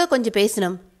 உன் கூட கொஞ்சம்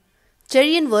பேசணும்.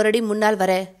 செழியன் ஓரடி முன்னால்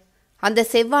வர அந்த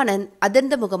செவ்வானன்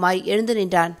அதிர்ந்த முகமாய் எழுந்து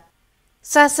நின்றான்.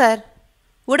 சார்,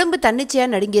 உடம்பு தன்னிச்சையா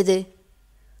நடுங்கியது.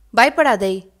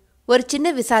 பயப்படாதே, ஒரு சின்ன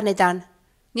விசாரணை தான்.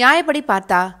 நியாயப்படி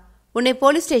பார்த்தா உன்னை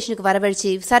போலீஸ் ஸ்டேஷனுக்கு வரவழைச்சி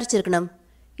விசாரிச்சிருக்கணும்.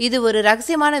 இது ஒரு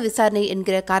ரகசியமான விசாரணை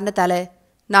என்கிற காரணத்தால்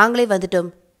நாங்களே வந்துட்டோம்.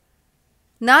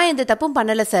 நான் எந்த தப்பும்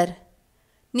பண்ணலை சார்.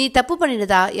 நீ தப்பு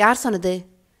பண்ணினதா யார் சொன்னது?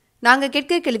 நாங்கள்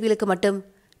கேட்கிற கேள்விகளுக்கு மட்டும்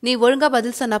நீ ஒழுங்காக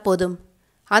பதில் சொன்னால் போதும்.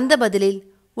 அந்த பதிலில்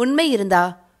உண்மை இருந்தா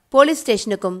போலீஸ்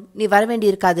ஸ்டேஷனுக்கும் நீ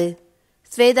வரவேண்டியிருக்காது.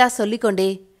 ஸ்வேதா சொல்லிக்கொண்டே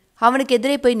அவனுக்கு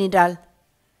எதிரே போய் நின்றாள்.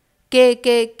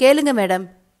 கேளுங்க மேடம்.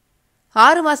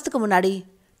 6 மாதத்துக்கு முன்னாடி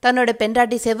தன்னோட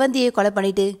பெண்டாட்டி செவ்வந்தியை கொலை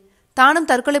பண்ணிட்டு தானும்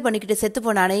தற்கொலை பண்ணிக்கிட்டு செத்து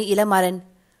போனானே இளமாறன்,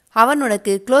 அவன்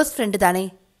உனக்கு க்ளோஸ் ஃப்ரெண்டு தானே?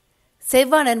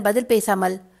 செவ்வாணன் பதில்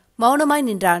பேசாமல் மௌனமாய்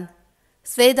நின்றான்.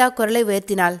 ஸ்வேதா குரலை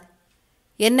உயர்த்தினாள்.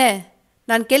 என்ன,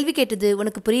 நான் கேள்வி கேட்டது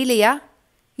உனக்கு புரியலையா?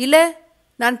 இல்லை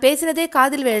நான் பேசினதே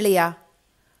காதில் விழலையா?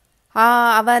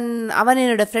 அவன்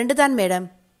என்னோட ஃப்ரெண்டு தான் மேடம்.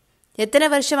 எத்தனை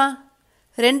வருஷமா?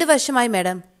 2 வருஷமாய்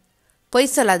மேடம்.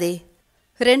 பொய் சொல்லாதே.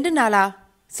 2 நாளா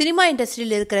சினிமா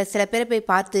இண்டஸ்ட்ரியில் இருக்கிற சில பேரை போய்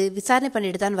பார்த்து விசாரணை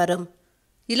பண்ணிட்டு தான் வரும்.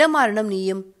 இளமாறனும்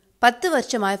நீயும் 10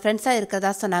 வருஷமாய் ஃப்ரெண்ட்ஸாக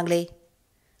இருக்கிறதா சொன்னாங்களே,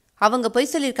 அவங்க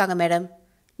பொய் சொல்லியிருக்காங்க மேடம்.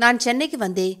 நான் சென்னைக்கு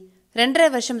வந்தே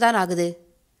 2.5 வருஷம்தான் ஆகுது.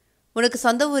 உனக்கு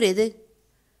சொந்த ஊர் எது?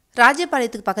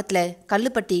 ராஜபாளையத்துக்கு பக்கத்தில்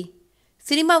கல்லுப்பட்டி.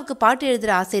 சினிமாவுக்கு பாட்டு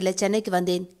எழுதுகிற ஆசையில் சென்னைக்கு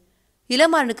வந்தேன்.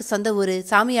 இளமாறனுக்கு சொந்த ஊர்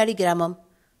சாமியாடி கிராமம்.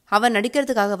 அவன்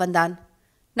நடிக்கிறதுக்காக வந்தான்.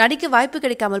 நடிக்க வாய்ப்பு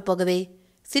கிடைக்காமல் போகவே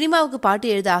சினிமாவுக்கு பாட்டு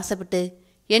எழுத ஆசைப்பட்டு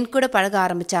என் கூட பழக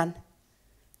ஆரம்பித்தான்.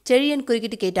 செழியன்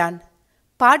குறுக்கிட்டு கேட்டான்.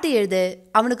 பாட்டு எழுத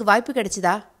அவனுக்கு வாய்ப்பு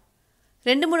கிடைச்சிதா?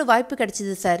 2-3 வாய்ப்பு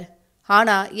கிடைச்சிது சார்.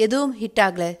 ஆனால் எதுவும் ஹிட்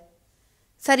ஆகலை.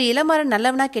 சரி, இளமாறன்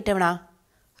நல்லவனா கெட்டவனா?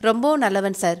 ரொம்பவும்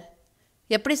நல்லவன் சார்.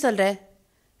 எப்படி சொல்கிற?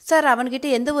 சார், அவன்கிட்ட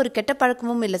எந்த ஒரு கெட்ட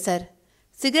பழக்கமும் இல்லை சார்.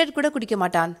 சிகரெட் கூட குடிக்க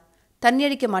மாட்டான், தண்ணி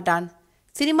அடிக்க மாட்டான்.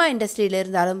 சினிமா இண்டஸ்ட்ரியில்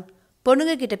இருந்தாலும்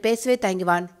பொண்ணுங்க கிட்ட பேசவே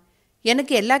தயங்குவான்.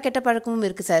 எனக்கு எல்லா கெட்ட பழக்கமும்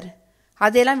இருக்குது சார்.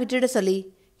 அதையெல்லாம் விட்டுட சொல்லி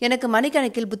எனக்கு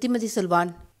மணிக்கணக்கில் புத்திமதி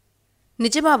சொல்வான்.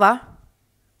 நிஜமாவா?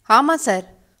 ஆமாம் சார்.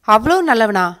 அவ்வளோ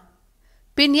நல்லவனா?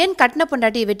 பின் ஏன் கட்டின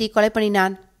பொண்டாட்டியை வெட்டி கொலை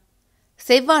பண்ணினான்?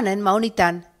 செவ்வாணன்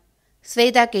மௌனித்தான்.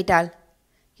 ஸ்வேதா கேட்டாள்.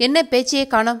 என்ன பேச்சையே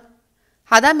காணோம்?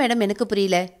 அதான் மேடம் எனக்கு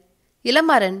புரியல.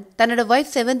 இளமாறன் தன்னோட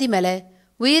ஒய்ஃப் செவந்தி மேலே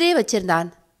உயிரே வச்சிருந்தான்.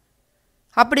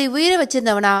 அப்படி உயிரை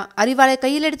வச்சிருந்தவனா அறிவாளை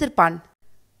கையில் எடுத்திருப்பான்.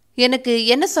 எனக்கு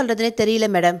என்ன சொல்கிறதுனே தெரியல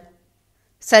மேடம்.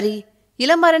 சரி,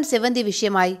 இளமாறன் செவ்வந்தி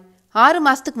விஷயமாய் 6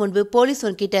 மாசத்துக்கு முன்பு போலீஸ்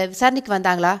உன்கிட்ட விசாரணைக்கு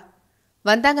வந்தாங்களா?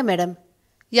 வந்தாங்க மேடம்.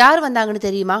 யார் வந்தாங்கன்னு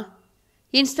தெரியுமா?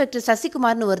 இன்ஸ்பெக்டர்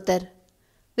சசிகுமார்னு ஒருத்தர்.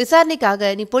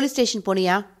 விசாரணைக்காக நீ போலீஸ் ஸ்டேஷன்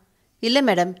போனியா? இல்லை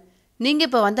மேடம். நீங்கள்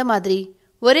இப்போ வந்த மாதிரி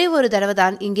ஒரே ஒரு தடவை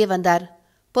தான் இங்கே வந்தார்.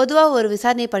 பொதுவாக ஒரு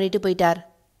விசாரணையை பண்ணிட்டு போயிட்டார்.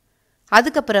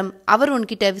 அதுக்கப்புறம் அவர்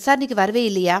உன்கிட்ட விசாரணைக்கு வரவே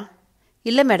இல்லையா?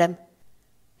 இல்லை மேடம்.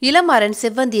 இளமாறன்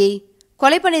செவ்வந்தியை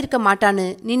கொலை பண்ணியிருக்க மாட்டான்னு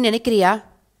நீ நினைக்கிறியா?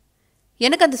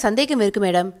 எனக்கு அந்த சந்தேகம் இருக்கு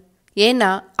மேடம். ஏன்னா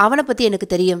அவனை பற்றி எனக்கு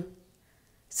தெரியும்.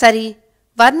 சரி,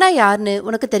 வர்ணா யாருன்னு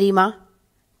உனக்கு தெரியுமா?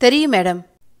 தெரியும் மேடம்.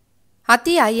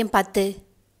 அத்தியாயம் 10.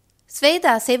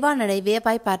 ஸ்வேதா செவ்வானனை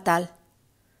வியப்பாய் பார்த்தாள்.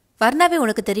 வர்ணாவே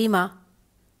உனக்கு தெரியுமா?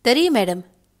 தெரியும் மேடம்.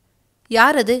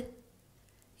 யார் அது?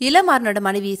 இளமாறனோட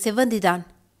மனைவி செவ்வந்திதான்.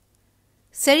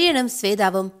 செழியனும்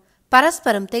ஸ்வேதாவும்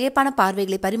பரஸ்பரம் திகைப்பான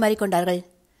பார்வைகளை பரிமாறிக்கொண்டார்கள்.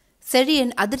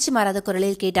 செழியன் அதிர்ச்சி மாறாத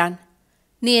குரலில் கேட்டான்,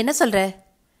 நீ என்ன சொல்ற?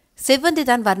 செவ்வந்தி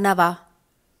தான் வர்ணாவா?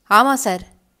 ஆமா சார்.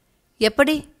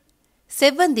 எப்படி?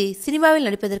 செவ்வந்தி சினிமாவில்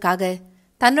நடிப்பதற்காக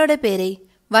தன்னோட பேரை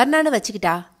வர்ணான்னு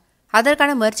வச்சுக்கிட்டா.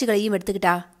 அதற்கான முயற்சிகளையும்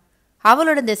எடுத்துக்கிட்டா.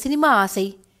 அவளோட இந்த சினிமா ஆசை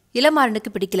இளமாறனுக்கு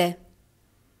பிடிக்கல.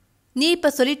 நீ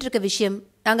இப்ப சொல்லிட்டு இருக்க விஷயம்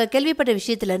நாங்கள் கேள்விப்பட்ட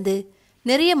விஷயத்திலிருந்து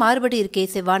நிறைய மாறுபட்டு இருக்கே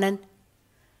செவ்வானன்.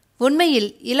 உண்மையில்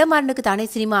இளமாறனுக்கு தானே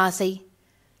சினிமா ஆசை.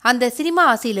 அந்த சினிமா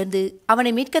ஆசையிலிருந்து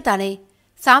அவனை மீட்கத்தானே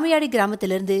சாமியாடி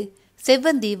கிராமத்திலிருந்து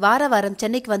செவ்வந்தி வார வாரம்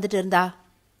சென்னைக்கு வந்துட்டு இருந்தா.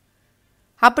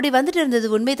 அப்படி வந்துட்டு இருந்தது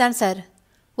உண்மைதான் சார்.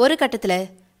 ஒரு கட்டத்தில்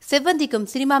செவ்வந்திக்கும்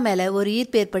சினிமா மேலே ஒரு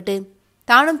ஈர்ப்பு ஏற்பட்டு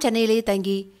தானும் சென்னையிலேயே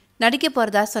தங்கி நடிக்க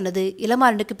போறதா சொன்னது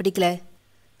இளமாறனுக்கு பிடிக்கல.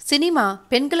 சினிமா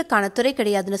பெண்களுக்கான துறை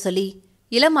கிடையாதுன்னு சொல்லி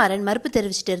இளமாறன் மறுப்பு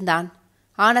தெரிவிச்சிட்டு இருந்தான்.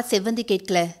 ஆனால் செவ்வந்தி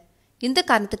கேட்கல. இந்த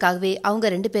காரணத்துக்காகவே அவங்க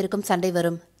 2 பேருக்கும் சண்டை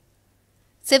வரும்.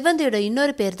 செவ்வந்தியோட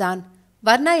இன்னொரு பேர் தான்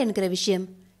வர்ணா என்கிற விஷயம்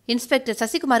இன்ஸ்பெக்டர்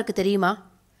சசிகுமாருக்கு தெரியுமா?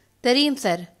 தெரியும்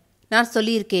சார், நான்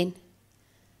சொல்லியிருக்கேன்.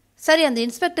 சரி, அந்த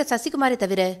இன்ஸ்பெக்டர் சசிகுமாரை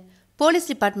தவிர போலீஸ்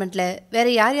டிபார்ட்மெண்ட்ல வேற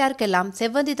யார் யாருக்கெல்லாம்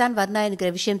செவ்வந்தி தான் வர்ணா என்கிற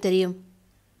விஷயம் தெரியும்?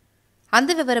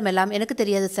 அந்த விவரம் எல்லாம் எனக்கு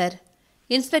தெரியாது சார்.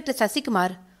 இன்ஸ்பெக்டர்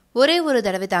சசிகுமார் ஒரே ஒரு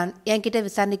தடவை தான் என்கிட்ட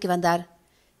விசாரணைக்கு வந்தார்.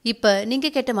 இப்போ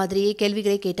நீங்கள் கேட்ட மாதிரியே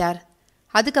கேள்விகளை கேட்டார்.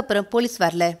 அதுக்கப்புறம் போலீஸ்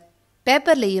வரல.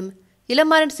 பேப்பர்லேயும்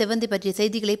இளமாறன் செவ்வந்தி பற்றிய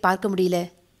செய்திகளை பார்க்க முடியல.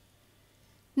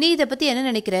 நீ இதை பற்றி என்ன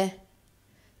நினைக்கிற?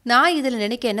 நான் இதில்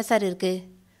நினைக்க என்ன சார் இருக்கு?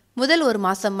 முதல் 1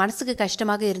 மாதம் மனசுக்கு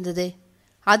கஷ்டமாக இருந்தது.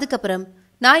 அதுக்கப்புறம்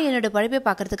நான் என்னோட பழைப்பை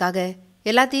பார்க்கறதுக்காக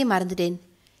எல்லாத்தையும் மறந்துட்டேன்.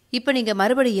 இப்போ நீங்கள்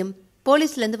மறுபடியும்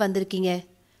போலீஸ்லேருந்து வந்திருக்கீங்க,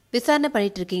 விசாரணை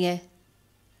பண்ணிட்டு இருக்கீங்க.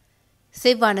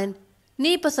 செவ்வானன், நீ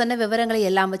இப்போ சொன்ன விவரங்களை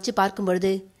எல்லாம் வச்சு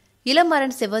பார்க்கும்பொழுது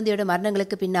இளமாறன் செவ்வந்தியோட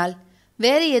மரணங்களுக்கு பின்னால்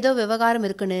வேற ஏதோ விவகாரம்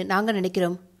இருக்குன்னு நாங்கள்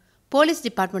நினைக்கிறோம். போலீஸ்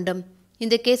டிபார்ட்மெண்ட்டும்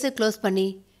இந்த கேஸை க்ளோஸ் பண்ணி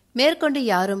மேற்கொண்டு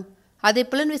யாரும் அதை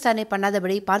புலன் விசாரணை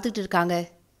பண்ணாதபடி பார்த்துக்கிட்டு இருக்காங்க.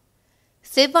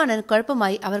 செவ்வானன்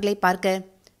குழப்பமாய் அவர்களை பார்க்க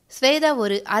ஸ்வேதா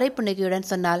ஒரு அரை புன்னகையுடன்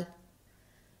சொன்னாள்,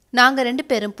 நாங்கள் 2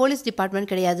 பேரும் போலீஸ்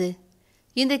டிபார்ட்மெண்ட் கிடையாது.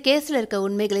 இந்த கேஸில் இருக்க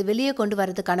உண்மைகளை வெளியே கொண்டு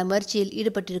வரதுக்கான முயற்சியில்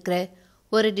ஈடுபட்டிருக்கிற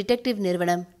ஒரு டிடெக்டிவ்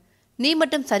நிறுவனம். நீ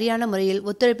மட்டும் சரியான முறையில்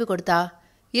ஒத்துழைப்பு கொடுத்தா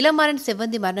இளமாறன்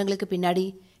செவ்வந்தி மரணங்களுக்கு பின்னாடி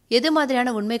எது மாதிரியான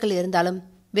உண்மைகள் இருந்தாலும்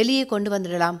வெளியே கொண்டு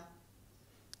வந்துடலாம்.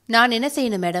 நான் என்ன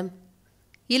செய்யணும் மேடம்?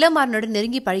 இளமாறனோடு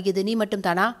நெருங்கி பழகியது நீ மட்டும்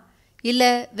தானா, இல்லை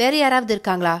வேற யாராவது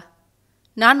இருக்காங்களா?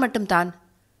 நான் மட்டும்தான்.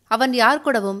 அவன் யார்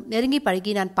கூடவும் நெருங்கி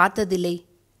பழகி நான் பார்த்ததில்லை.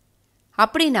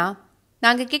 அப்படின்னா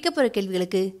நாங்கள் கேட்க போகிற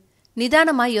கேள்விகளுக்கு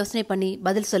நிதானமாய் யோசனை பண்ணி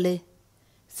பதில் சொல்லு.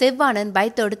 செவ்வானன்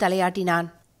பயத்தோடு தலையாட்டினான்.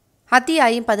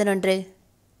 அத்தியாயம் 11.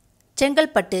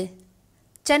 செங்கல்பட்டு.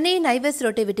 சென்னையின் ஹைவேஸ்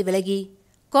ரோட்டை விட்டு விலகி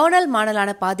கோணல்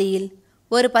மாணலான பாதையில்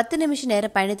ஒரு 10 நிமிஷ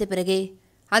நேரம் பயணித்த பிறகே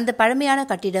அந்த பழமையான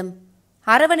கட்டிடம்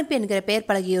அரவணைப்பு என்கிற பெயர்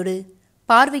பலகையோடு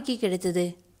பார்வைக்கு கிடைத்தது.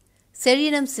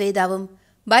 செழியனும் ஸ்வேதாவும்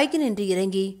பைக்கில் நின்று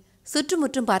இறங்கி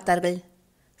சுற்றுமுற்றும் பார்த்தார்கள்.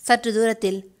 சற்று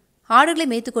தூரத்தில் ஆடுகளை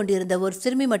மேய்த்து கொண்டிருந்த ஒரு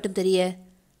சிறுமி மட்டும் தெரிய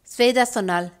ஸ்வேதா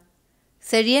சொன்னாள்,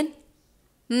 செழியன்,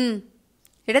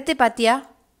 இடத்தை பார்த்தியா?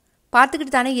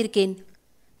 பார்த்துக்கிட்டு தானே இருக்கேன்.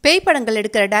 பேய் படங்கள்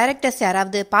எடுக்கிற டைரக்டர்ஸ்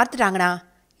யாராவது பார்த்துட்டாங்கன்னா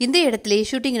இந்த இடத்துலேயே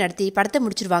ஷூட்டிங் நடத்தி படத்தை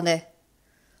முடிச்சிருவாங்க.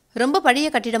 ரொம்ப பழைய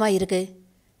கட்டிடமாக இருக்கு.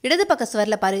 இடது பக்க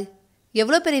சுவரில் பாரு,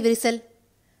 எவ்வளோ பெரிய விரிசல்.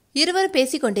 இருவரும்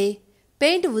பேசிக்கொண்டே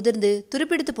பெயிண்ட் உதிர்ந்து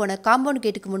துருப்பிடித்து போன காம்பவுண்ட்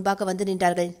கேட்டுக்கு முன்பாக வந்து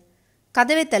நின்றார்கள்.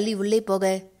 கதவை தள்ளி உள்ளே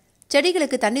போக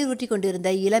செடிகளுக்கு தண்ணீர் ஊற்றி கொண்டிருந்த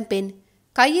இளம்பெண்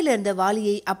கையில் இருந்த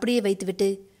வாளியை அப்படியே வைத்துவிட்டு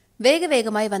வேக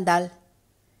வேகமாய் வந்தாள்.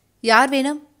 யார்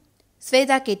வேணும்?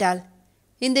 ஸ்வேதா கேட்டாள்.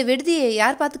 இந்த விடுதியை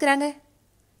யார் பார்த்துக்கிறாங்க?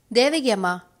 தேவகி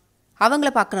அம்மா.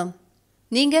 அவங்கள பார்க்கணும்.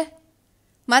 நீங்க?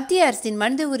 மத்திய அரசின்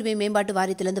மனித உரிமை மேம்பாட்டு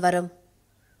வாரியத்திலேருந்து வரோம்.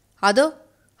 அதோ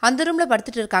அந்த ரூமில்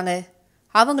படுத்துட்டு இருக்காங்க.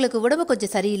 அவங்களுக்கு உடம்பு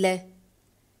கொஞ்சம் சரியில்லை.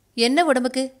 என்ன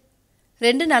உடம்புக்கு?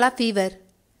 2 நாளாக ஃபீவர்.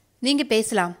 நீங்கள்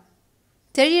பேசலாம்.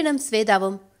 செழியனும்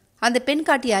ஸ்வேதாவும் அந்த பெண்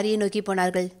காட்டி அறையை நோக்கி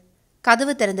போனார்கள்.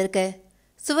 கதவு திறந்திருக்க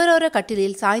சுவரோர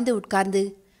கட்டிலில் சாய்ந்து உட்கார்ந்து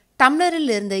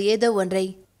டம்ளரில் இருந்த ஏதோ ஒன்றை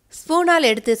ஸ்பூனால்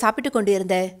எடுத்து சாப்பிட்டு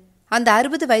கொண்டிருந்த அந்த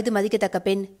 60 வயது மதிக்கத்தக்க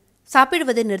பெண்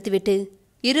சாப்பிடுவதை நிறுத்திவிட்டு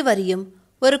இருவரையும்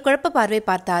ஒரு குழப்ப பார்வை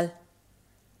பார்த்தாள்.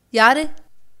 யாரு?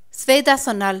 ஸ்வேதா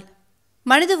சொன்னாள்.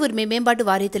 மனித உரிமை மேம்பாட்டு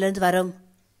வாரியத்திலிருந்து வரும்.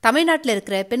 தமிழ்நாட்டில்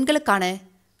இருக்கிற பெண்களுக்கான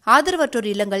ஆதரவற்றோர்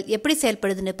இல்லங்கள் எப்படி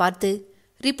செயல்படுதுன்னு பார்த்து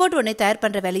ரிப்போர்ட் ஒன்றை தயார்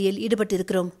பண்ணுற வேலையில் ஈடுபட்டு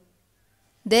இருக்கிறோம்.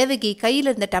 தேவகி கையில்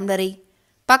இருந்த டம்ளரை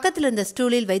பக்கத்தில் இருந்த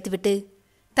ஸ்டூலில் வைத்துவிட்டு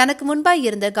தனக்கு முன்பாய்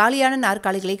இருந்த காலியான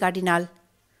நாற்காலிகளை காட்டினாள்.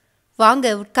 வாங்க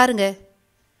உட்காருங்க.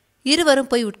 இருவரும்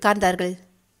போய் உட்கார்ந்தார்கள்.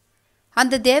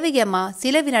 அந்த தேவகி அம்மா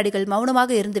சில வினாடிகள்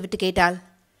மௌனமாக இருந்துவிட்டு கேட்டாள்.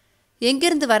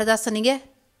 எங்கிருந்து வரதா சொன்னீங்க?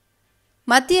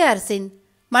 மத்திய அரசின்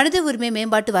மனித உரிமை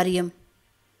மேம்பாட்டு வாரியம்.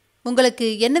 உங்களுக்கு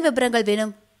என்ன விபரங்கள்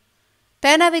வேணும்?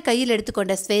 பேனாவை கையில்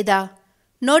எடுத்துக்கொண்ட ஸ்வேதா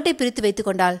நோட்டை பிரித்து வைத்து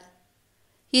கொண்டாள்.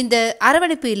 இந்த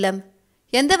அரவணைப்பு இல்லம்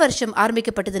எந்த வருஷம்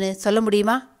ஆரம்பிக்கப்பட்டதுன்னு சொல்ல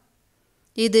முடியுமா?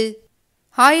 இது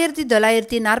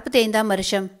 1945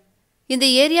 வருஷம் இந்த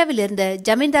ஏரியாவில் இருந்த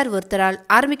ஜமீன்தார் ஒருத்தரால்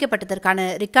ஆரம்பிக்கப்பட்டதற்கான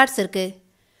ரெக்கார்ட்ஸ் இருக்கு.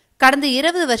 கடந்த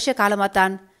 20 வருஷ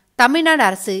காலமாகத்தான் தமிழ்நாடு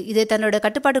அரசு இதை தன்னோட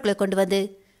கட்டுப்பாட்டுக்குள்ளே கொண்டு வந்து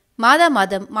மாதா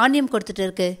மாதம் மானியம் கொடுத்துட்டு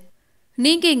இருக்கு.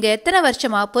 நீங்க இங்க எத்தனை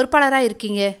வருஷமா பொறுப்பாளராக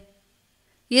இருக்கீங்க?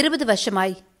 20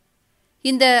 வருஷமாய்.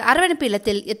 இந்த அரவணைப்பு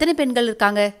இல்லத்தில் எத்தனை பெண்கள்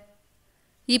இருக்காங்க?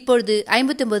 இப்பொழுது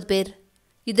 59 பேர்.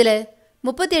 இதில்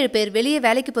 37 பேர் வெளியே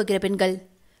வேலைக்கு போகிற பெண்கள்,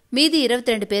 மீதி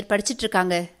 22 பேர் படிச்சுட்டு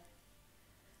இருக்காங்க.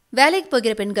 வேலைக்கு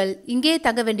போகிற பெண்கள் இங்கேயே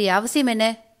தங்க வேண்டிய அவசியம் என்ன?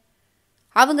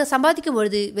 அவங்க சம்பாதிக்கும்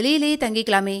பொழுது வெளியிலேயே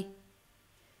தங்கிக்கலாமே.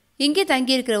 இங்கே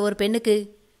தங்கியிருக்கிற ஒரு பெண்ணுக்கு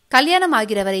கல்யாணம்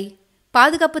ஆகிற வரை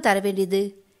பாதுகாப்பு தர வேண்டியது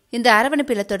இந்த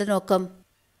அரவணைப்பு இல்லத்தோட நோக்கம்.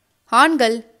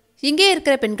 ஆண்கள் இங்கே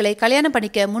இருக்கிற பெண்களை கல்யாணம்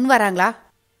பண்ணிக்க முன் வராங்களா?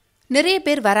 நிறைய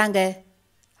பேர் வராங்க.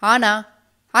 ஆனால்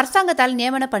அரசாங்கத்தால்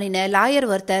நியமனம் பண்ணின லாயர்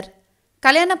ஒருத்தர்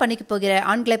கல்யாணம் பண்ணிக்க போகிற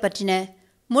ஆண்களை பற்றின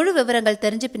முழு விவரங்கள்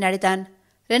தெரிஞ்ச பின்னாடி தான்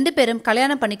 2 பேரும்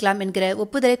கல்யாணம் பண்ணிக்கலாம் என்கிற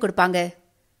ஒப்புதலை கொடுப்பாங்க.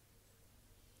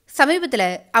 சமீபத்தில்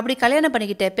அப்படி கல்யாணம்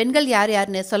பண்ணிக்கிட்ட பெண்கள் யார்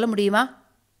யாருன்னு சொல்ல முடியுமா?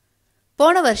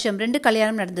 போன வருஷம் 2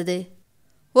 கல்யாணம் நடந்தது.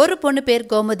 ஒரு பொண்ணு பேர்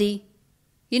கோமதி,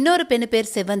 இன்னொரு பெண்ணு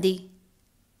பேர் செவ்வந்தி.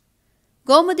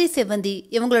 கோமதி செவ்வந்தி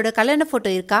இவங்களோட கல்யாண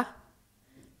ஃபோட்டோ இருக்கா?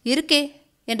 இருக்கே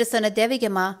என்று சொன்ன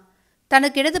தேவகியம்மா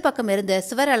தனக்கு இடது பக்கம் இருந்த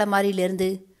சுவர் அலமாரியிலிருந்து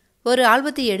ஒரு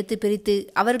ஆல்பத்தை எடுத்து பிரித்து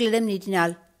அவர்களிடம்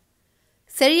நீட்டினாள்.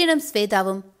 செழியனும்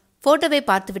ஸ்வேதாவும் போட்டோவை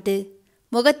பார்த்துவிட்டு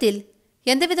முகத்தில்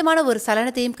எந்தவிதமான ஒரு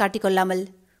சலனத்தையும் காட்டிக்கொள்ளாமல்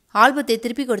ஆல்பத்தை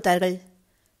திருப்பி கொடுத்தார்கள்.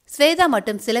 ஸ்வேதா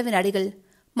மட்டும் சில வினாடிகள்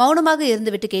மௌனமாக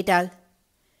இருந்துவிட்டு கேட்டாள்.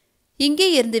 இங்கே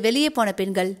இருந்து வெளியே போன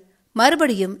பெண்கள்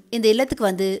மறுபடியும் இந்த இல்லத்துக்கு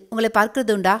வந்து உங்களை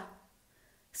பார்க்கறது உண்டா?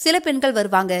 சில பெண்கள்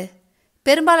வருவாங்க.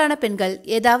 பெரும்பாலான பெண்கள்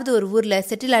ஏதாவது ஒரு ஊரில்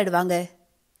செட்டில் ஆயிடுவாங்க.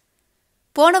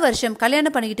 போன வருஷம்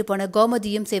கல்யாணம் பண்ணிக்கிட்டு போன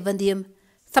கோமதியும் செவ்வந்தியும்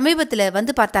சமீபத்தில்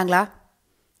வந்து பார்த்தாங்களா?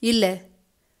 இல்லை.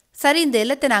 சரி, இந்த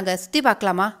இல்லத்தை நாங்கள் சுற்றி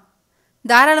பார்க்கலாமா?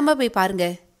 தாராளமாக போய் பாருங்க.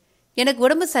 எனக்கு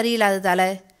உடம்பு சரியில்லாததால்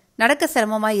நடக்க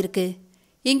சிரமமாக இருக்கு.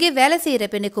 இங்கே வேலை செய்கிற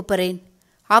பெண்ணை கூப்பிட்றேன்.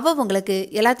 அவ உங்களுக்கு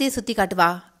எல்லாத்தையும் சுற்றி காட்டுவா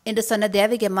என்று சொன்ன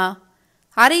தேவகியம்மா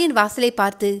அறையின் வாசலை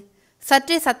பார்த்து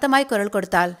சற்றே சத்தமாய் குரல்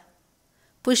கொடுத்தாள்.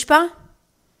 புஷ்பா.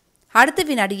 அடுத்த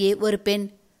வினாடியே ஒரு பெண்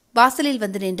வாசலில்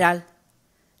வந்து நின்றாள்.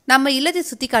 நம்ம இல்லத்தை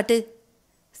சுற்றி காட்டு.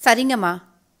 சரிங்கம்மா.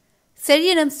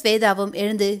 செழியனும் ஸ்வேதாவும்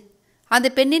எழுந்து அந்த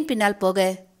பெண்ணின் பின்னால் போக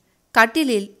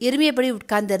கட்டிலில் இருமியபடி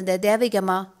உட்கார்ந்திருந்த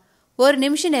தேவகியம்மா ஒரு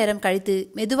நிமிஷ நேரம் கழித்து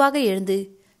மெதுவாக எழுந்து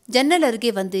ஜன்னல்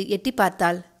அருகே வந்து எட்டி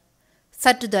பார்த்தாள்.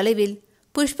 சற்று தொலைவில்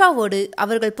புஷ்பாவோடு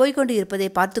அவர்கள் போய்கொண்டு இருப்பதை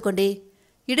பார்த்து கொண்டே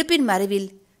இடுப்பின் மறைவில்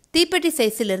தீப்பெட்டி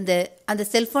சைஸில் இருந்த அந்த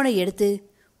செல்போனை எடுத்து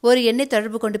ஒரு எண்ணை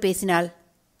தொடர்பு கொண்டு பேசினாள்.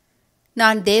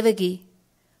 நான் தேவகி.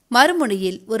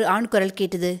 மறுமுனையில் ஒரு ஆண் குரல்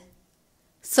கேட்டது.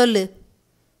 சொல்லு.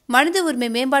 மனித உரிமை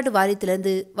மேம்பாட்டு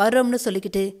வாரியத்திலிருந்து வர்றோம்னு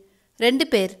சொல்லிக்கிட்டு 2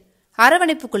 பேர்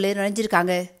அரவணைப்புக்குள்ளே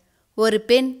நுழைஞ்சிருக்காங்க. ஒரு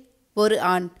பெண், ஒரு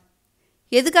ஆண்.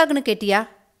 எதுக்காகன்னு கேட்டியா?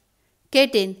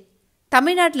 கேட்டேன்.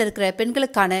 தமிழ்நாட்டில் இருக்கிற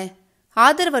பெண்களுக்கான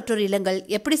ஆதரவற்றோர் இல்லங்கள்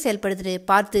எப்படி செயல்படுதுன்னு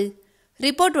பார்த்து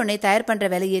ரிப்போர்ட் ஒன்றை தயார் பண்ணுற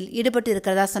வேலையில் ஈடுபட்டு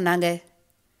இருக்கிறதா சொன்னாங்க.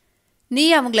 நீ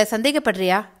அவங்கள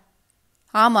சந்தேகப்படுறியா?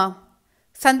 ஆமாம்.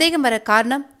 சந்தேகம் வர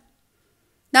காரணம்?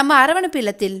 நம்ம அரவணைப்பு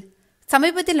இல்லத்தில்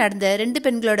சமீபத்தில் நடந்த 2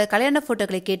 பெண்களோட கல்யாண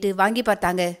ஃபோட்டோக்களை கேட்டு வாங்கி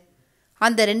பார்த்தாங்க.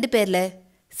 அந்த 2 பேரில்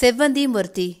செவ்வந்தியும்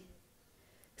ஒருத்தி.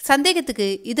 சந்தேகத்துக்கு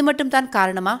இது மட்டும்தான்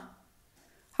காரணமா?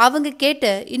 அவங்க கேட்ட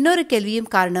இன்னொரு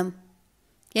கேள்வியும் காரணம்.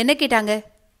 என்ன கேட்டாங்க?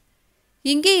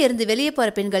 இங்கே இருந்து வெளியே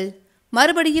போகிற பெண்கள்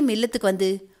மறுபடியும் இல்லத்துக்கு வந்து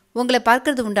உங்களை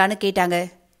பார்க்கறது உண்டான்னு கேட்டாங்க.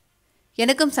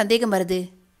 எனக்கும் சந்தேகம் வருது.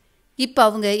 இப்போ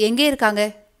அவங்க எங்கே இருக்காங்க?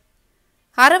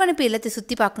 அரவணைப்பு இல்லத்தை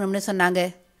சுற்றி பார்க்கணும்னு சொன்னாங்க.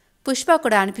 புஷ்பா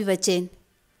கூட அனுப்பி வச்சேன்.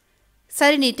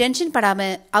 சரி, நீ டென்ஷன்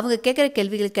படாமல் அவங்க கேட்குற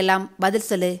கேள்விகளுக்கெல்லாம் பதில்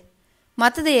சொல்லு.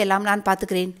 மற்றதையெல்லாம் நான்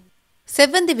பார்த்துக்கிறேன்.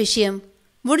 செவ்வந்தி விஷயம்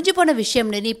முடிஞ்சு போன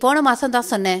விஷயம்னு நீ போன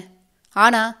மாதம்தான் சொன்ன.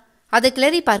 ஆனா அதை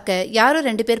கிளறி பார்க்க யாரோ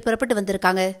 2 பேர் புறப்பட்டு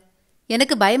வந்திருக்காங்க.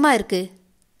 எனக்கு பயமா இருக்கு.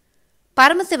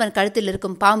 பரமசிவன் கழுத்தில்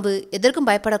இருக்கும் பாம்பு எதற்கும்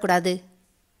பயப்படக்கூடாது.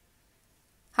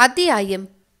 அத்தியாயம்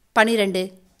 12.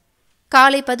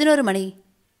 காலை 11 மணி.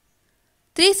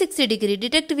 360 டிகிரி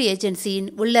டிடெக்டிவ் ஏஜென்சியின்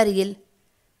உள்ளறையில்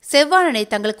செவ்வாணனை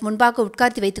தங்களுக்கு முன்பாக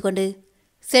உட்கார்த்தி வைத்துக்கொண்டு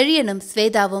செழியனும்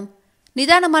ஸ்வேதாவும்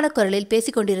நிதானமான குரலில்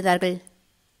பேசிக் கொண்டிருந்தார்கள்.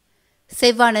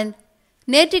 செவ்வாணன்,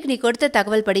 நேற்றுக்கு நீ கொடுத்த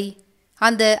தகவல் படி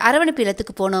அந்த அரவணைப்பு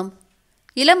இல்லத்துக்கு போனோம்.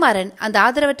 இளமாறன் அந்த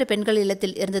ஆதரவற்ற பெண்கள்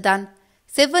இல்லத்தில் இருந்துதான்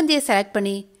செவ்வந்தியை செலக்ட்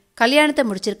பண்ணி கல்யாணத்தை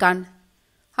முடிச்சிருக்கான்.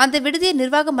 அந்த விடுதியை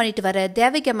நிர்வாகம் பண்ணிட்டு வர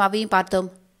தேவகி அம்மாவையும் பார்த்தோம்.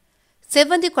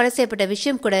 செவ்வந்தி கொலை செய்யப்பட்ட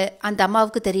விஷயம் கூட அந்த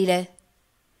அம்மாவுக்கு தெரியல.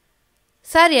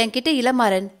 சார், என்கிட்ட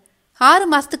இளமாறன் 6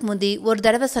 மாசத்துக்கு முந்தி ஒரு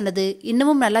தடவை சொன்னது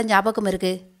இன்னமும் நல்லா ஞாபகம்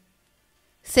இருக்கு.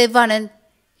 செவ்வாணன்,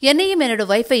 என்னையும் என்னோட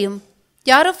ஒய்ஃபையும்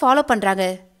யாரோ ஃபாலோ பண்ணுறாங்க.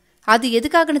 அது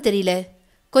எதுக்காகன்னு தெரியல.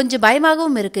 கொஞ்சம்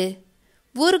பயமாகவும் இருக்கு.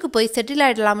 ஊருக்கு போய் செட்டில்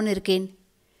ஆகிடலாம்னு இருக்கேன்.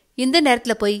 இந்த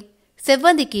நேரத்தில் போய்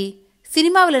செவ்வந்திக்கு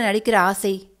சினிமாவில் நடிக்கிற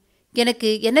ஆசை. எனக்கு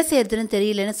என்ன செய்யறதுன்னு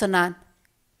தெரியலன்னு சொன்னான்.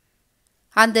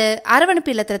 அந்த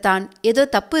அரவணைப்பு இல்லத்தில் தான் ஏதோ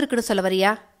தப்பு இருக்குன்னு சொல்ல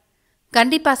வரியா?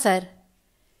 கண்டிப்பா சார்.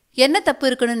 என்ன தப்பு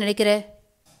இருக்குன்னு நினைக்கிற?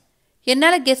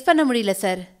 என்னால் கெஸ் பண்ண முடியல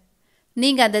சார்.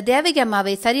 நீங்கள் அந்த தேவகி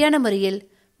அம்மாவை சரியான முறையில்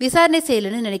விசாரணை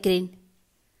செய்யலன்னு நினைக்கிறேன்.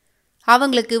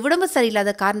 அவங்களுக்கு உடம்பு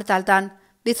சரியில்லாத காரணத்தால் தான்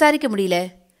விசாரிக்க முடியல.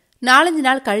 4-5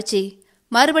 நாள் கழிச்சு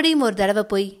மறுபடியும் ஒரு தடவை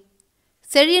போய்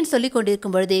செழியன் சொல்லிக்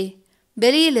கொண்டிருக்கும் பொழுதே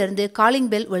வெளியிலிருந்து காலிங்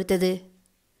பெல் ஒலித்தது.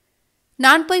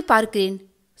 நான் போய் பார்க்கிறேன்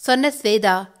சொன்ன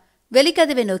ஸ்வேதா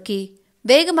வெளிக்கதவை நோக்கி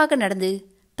வேகமாக நடந்து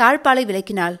தாழ்பாலை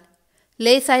விலக்கினாள்.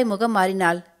 லேசாய் முகம்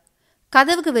மாறினாள்.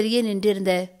 கதவுக்கு வெளியே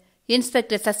நின்றிருந்த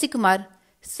இன்ஸ்பெக்டர் சசிகுமார்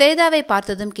ஸ்வேதாவை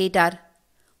பார்த்ததும் கேட்டார்,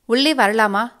 உள்ளே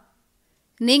வரலாமா?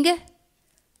 நீங்க?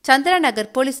 சந்திரா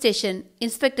நகர் போலீஸ் ஸ்டேஷன்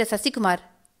இன்ஸ்பெக்டர் சசிகுமார்.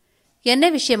 என்ன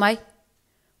விஷயமாய்?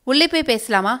 உள்ளே போய்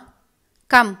பேசலாமா?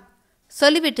 கம்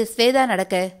சொல்லிவிட்டு ஸ்வேதா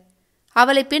நடக்க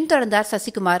அவளை பின்தொடர்ந்தார்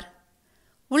சசிகுமார்.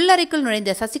 உள்ளறைக்குள்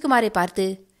நுழைந்த சசிகுமாரை பார்த்து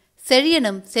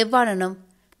செழியனும் செவ்வாணனும்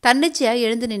தன்னிச்சையாய்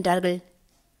எழுந்து நின்றார்கள்.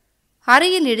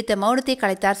 அறையில் நீடித்த மௌனத்தை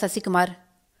கலைத்தார் சசிகுமார்.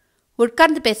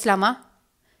 உட்கார்ந்து பேசலாமா,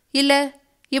 இல்ல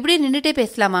இப்படி நின்றுட்டே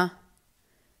பேசலாமா?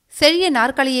 செழிய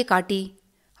நாற்காலியை காட்டி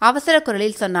அவசர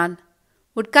குரலில் சொன்னான்.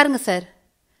 உட்காருங்க சார்.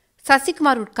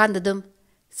 சசிகுமார் உட்கார்ந்ததும்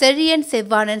செழியன்,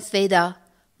 செவ்வாணன், ஸ்வேதா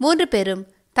 3 பேரும்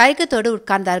தயக்கத்தோடு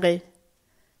உட்கார்ந்தார்கள்.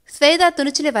 ஸ்வேதா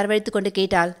துணிச்சலை வரவழைத்து கொண்டு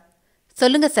கேட்டாள்,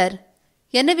 சொல்லுங்க சார்,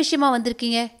 என்ன விஷயமா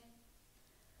வந்திருக்கீங்க?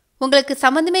 உங்களுக்கு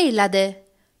சம்மந்தமே இல்லாத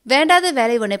வேண்டாத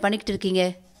வேலை ஒன்றை பண்ணிக்கிட்டு இருக்கீங்க.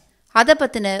 அதை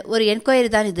பற்றின ஒரு என்கொயரி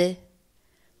தான் இது.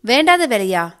 வேண்டாத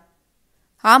வேலையா?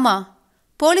 ஆமாம்.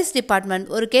 போலீஸ் டிபார்ட்மெண்ட்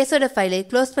ஒரு கேஸோட ஃபைலை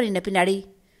க்ளோஸ் பண்ணின பின்னாடி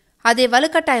அதை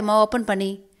வலுக்கட்டாயமாக ஓப்பன்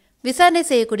பண்ணி விசாரணை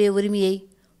செய்யக்கூடிய உரிமையை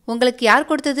உங்களுக்கு யார்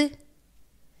கொடுத்தது?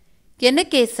 என்ன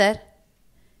கேஸ் சார்?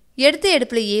 எடுத்த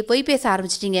எடுப்பிலேயே பொய் பேச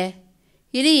ஆரம்பிச்சிட்டிங்க.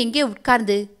 இனி இங்கே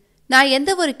உட்கார்ந்து நான்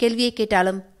எந்த ஒரு கேள்வியை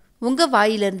கேட்டாலும் உங்கள்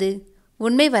வாயிலிருந்து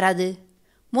உண்மை வராது.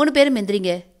 3 பேரும்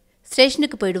எந்திரிங்க,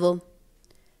 ஸ்டேஷனுக்கு போயிடுவோம்.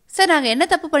 சார், நாங்கள் என்ன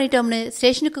தப்பு பண்ணிட்டோம்னு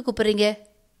ஸ்டேஷனுக்கு கூப்பிட்றீங்க?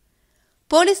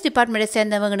 போலீஸ் டிபார்ட்மெண்ட்டை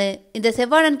சேர்ந்தவங்கன்னு இந்த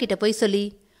செவ்வாணன் கிட்ட போய் சொல்லி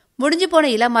முடிஞ்சு போன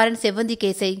இளமாறன் செவ்வந்தி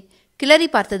கேஸை கிளறி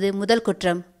பார்த்தது முதல்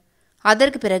குற்றம்.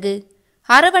 அதற்கு பிறகு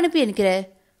அரவணைப்பு என்கிற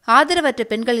ஆதரவற்ற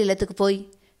பெண்கள் இல்லத்துக்கு போய்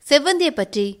செவ்வந்தியை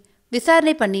பற்றி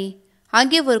விசாரணை பண்ணி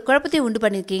அங்கே ஒரு குழப்பத்தை உண்டு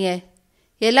பண்ணியிருக்கீங்க.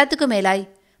 எல்லாத்துக்கும் மேலாய்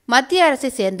மத்திய அரசை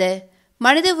சேர்ந்த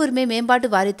மனித உரிமை மேம்பாட்டு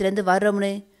வாரியத்திலிருந்து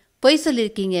வர்றோம்னு பொய்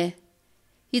சொல்லியிருக்கீங்க.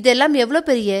 இதெல்லாம் எவ்வளோ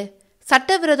பெரிய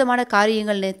சட்டவிரோதமான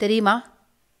காரியங்கள்னு தெரியுமா?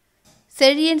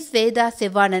 செழியன், ஸ்வேதா,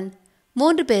 செவ்வாணன்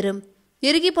 3 பேரும்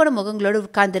இறுகி போன முகங்களோடு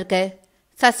உட்கார்ந்திருக்க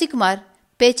சசிகுமார்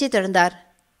பேச்சை தொடர்ந்தார்.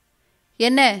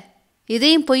 என்ன,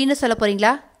 இதையும் பொய்ன்னு சொல்ல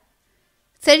போறீங்களா?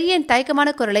 செழியன் தயக்கமான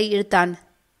குரலை இழுத்தான்.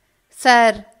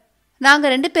 சார்,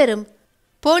 நாங்கள் 2 பேரும்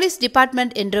போலீஸ்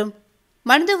டிபார்ட்மெண்ட் என்றும்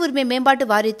மனித உரிமை மேம்பாட்டு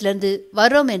வாரியத்திலிருந்து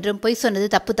வர்றோம் என்றும் பொய் சொன்னது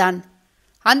தப்புதான்.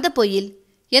 அந்த பொய்யில்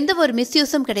எந்த ஒரு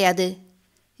மிஸ்யூஸும் கிடையாது.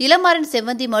 இளமாறன்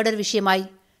செவ்வந்தி மர்டர் விஷயமாய்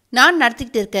நான்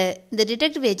நடத்திக்கிட்டு இருக்க இந்த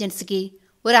டிடெக்டிவ் ஏஜென்சிக்கு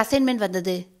ஒரு அசைன்மெண்ட்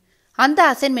வந்தது. அந்த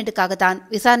அசைன்மெண்ட்டுக்காகத்தான்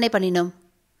விசாரணை பண்ணினோம்.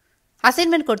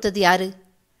 அசைன்மெண்ட் கொடுத்தது யாரு?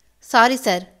 சாரி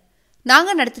சார்,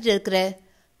 நாங்கள் நடத்திட்டு இருக்கிற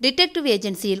டிடெக்டிவ்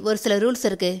ஏஜென்சியில் ஒரு சில ரூல்ஸ்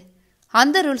இருக்கு.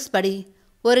 அந்த ரூல்ஸ் படி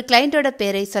ஒரு கிளையண்டோட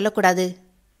பேரை சொல்லக்கூடாது.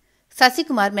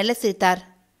 சசிகுமார் மெல்ல சிரித்தார்.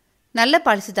 நல்ல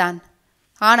பாலிசி தான்.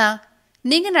 ஆனால்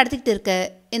நீங்கள் நடத்திக்கிட்டு இருக்க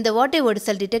இந்த ஓட்டை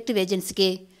ஒடிசல் டிடெக்டிவ் ஏஜென்சிக்கு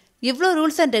இவ்வளோ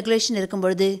ரூல்ஸ் அண்ட் ரெகுலேஷன்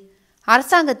இருக்கும்பொழுது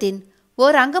அரசாங்கத்தின்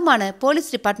ஓர் அங்கமான போலீஸ்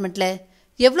டிபார்ட்மெண்ட்டில்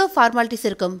எவ்வளோ ஃபார்மாலிட்டிஸ்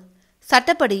இருக்கும்?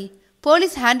 சட்டப்படி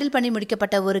போலீஸ் ஹேண்டில் பண்ணி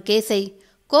முடிக்கப்பட்ட ஒரு கேஸை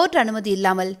கோர்ட் அனுமதி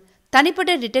இல்லாமல்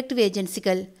தனிப்பட்ட டிடெக்டிவ்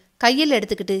ஏஜென்சிகள் கையில்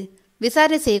எடுத்துக்கிட்டு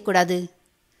விசாரணை செய்யக்கூடாது.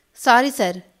 சாரி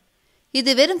சார்,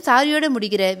 இது வெறும் சாரியோடு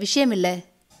முடிகிற விஷயம் இல்லை.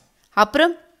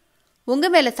 அப்புறம் உங்க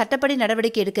மேல சட்டப்படி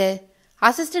நடவடிக்கை எடுக்க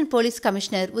அசிஸ்டன்ட் போலீஸ்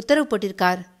கமிஷனர் உத்தரவு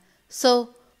போட்டிருக்கார். ஸோ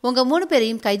உங்க 3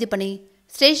 பேரையும் கைது பண்ணி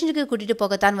ஸ்டேஷனுக்கு கூட்டிட்டு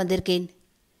போகத்தான் வந்திருக்கேன்.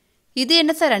 இது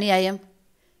என்ன சார் அநியாயம்?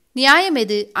 நியாயம்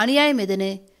எது அநியாயம் எதுன்னு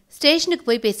ஸ்டேஷனுக்கு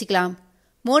போய் பேசிக்கலாம்.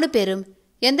 3 பேரும்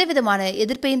எந்த விதமான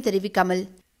எதிர்ப்பையும் தெரிவிக்காமல்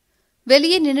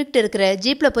வெளியே நின்றுட்டு இருக்கிற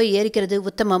ஜீப்ல போய் ஏறிக்கிறது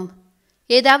உத்தமம்.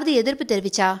 ஏதாவது எதிர்ப்பு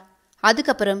தெரிவிச்சா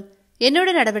அதுக்கப்புறம் என்னோட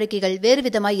நடவடிக்கைகள் வேறு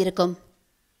விதமாய் இருக்கும்.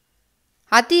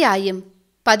 அத்தியாயம்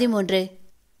 13.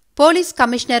 போலீஸ்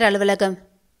கமிஷனர் அலுவலகம்.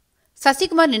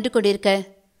 சசிகுமார் நின்று கொண்டிருக்க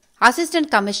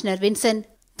அசிஸ்டன்ட் கமிஷனர் வின்சென்ட்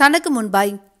தனக்கு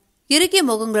முன்பாய் இறுகிய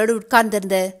முகங்களோடு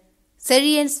உட்கார்ந்திருந்த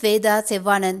செழியன், ஸ்வேதா,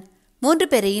 செவ்வானன் 3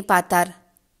 பேரையும் பார்த்தார்.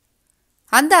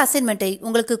 அந்த அசைன்மெண்ட்டை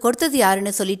உங்களுக்கு கொடுத்தது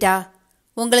யாருன்னு சொல்லிட்டா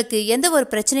உங்களுக்கு எந்த ஒரு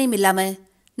பிரச்சனையும் இல்லாம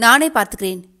நானே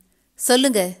பார்த்துக்கிறேன்.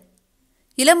 சொல்லுங்க,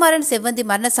 இளமாறன் செவ்வந்தி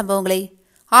மரண சம்பவங்களை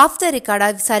ஆஃப் த ரெக்கார்டா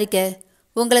விசாரிக்க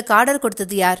உங்களுக்கு ஆர்டர்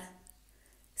கொடுத்தது யார்?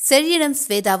 செழியனும்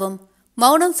ஸ்வேதாவும்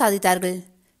மௌனம் சாதித்தார்கள்.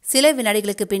 சில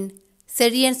வினாடிகளுக்கு பின்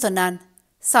செழியன் சொன்னான்,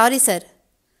 சாரி சார்.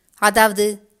 அதாவது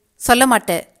சொல்ல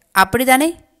மாட்டேன் அப்படிதானே?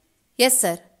 Yes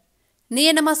sir. நீ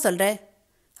என்னம்மா சொல்ற?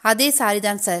 அதே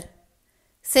சாரிதான் சார்.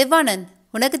 செவ்வானன்,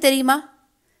 உனக்கு தெரியுமா?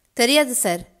 தெரியாது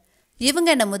சார். இவங்க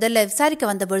என்னை முதல்ல விசாரிக்க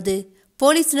வந்தபொழுது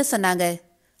போலீஸ்னு சொன்னாங்க,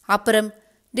 அப்புறம்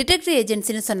டிடெக்டிவ்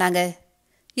ஏஜென்சின்னு சொன்னாங்க.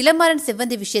 இளமாறன்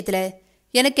செவ்வந்தி விஷயத்தில்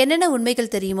எனக்கு என்னென்ன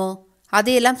உண்மைகள் தெரியுமோ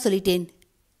அதையெல்லாம் சொல்லிட்டேன்.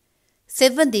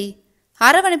 செவ்வந்தி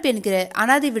அரவணைப்பு என்கிற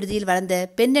அனாதை விடுதியில் வளர்ந்த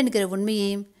பெண் என்கிற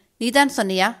உண்மையையும் நீதான்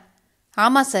சொன்னியா?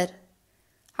 ஆமாம் சார்.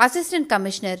 அசிஸ்டன்ட்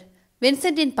கமிஷனர்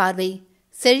வின்சென்டின் பார்வை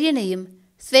செழியனையும்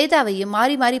ஸ்வேதாவையும்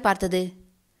மாறி மாறி பார்த்தது.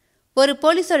 ஒரு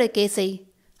போலீஸோட கேஸை,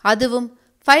 அதுவும்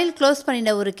ஃபைல் க்ளோஸ்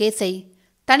பண்ணின ஒரு கேஸை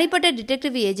தனிப்பட்ட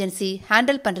டிடெக்டிவ் ஏஜென்சி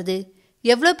ஹேண்டில் பண்ணுறது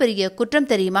எவ்வளோ பெரிய குற்றம்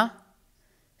தெரியுமா?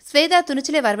 ஸ்வேதா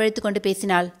துணிச்சலை வரவழைத்து கொண்டு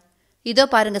பேசினாள். இதோ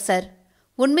பாருங்க சார்,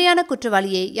 உண்மையான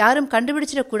குற்றவாளியை யாரும்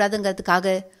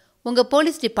கண்டுபிடிச்சிடக்கூடாதுங்கிறதுக்காக உங்கள்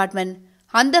போலீஸ் டிபார்ட்மெண்ட்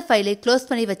அந்த ஃபைலை க்ளோஸ்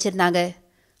பண்ணி வச்சிருந்தாங்க.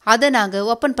 அதை நாங்கள்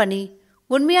ஓப்பன் பண்ணி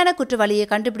உண்மையான குற்றவாளியை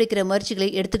கண்டுபிடிக்கிற முயற்சிகளை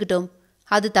எடுத்துக்கிட்டோம்.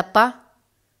 அது தப்பா?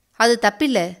 அது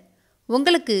தப்பில்லை.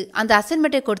 உங்களுக்கு அந்த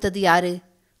அசைன்மெண்ட்டை கொடுத்தது யாரு?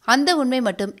 அந்த உண்மை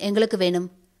மட்டும் எங்களுக்கு வேணும்.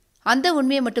 அந்த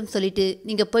உண்மையை மட்டும் சொல்லிட்டு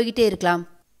நீங்க போய்கிட்டே இருக்கலாம்.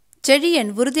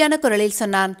 செழியன் உறுதியான குரலில்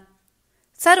சொன்னான்.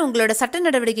 சார், உங்களோட சட்ட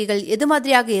நடவடிக்கைகள் எது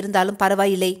மாதிரியாக இருந்தாலும்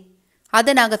பரவாயில்லை.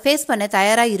 அதை நாங்கள் ஃபேஸ் பண்ண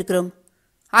தயாராக இருக்கிறோம்.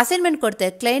 அசைன்மெண்ட் கொடுத்த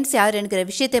கிளைண்ட்ஸ் யார் என்கிற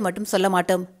விஷயத்தை மட்டும் சொல்ல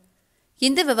மாட்டோம்.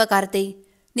 இந்த விவகாரத்தை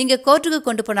நீங்கள் கோர்ட்டுக்கு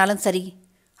கொண்டு போனாலும் சரி,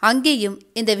 அங்கேயும்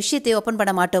இந்த விஷயத்தை ஓப்பன்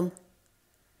பண்ண மாட்டோம்.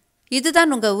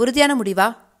 இதுதான் உங்கள் உறுதியான முடிவா?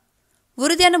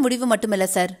 உறுதியான முடிவு மட்டுமல்ல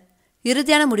சார்,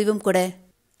 இறுதியான முடிவும் கூட.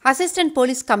 அசிஸ்டன்ட்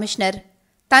போலீஸ் கமிஷனர்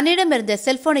தன்னிடமிருந்த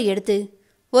செல்போனை எடுத்து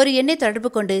ஒரு எண்ணை தொடர்பு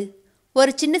கொண்டு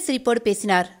ஒரு சின்ன சிரிப்போடு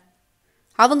பேசினார்.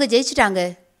 அவங்க ஜெயிச்சிட்டாங்க.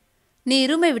 நீ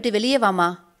ரூமை விட்டு வெளியே வாமா.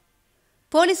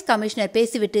 போலீஸ் கமிஷனர்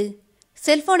பேசிவிட்டு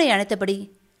செல்போனை அணைத்தபடி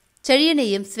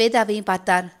செழியனையும் ஸ்வேதாவையும்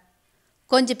பார்த்தார்.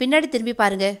 கொஞ்சம் பின்னாடி திரும்பி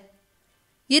பாருங்க.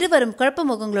 இருவரும் குழப்ப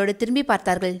முகங்களோடு திரும்பி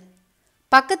பார்த்தார்கள்.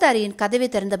 பக்கத்து அறையின் கதவை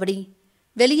திறந்தபடி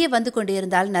வெளியே வந்து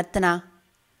கொண்டிருந்தாள் நர்த்தனா.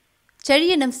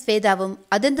 செழியனும் ஸ்வேதாவும்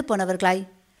அதிர்ந்து போனவர்களாய்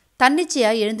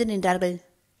தன்னிச்சையாய் எழுந்து நின்றார்கள்.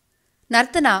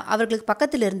 நர்த்தனா அவர்களுக்கு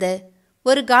பக்கத்தில் இருந்த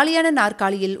ஒரு காலியான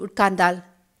நாற்காலியில் உட்கார்ந்தாள்.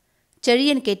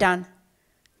 செழியன் கேட்டான்,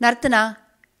 நர்த்தனா,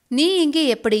 நீ இங்கே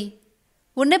எப்படி?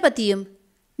 உன்னை பற்றியும்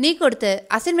நீ கொடுத்த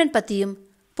அசைன்மெண்ட் பற்றியும்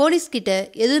போலீஸ்கிட்ட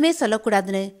எதுவுமே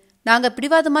சொல்லக்கூடாதுன்னு நாங்கள்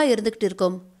பிடிவாதமாக இருந்துக்கிட்டு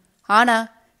இருக்கோம். ஆனால்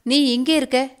நீ இங்கே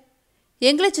இருக்க?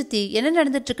 எங்களை சுற்றி என்ன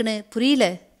நடந்துட்டுருக்குன்னு புரியல.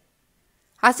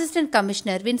 Assistant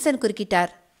commissioner Vincent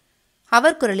குறுக்கிட்டார்.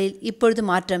 அவர் குரலில் இப்பொழுது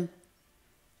மாற்றம்.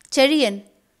 செழியன்,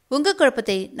 உங்கள்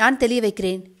குழப்பத்தை நான் தெளிய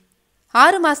வைக்கிறேன்.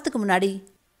 6 மாதத்துக்கு முன்னாடி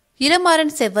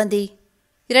இளமாறன் செவ்வந்தி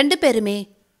 2 பேருமே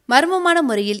மர்மமான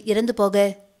முறையில் இறந்து போக,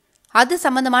 அது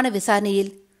சம்பந்தமான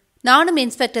விசாரணையில் நானும்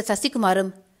இன்ஸ்பெக்டர்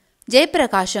சசிகுமாரும்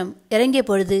ஜெயபிரகாஷும் இறங்கிய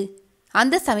பொழுது,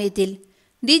 அந்த சமயத்தில்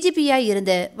டிஜிபியாய்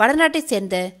இருந்த வடநாட்டை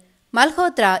சேர்ந்த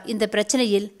மல்ஹோத்ரா இந்த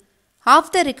பிரச்சனையில்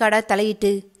ஆஃப் த ரெக்கார்டாக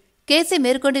தலையிட்டு கேஸை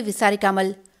மேற்கொண்டு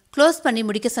விசாரிக்காமல் க்ளோஸ் பண்ணி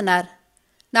முடிக்க சொன்னார்.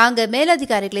 நாங்கள்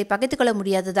மேலதிகாரிகளை பகைத்துக்கொள்ள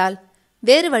முடியாததால்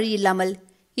வேறு வழி இல்லாமல்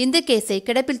இந்த கேஸை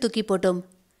கிடப்பில் தூக்கி போட்டோம்.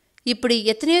 இப்படி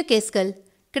எத்தனையோ கேஸ்கள்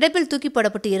கிடப்பில் தூக்கி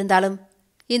போடப்பட்டு இருந்தாலும்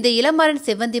இந்த இளமாறன்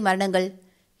செவ்வந்தி மரணங்கள்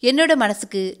என்னோட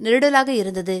மனசுக்கு நெருடலாக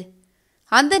இருந்தது.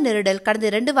 அந்த நெருடல் கடந்த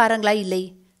 2 வாரங்களாய் இல்லை.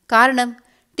 காரணம்,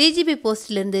 டிஜிபி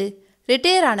போஸ்டிலிருந்து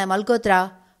ரிட்டையர் ஆன மல்கோத்ரா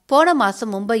போன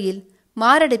மாதம் மும்பையில்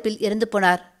மாரடைப்பில் இறந்து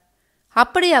போனார்.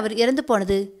 அப்படி அவர் இறந்து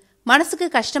போனது மனசுக்கு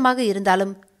கஷ்டமாக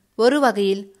இருந்தாலும் ஒரு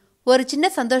வகையில் ஒரு சின்ன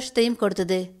சந்தோஷத்தையும்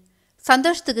கொடுத்தது.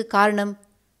 சந்தோஷத்துக்கு காரணம்,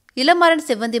 இளமாறன்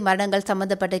செவ்வந்தி மரணங்கள்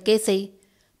சம்பந்தப்பட்ட கேஸை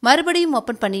மறுபடியும்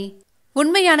ஓப்பன் பண்ணி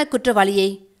உண்மையான குற்றவாளியை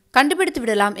கண்டுபிடித்து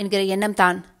விடலாம் என்கிற எண்ணம்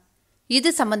தான். இது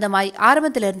சம்பந்தமாய்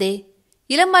ஆரம்பத்திலிருந்தே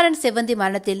இளமாறன் செவ்வந்தி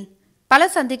மரணத்தில் பல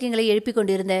சந்தேகங்களை எழுப்பிக்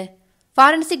கொண்டிருந்த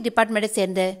ஃபாரன்சிக் டிபார்ட்மெண்ட்டை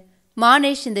சேர்ந்த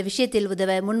மானேஷ் இந்த விஷயத்தில்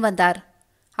உதவ முன்வந்தார்.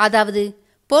 அதாவது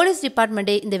போலீஸ்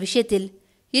டிபார்ட்மெண்ட்டே இந்த விஷயத்தில்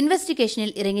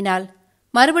இன்வெஸ்டிகேஷனில் இறங்கினால்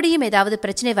மறுபடியும் ஏதாவது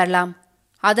பிரச்சனை வரலாம்.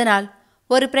 அதனால்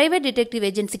ஒரு பிரைவேட் டிடெக்டிவ்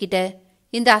ஏஜென்சி கிட்ட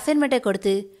இந்த அசைன்மெண்ட்டை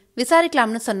கொடுத்து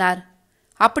விசாரிக்கலாம்னு சொன்னார்.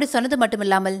 அப்படி சொன்னது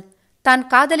மட்டுமில்லாமல் தான்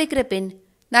காதலிக்கிற பெண்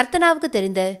நர்த்தனாவுக்கு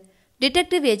தெரிந்த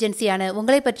டிடெக்டிவ் ஏஜென்சியான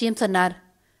உங்களை பற்றியும் சொன்னார்.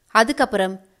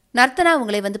 அதுக்கப்புறம் நர்த்தனா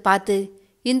உங்களை வந்து பார்த்து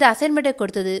இந்த அசைன்மெண்ட்டை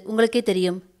கொடுத்தது உங்களுக்கே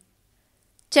தெரியும்.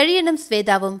 செழியனும்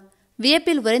ஸ்வேதாவும்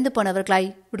வியப்பில் உறைந்து போனவர்களாய்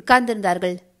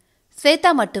உட்கார்ந்திருந்தார்கள். ஸ்வேதா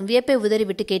மட்டும் வியப்பை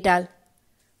உதறிவிட்டு கேட்டாள்,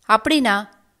 அப்படின்னா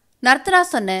நர்த்தனா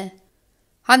சொன்ன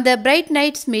அந்த பிரைட்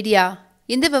நைட்ஸ் மீடியா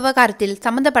இந்த விவகாரத்தில்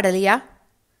சம்மந்தப்படலையா?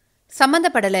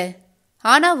 சம்மந்தப்படல.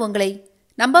 ஆனால் உங்களை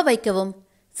நம்ப வைக்கவும்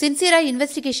சின்சியராக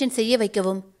இன்வெஸ்டிகேஷன் செய்ய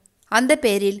வைக்கவும் அந்த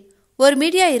பேரில் ஒரு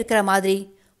மீடியா இருக்கிற மாதிரி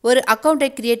ஒரு அக்கௌண்ட்டை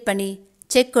கிரியேட் பண்ணி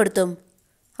செக் கொடுத்தோம்.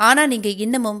 ஆனால் நீங்கள்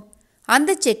இன்னமும்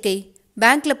அந்த செக்கை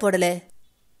பேங்க்கில் போடல.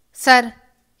 சார்,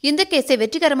 இந்த கேஸை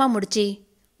வெற்றிகரமாக முடிச்சு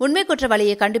உண்மை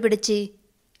குற்றவாளியை கண்டுபிடிச்சு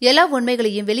எல்லா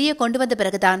உண்மைகளையும் வெளியே கொண்டு வந்த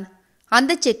பிறகுதான்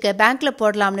அந்த செக்கை பேங்க்கில்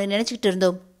போடலாம்னு நினச்சிக்கிட்டு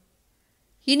இருந்தோம்.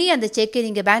 இனி அந்த செக்கை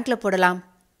நீங்கள் பேங்க்கில் போடலாம்.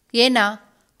 ஏன்னா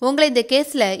உங்களை இந்த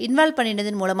கேஸில் இன்வால்வ்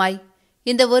பண்ணினதன் மூலமாய்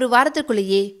இந்த ஒரு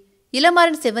வாரத்திற்குள்ளேயே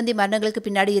இளமாறன் செவ்வந்தி மரணங்களுக்கு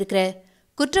பின்னாடி இருக்கிற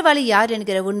குற்றவாளி யார்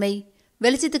என்கிற உண்மை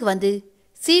வெளிச்சத்துக்கு வந்து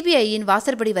சிபிஐயின்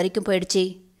வாசற்படி வரைக்கும் போயிடுச்சு.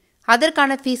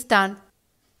 அதற்கான ஃபீஸ் தான்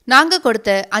நாங்கள் கொடுத்த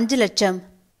 5 லட்சம்.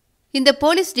 இந்த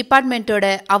போலீஸ் டிபார்ட்மெண்ட்டோட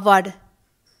அவார்டு.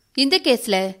 இந்த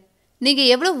கேஸில்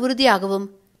நீங்கள் எவ்வளோ உறுதியாகவும்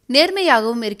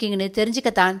நேர்மையாகவும் இருக்கீங்கன்னு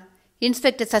தெரிஞ்சுக்கத்தான்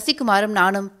இன்ஸ்பெக்டர் சசிகுமாரும்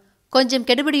நானும் கொஞ்சம்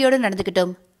கெடுபிடியோடு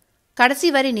நடந்துக்கிட்டோம். கடைசி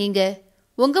வரை நீங்கள்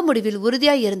உங்கள் முடிவில்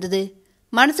உறுதியாக இருந்தது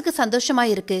மனசுக்கு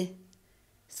சந்தோஷமாக இருக்கு.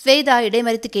 ஸ்வேதா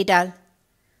இடைமறித்து கேட்டாள்,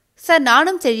 சார்,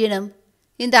 நானும் செழியனும்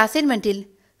இந்த அசைன்மெண்ட்டில்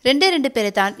 2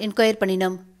 பேரை தான் என்கொயர்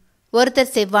பண்ணினோம்.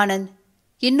 ஒருத்தர் செவ்வானன்,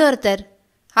 இன்னொருத்தர்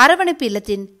அரவணைப்பு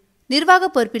இல்லத்தின் நிர்வாக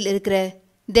பொறுப்பில் இருக்கிற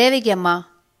தேவகி அம்மா.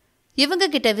 இவங்க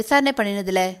கிட்ட விசாரணை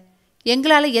பண்ணினதில்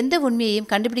எங்களால் எந்த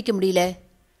உண்மையையும் கண்டுபிடிக்க முடியல.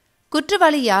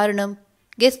 குற்றவாளி யாருனும்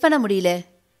கெஸ் பண்ண முடியல.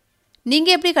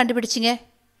 நீங்கள் எப்படி கண்டுபிடிச்சிங்க?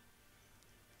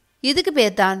 இதுக்கு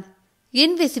பேர் தான்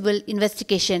இன்விசிபிள்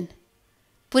இன்வெஸ்டிகேஷன்.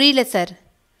 புரியல சார்.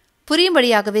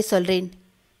 புரியும்படியாகவே சொல்கிறேன்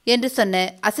என்று சொன்ன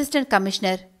அசிஸ்டன்ட்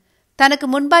கமிஷனர் தனக்கு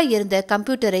முன்பாய் இருந்த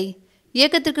கம்ப்யூட்டரை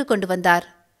இயக்கத்திற்கு கொண்டு வந்தார்.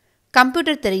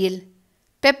 கம்ப்யூட்டர் திரையில்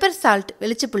பெப்பர் சால்ட்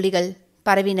வெளிச்சப்புள்ளிகள்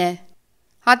பரவின.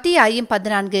 அத்தியாயம்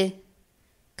 14.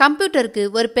 கம்ப்யூட்டருக்கு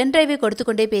ஒரு பென்டிரைவை கொடுத்து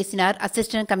கொண்டே பேசினார்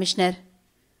அசிஸ்டன்ட் கமிஷனர்.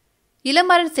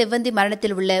 இளமாறன் செவ்வந்தி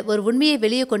மரணத்தில் உள்ள ஒரு உண்மையை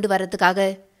வெளியே கொண்டு வரதுக்காக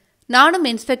நானும்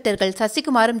இன்ஸ்பெக்டர்கள்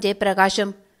சசிகுமாரும்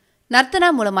ஜெயபிரகாஷும் நர்த்தனா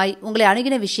மூலமாய் உங்களை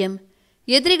அணுகின விஷயம்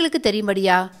எதிரிகளுக்கு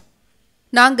தெரியும்படியா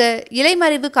நாங்கள்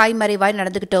இலைமறைவு காய்மறைவாய்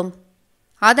நடந்துக்கிட்டோம்.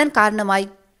 அதன் காரணமாய்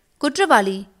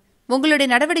குற்றவாளி உங்களுடைய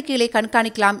நடவடிக்கைகளை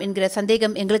கண்காணிக்கலாம் என்கிற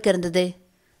சந்தேகம் எங்களுக்கு இருந்தது.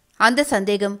 அந்த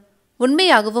சந்தேகம்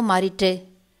உண்மையாகவும் மாறிற்று.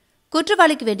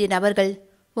 குற்றவாளிக்கு வேண்டிய நபர்கள்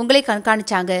உங்களை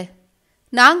கண்காணிச்சாங்க.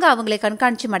 நாங்கள் அவங்களை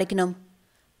கண்காணித்து மடக்கினோம்.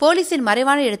 போலீஸின்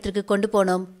மறைவான இடத்திற்கு கொண்டு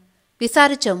போனோம்.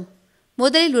 விசாரித்தோம்.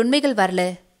 முதலில் உண்மைகள் வரல.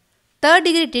 3rd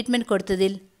டிகிரி ட்ரீட்மெண்ட்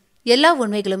கொடுத்ததில் எல்லா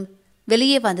உண்மைகளும்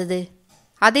வெளியே வந்தது.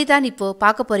 அதை தான் இப்போ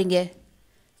பார்க்க போறீங்க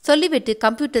சொல்லிவிட்டு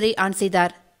கம்ப்யூட்டரை ஆன்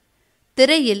செய்தார்.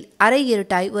 திரையில் அரை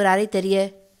இருட்டாய் ஒரு அறை தெரிய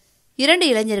 2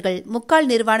 இளைஞர்கள் முக்கால்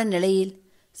நிர்வாண நிலையில்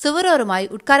சுவரோரமாய்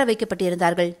உட்கார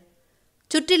வைக்கப்பட்டிருந்தார்கள்.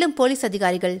 சுற்றிலும் போலீஸ்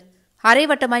அதிகாரிகள்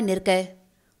அரைவட்டமாய் நிற்க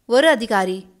ஒரு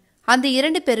அதிகாரி அந்த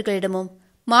 2 பேர்களிடமும்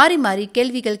மாறி மாறி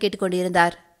கேள்விகள்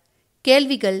கேட்டுக்கொண்டிருந்தார்.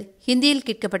 கேள்விகள் ஹிந்தியில்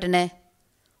கேட்கப்பட்டன.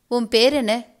 உன் பேர்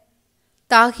என்ன?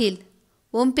 தாஹில்.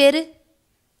 உன் பேரு?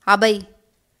 அபய்.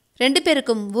 2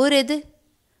 பேருக்கும் ஊர் எது?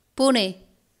 பூனே.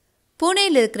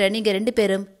 பூனேயில் இருக்கிற நீங்கள் 2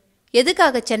 பேரும்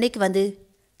எதுக்காக சென்னைக்கு வந்து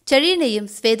செழியனையும்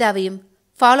ஸ்வேதாவையும்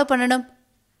ஃபாலோ பண்ணணும்?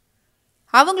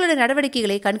 அவங்களோட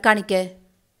நடவடிக்கைகளை கண்காணிக்க.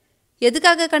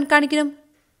 எதுக்காக கண்காணிக்கணும்?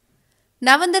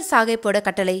 நவந்தர் சாஹேப்போட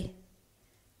கட்டளை.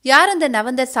 யார் அந்த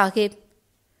நவந்தர் சாஹேப்?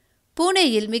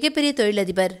 பூனேயில் மிகப்பெரிய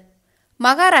தொழிலதிபர்.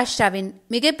 மகாராஷ்டிராவின்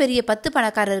மிகப்பெரிய 10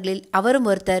 பணக்காரர்களில் அவரும்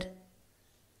ஒருத்தர்.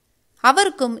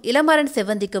 அவருக்கும் இளமாறன்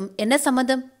செவ்வந்திக்கும் என்ன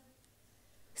சம்பந்தம்?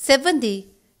 செவ்வந்தி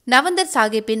நவந்தர்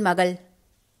சாஹேப்பின் மகள்.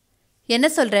 என்ன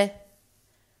சொல்ற?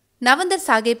 நவந்தர்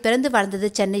சாஹேப் பிறந்து வாழ்ந்தது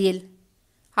சென்னையில்.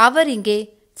 அவர் இங்கே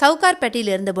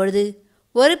சவுகார்பேட்டையில் இருந்தபொழுது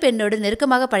ஒரு பெண்ணோடு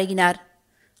நெருக்கமாக பழகினார்.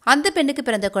 அந்த பெண்ணுக்கு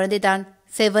பிறந்த குழந்தைதான்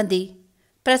செவ்வந்தி.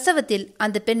 பிரசவத்தில்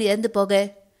அந்த பெண் இறந்து போக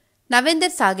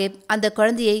நவேந்தர் சாஹேப் அந்த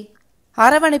குழந்தையை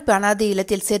அரவணைப்பு அனாதை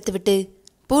இல்லத்தில் சேர்த்துவிட்டு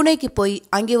பூனேக்கு போய்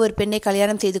அங்கே ஒரு பெண்ணை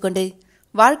கல்யாணம் செய்து கொண்டு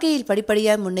வாழ்க்கையில்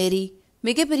படிப்படியாக முன்னேறி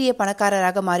மிகப்பெரிய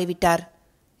பணக்காரராக மாறிவிட்டார்.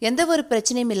 எந்த ஒரு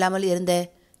பிரச்சனையும் இல்லாமல் இருந்த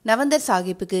நவந்தர்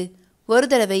சாஹிப்புக்கு ஒரு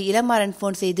தடவை இளமாறன்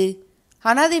ஃபோன் செய்து,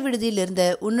 அனாதை விடுதியில் இருந்த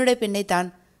உன்னுடைய பெண்ணைத்தான்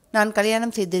நான்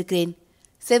கல்யாணம் செய்திருக்கிறேன்.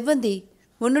 செவ்வந்தி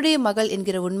உன்னுடைய மகள்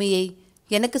என்கிற உண்மையை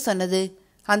எனக்கு சொன்னது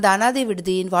அந்த அனாதை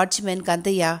விடுதியின் வாட்ச்மேன்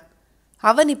கந்தையா.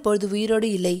 அவன் இப்பொழுது உயிரோடு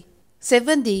இல்லை.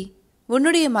 செவ்வந்தி,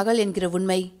 உன்னுடைய மகள் என்கிற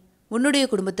உண்மை உன்னுடைய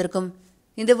குடும்பத்திற்கும்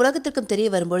இந்த உலகத்திற்கும் தெரிய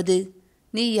வரும்பொழுது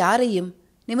நீ யாரையும்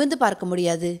நிமிர்ந்து பார்க்க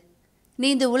முடியாது. நீ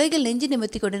இந்த உலகில் நெஞ்சு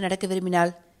நிமிர்த்தி கொண்டு நடக்க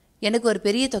விரும்பினால் எனக்கு ஒரு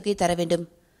பெரிய தொகை தர வேண்டும்.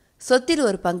 சொத்தில்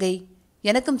ஒரு பங்கை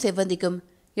எனக்கும் செவ்வந்திக்கும்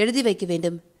எழுதி வைக்க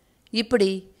வேண்டும். இப்படி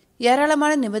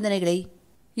ஏராளமான நிபந்தனைகளை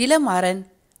இளமாறன்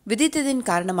விதித்ததின்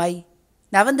காரணமாய்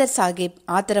நவந்தர் சாஹிப்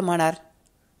ஆத்திரமானார்.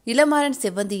 இளமாறன்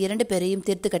செவ்வந்தி 2 பேரையும்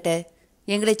தீர்த்துக்கட்ட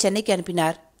எங்களை சென்னைக்கு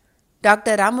அனுப்பினார்.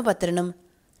 டாக்டர் ராமபத்திரனும்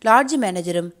லாட்ஜ்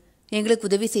மேனேஜரும் எங்களுக்கு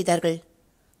உதவி செய்தார்கள்.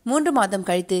 3 மாதம்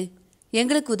கழித்து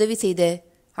எங்களுக்கு உதவி செய்த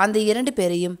அந்த 2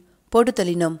 பேரையும் போட்டு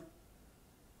தள்ளினோம்.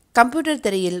 கம்ப்யூட்டர்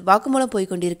திரையில் வாக்குமூலம்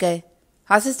போய்கொண்டிருக்க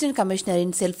அசிஸ்டன்ட்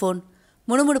கமிஷனரின் செல்போன்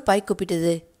முணுமுணுப்பாய்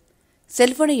கூப்பிட்டது.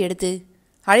 செல்போனை எடுத்து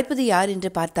அழைப்பது யார் என்று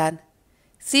பார்த்தான்.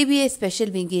 சிபிஐ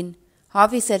ஸ்பெஷல் விங்கின்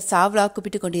ஆபீசர் சாவ்லா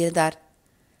கூப்பிட்டு கொண்டிருந்தார்.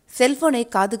 செல்போனை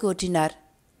காதுக்கு ஒற்றினார்.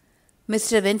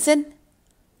 மிஸ்டர் வென்சன்.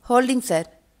 Holding sir.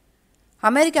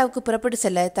 அமெரிக்காவுக்கு புறப்பட்டு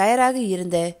செல்ல தயாராக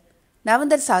இருந்த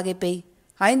நவந்தர் சாஹிப்பை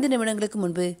 5 நிமிடங்களுக்கு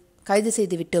முன்பு கைது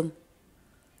செய்துவிட்டோம்.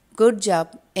 குட்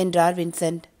ஜாப் என்றார்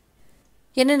வின்சென்ட்.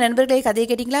 என்ன நண்பர்களே, கதையை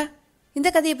கேட்டிங்களா? இந்த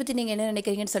கதையை பற்றி நீங்கள் என்ன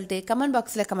நினைக்கிறீங்கன்னு சொல்லிட்டு கமெண்ட்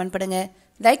பாக்ஸில் கமெண்ட் பண்ணுங்கள்,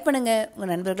 லைக் பண்ணுங்கள்,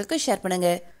 உங்கள் நண்பர்களுக்கு ஷேர்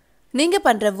பண்ணுங்கள். நீங்கள்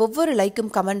பண்ணுற ஒவ்வொரு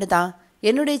லைக்கும் கமெண்ட் தான்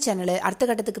என்னுடைய சேனலை அடுத்த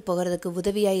கட்டத்துக்கு போகிறதுக்கு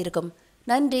உதவியாக இருக்கும்.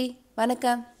 நன்றி,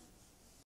 வணக்கம்.